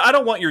 I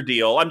don't want your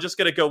deal. I'm just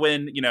gonna go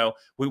in.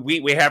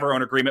 We have our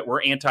own agreement.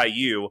 We're anti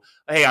you.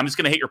 Hey, I'm just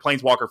gonna hit your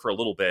planeswalker for a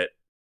little bit.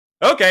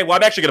 Okay, well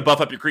I'm actually gonna buff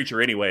up your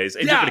creature anyways,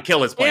 and you're gonna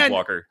kill his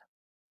planeswalker.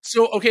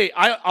 So okay,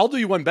 I'll do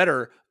you one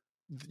better.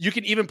 You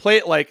can even play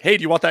it like, hey,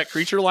 do you want that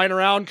creature lying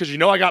around? Because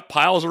I got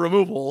piles of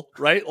removal,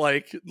 right?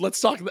 Like, let's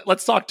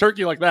talk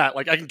turkey like that.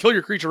 Like, I can kill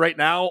your creature right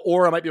now,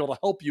 or I might be able to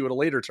help you at a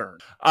later turn.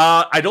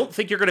 I don't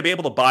think you're going to be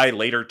able to buy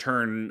later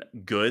turn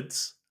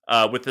goods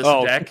with this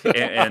deck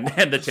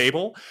and the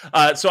table.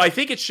 So I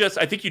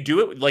think you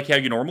do it like how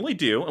you normally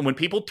do, and when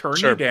people turn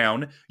you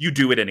down, you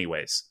do it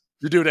anyways.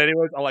 You do it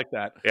anyways. I like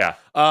that. Yeah.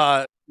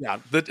 Yeah.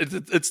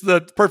 It's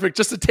the perfect,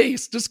 just a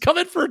taste. Just come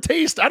in for a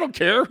taste. I don't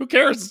care. Who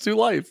cares? It's 2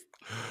 life.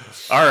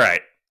 All right.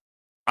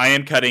 I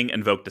am cutting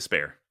Invoke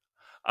Despair.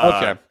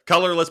 Okay.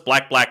 Colorless,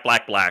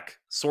 black.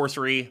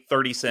 Sorcery,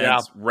 30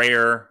 cents,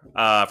 rare,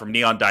 from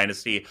Neon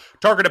Dynasty.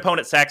 Target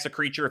opponent sacks a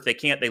creature. If they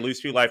can't, they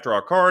lose 2 life, draw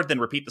a card, then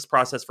repeat this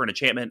process for an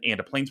enchantment and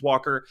a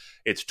planeswalker.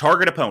 It's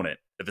target opponent.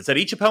 If it's at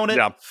each opponent,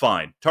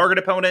 fine. Target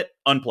opponent,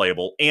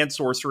 unplayable. And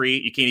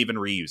sorcery, you can't even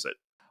reuse it.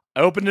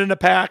 I opened it in a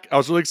pack. I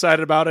was really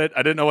excited about it.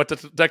 I didn't know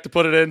what deck to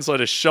put it in, so I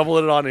just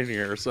shoveled it on in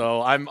here.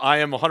 So I am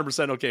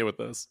 100% okay with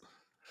this.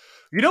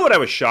 You know what I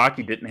was shocked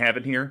you didn't have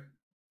in here?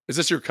 Is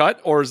this your cut,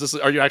 or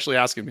are you actually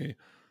asking me?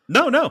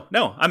 No.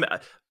 I'm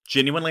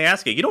genuinely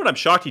asking. You know what I'm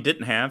shocked you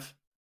didn't have?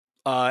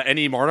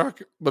 Any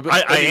Monarch?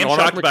 I am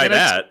shocked mechanics? By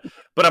that,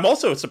 but I'm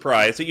also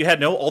surprised that you had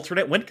no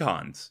alternate win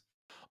cons.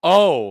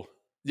 Oh,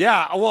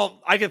 yeah.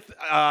 Well, I get.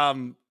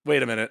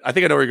 Wait a minute. I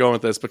think I know where you're going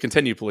with this, but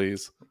continue,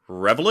 please.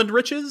 Revelant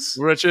Riches?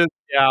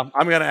 Yeah.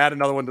 I'm going to add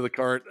another one to the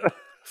cart.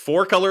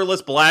 4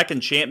 colorless black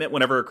enchantment.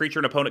 Whenever a creature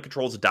an opponent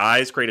controls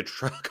dies, create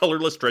a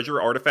colorless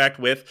treasure artifact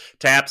with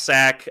tap,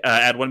 sack,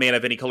 add 1 mana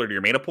of any color to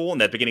your mana pool.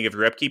 And at the beginning of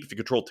your upkeep, if you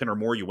control 10 or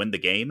more, you win the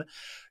game.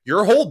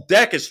 Your whole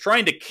deck is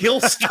trying to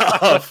kill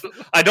stuff.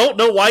 I don't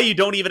know why you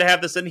don't even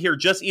have this in here,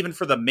 just even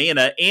for the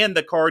mana and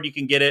the card. You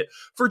can get it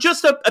for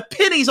just a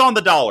pennies on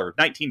the dollar,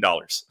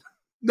 $19.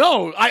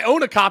 No, I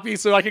own a copy,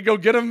 so I can go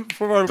get them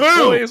for our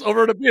employees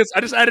over at Abyss.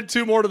 I just added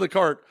 2 more to the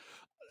cart.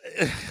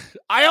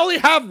 I only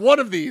have 1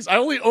 of these. I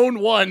only own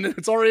 1.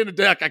 It's already in a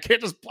deck. I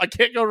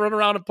can't go run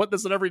around and put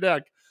this in every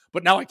deck.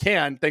 But now I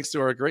can, thanks to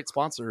our great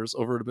sponsors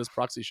over at Abyss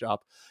Proxy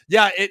Shop.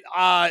 Yeah,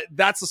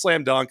 that's a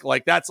slam dunk.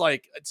 Like, that's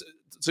like,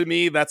 to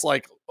me, that's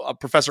like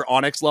Professor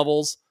Onyx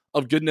levels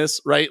of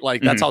goodness, right?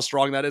 Like, that's how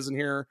strong that is in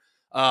here.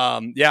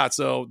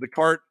 So the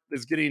cart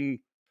is getting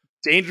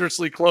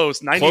dangerously close.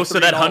 Close to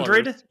that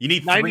 100? You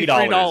need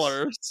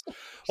 $3.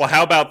 Well,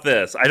 how about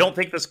this? I don't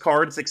think this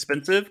card's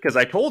expensive because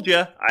I told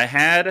you I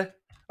had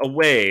a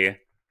way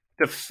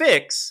to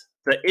fix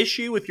the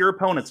issue with your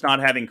opponents not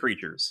having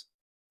creatures.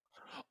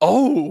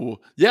 Oh,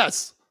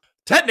 yes.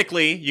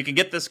 Technically, you can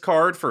get this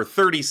card for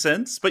 30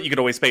 cents, but you could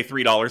always pay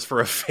 $3 for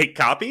a fake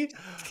copy.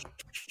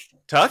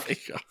 Tuck,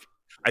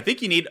 I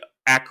think you need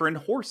Akron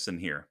Horse in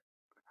here.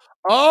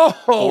 Oh,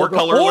 4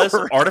 colorless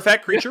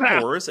artifact creature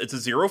horrors. It's a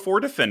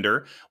 0/4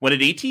 defender. When it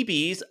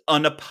ATBs,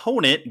 an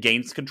opponent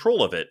gains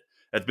control of it.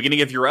 At the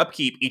beginning of your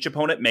upkeep, each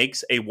opponent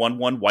makes a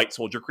 1/1 white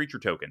soldier creature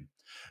token.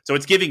 So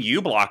it's giving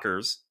you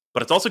blockers,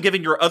 but it's also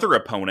giving your other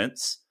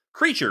opponents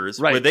creatures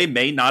where they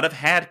may not have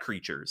had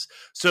creatures.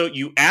 So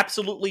you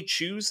absolutely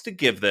choose to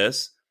give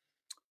this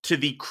to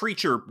the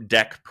creature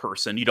deck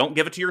person. You don't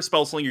give it to your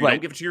spell slinger. You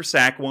don't give it to your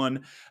sack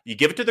one. You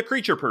give it to the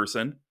creature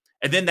person.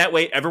 And then that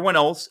way, everyone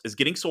else is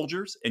getting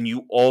soldiers, and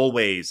you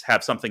always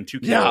have something to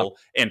kill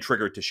and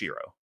trigger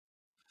Toshiro.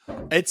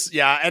 It's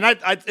and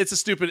it's a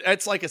stupid.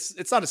 It's like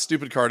it's not a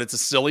stupid card. It's a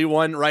silly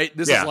one, right?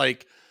 This is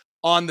like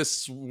on the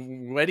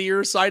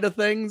sweatier side of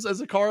things as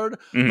a card,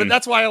 but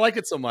that's why I like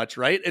it so much,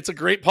 right? It's a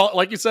great,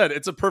 like you said,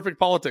 it's a perfect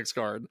politics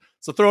card.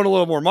 So throw in a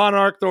little more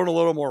monarch, throw in a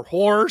little more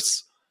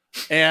horse,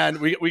 and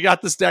we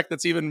got this deck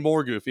that's even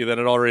more goofy than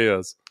it already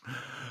is.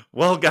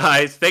 Well,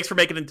 guys, thanks for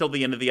making it until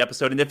the end of the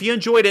episode. And if you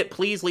enjoyed it,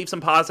 please leave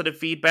some positive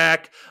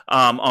feedback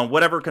on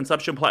whatever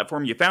consumption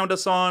platform you found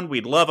us on.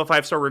 We'd love a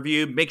 5-star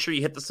review. Make sure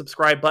you hit the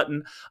subscribe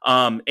button.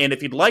 And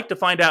if you'd like to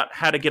find out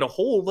how to get a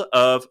hold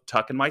of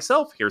Tuck and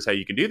myself, here's how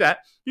you can do that.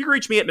 You can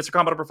reach me at Mr.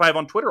 Commodore 5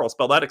 on Twitter. I'll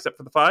spell that except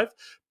for the 5.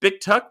 Big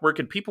Tuck, where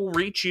can people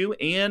reach you?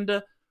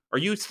 And are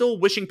you still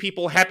wishing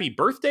people happy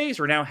birthdays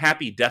or now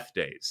happy death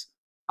days?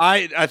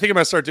 I think I'm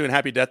going to start doing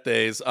happy death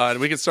days. And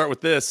we can start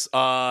with this.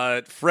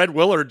 Fred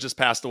Willard just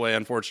passed away,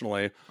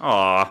 unfortunately.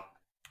 Aw.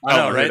 I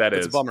know, right?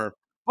 It's a bummer.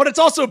 But it's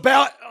also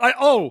about,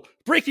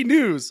 breaking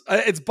news.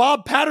 It's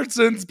Bob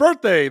Patterson's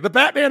birthday, the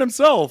Batman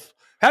himself.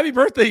 Happy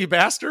birthday, you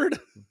bastard.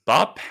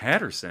 Bob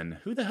Patterson?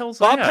 Who the hell's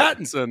Bob that?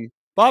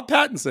 Bob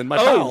Pattinson, my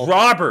pal. Oh,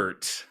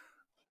 Robert.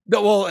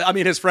 No, well, I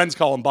mean, his friends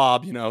call him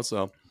Bob,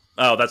 so.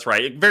 Oh, that's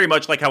right. Very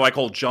much like how I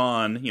call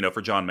John,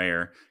 for John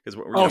Mayer, because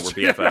we're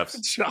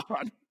BFFs.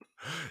 John.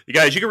 You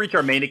guys, you can reach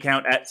our main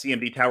account at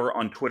CMD Tower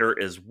on Twitter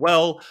as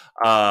well.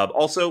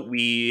 Also,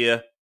 we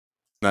at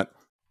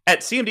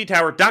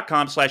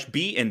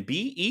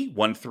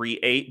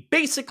cmdtower.com/BNBE138.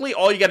 Basically,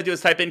 all you got to do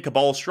is type in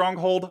Cabal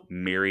Stronghold,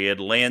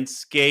 Myriad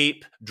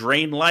Landscape,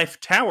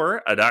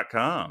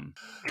 DrainLifeTower.com.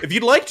 If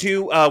you'd like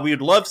to, we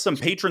would love some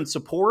patron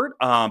support.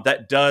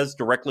 That does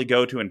directly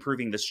go to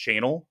improving this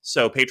channel.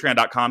 So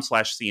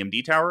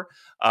patreon.com/CMD Tower.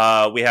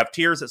 We have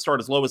tiers that start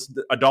as low as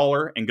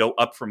 $1 and go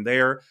up from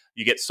there.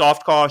 You get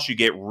soft costs, you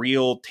get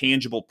real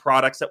tangible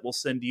products that we'll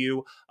send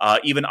you,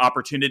 even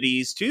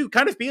opportunities to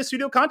kind of be a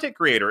pseudo content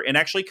creator and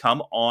actually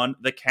come on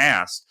the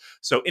cast.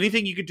 So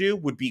anything you could do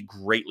would be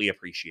greatly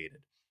appreciated.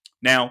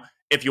 Now,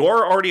 if you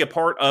are already a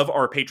part of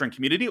our patron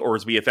community, or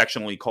as we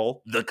affectionately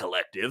call the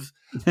collective,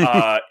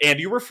 and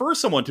you refer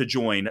someone to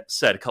join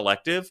said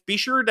collective, be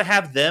sure to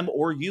have them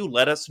or you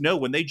let us know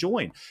when they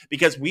join,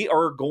 because we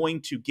are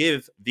going to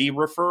give the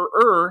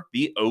referrer,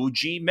 the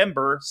OG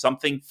member,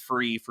 something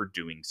free for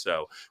doing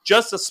so.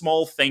 Just a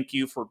small thank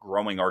you for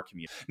growing our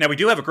community. Now, we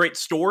do have a great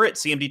store at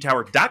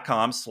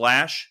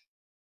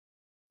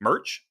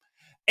cmdtower.com/merch.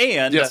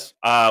 And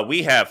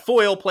we have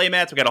foil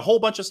playmats. We got a whole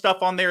bunch of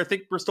stuff on there. I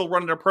think we're still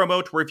running a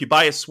promo to where if you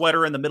buy a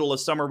sweater in the middle of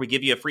summer, we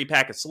give you a free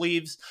pack of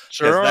sleeves.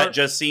 Sure. That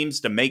just seems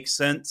to make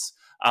sense.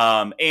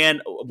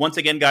 And once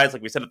again, guys,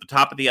 like we said at the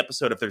top of the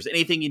episode, if there's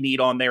anything you need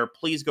on there,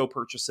 please go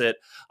purchase it.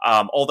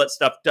 All that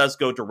stuff does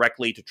go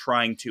directly to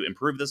trying to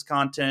improve this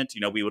content.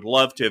 We would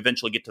love to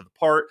eventually get to the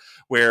part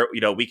where,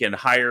 we can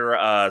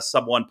hire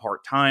someone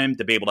part-time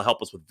to be able to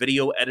help us with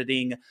video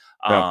editing.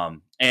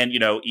 And,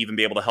 even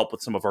be able to help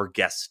with some of our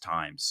guest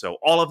times. So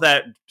all of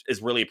that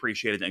is really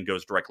appreciated and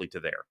goes directly to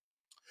there.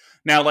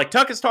 Now, like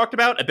Tuck has talked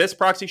about,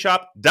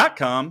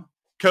 abyssproxyshop.com.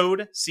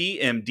 Code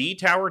CMD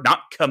Tower,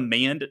 not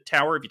Command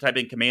Tower. If you type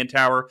in Command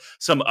Tower,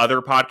 some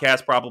other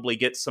podcast probably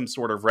gets some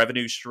sort of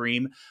revenue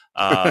stream,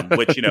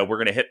 which, we're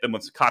going to hit them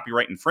with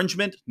copyright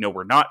infringement. No,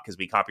 we're not, because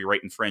we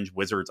copyright infringe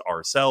Wizards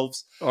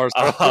ourselves.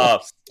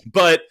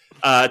 But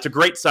it's a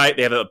great site.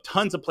 They have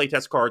tons of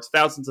playtest cards,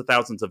 thousands of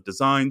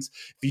designs.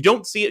 If you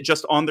don't see it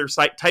just on their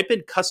site, type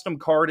in custom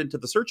card into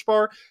the search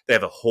bar. They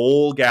have a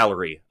whole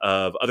gallery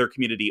of other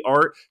community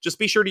art. Just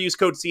be sure to use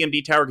code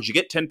CMD Tower because you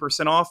get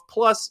 10% off.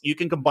 Plus, you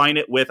can combine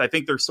it with, I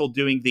think they're still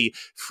doing the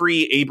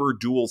free Aber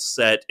Duel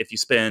set if you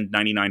spend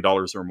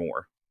 $99 or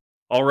more.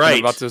 All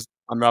right.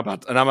 I'm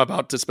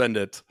about to spend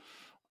it.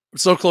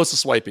 So close to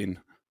swiping.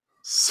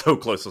 So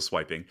close to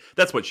swiping.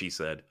 That's what she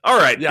said. All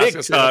right. Yeah,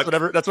 that's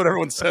what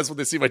everyone says when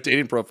they see my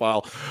dating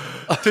profile.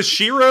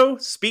 Toshiro,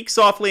 speak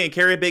softly and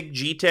carry a big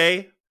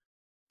Jite.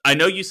 I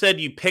know you said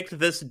you picked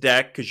this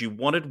deck because you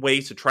wanted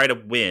ways to try to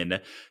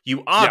win.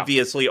 You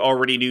obviously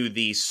already knew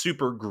the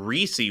super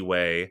greasy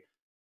way.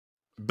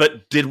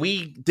 But did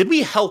we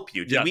help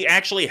you? Did we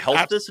actually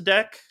help this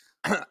deck?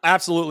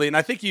 Absolutely. And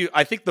I think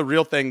the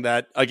real thing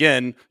that,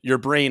 again, your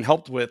brain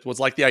helped with was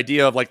like the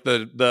idea of like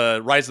the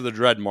Rise of the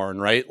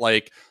Dreadmarn, right?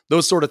 Like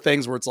those sort of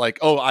things where it's like,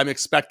 oh, I'm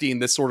expecting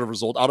this sort of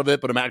result out of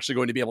it, but I'm actually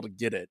going to be able to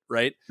get it,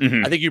 right?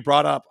 Mm-hmm. I think you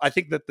brought up, I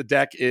think that the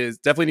deck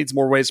definitely needs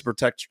more ways to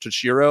protect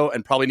Toshiro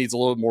and probably needs a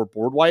little more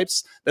board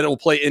wipes that it will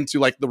play into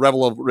like the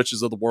Revel of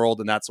Riches of the World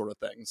and that sort of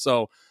thing.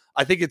 So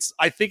I think it's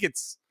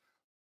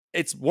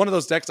one of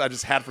those decks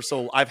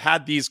I've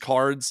had these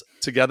cards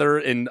together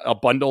in a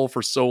bundle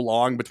for so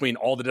long between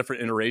all the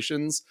different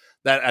iterations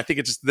that I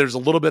think there's a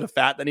little bit of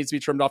fat that needs to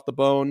be trimmed off the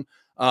bone,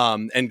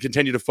 and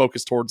continue to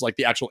focus towards like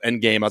the actual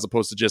end game as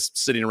opposed to just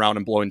sitting around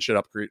and blowing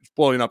up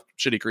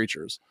shitty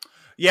creatures.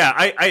 Yeah,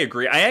 I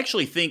agree. I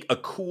actually think a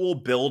cool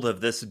build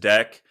of this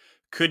deck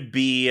could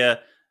be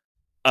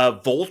a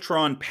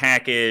Voltron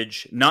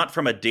package, not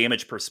from a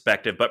damage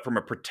perspective, but from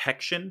a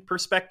protection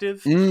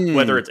perspective,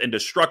 whether it's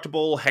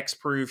indestructible,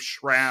 hexproof,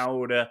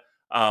 shroud.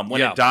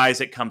 When it dies,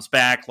 it comes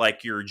back,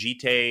 like your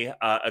GT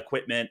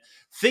equipment,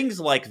 things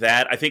like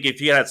that. I think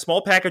if you had a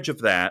small package of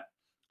that,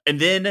 and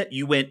then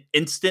you went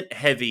instant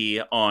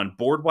heavy on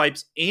board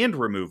wipes and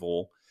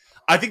removal,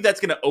 I think that's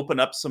going to open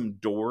up some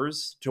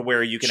doors to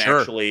where you can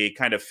actually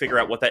kind of figure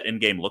out what that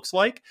end game looks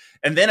like.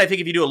 And then I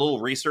think if you do a little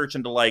research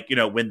into, like, you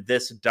know, when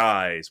this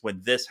dies, when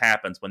this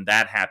happens, when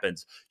that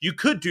happens, you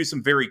could do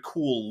some very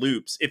cool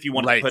loops if you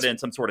want to put in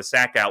some sort of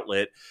sack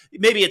outlet.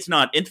 Maybe it's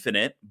not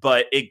infinite,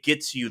 but it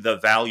gets you the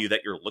value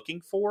that you're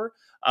looking for.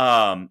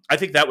 I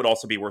think that would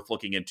also be worth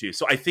looking into.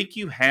 So I think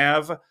you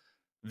have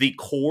the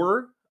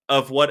core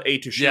of what a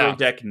Toshiro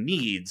deck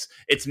needs.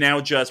 It's now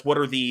just what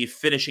are the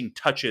finishing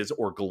touches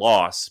or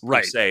gloss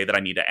per se that I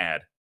need to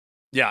add.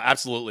 Yeah,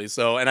 absolutely.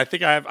 So, and I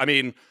think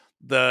a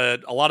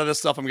lot of this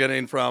stuff I'm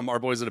getting from our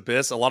boys at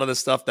Abyss, a lot of this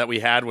stuff that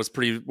we had was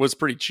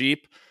pretty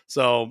cheap.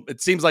 So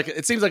it seems like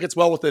it's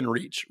well within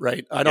reach,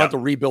 right? I don't have to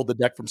rebuild the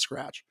deck from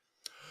scratch.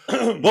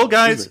 Well,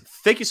 guys,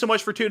 thank you so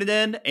much for tuning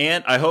in,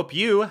 and I hope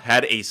you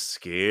had a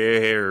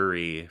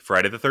scary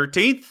Friday the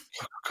 13th.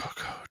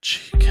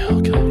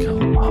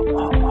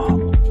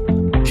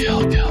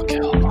 Kill.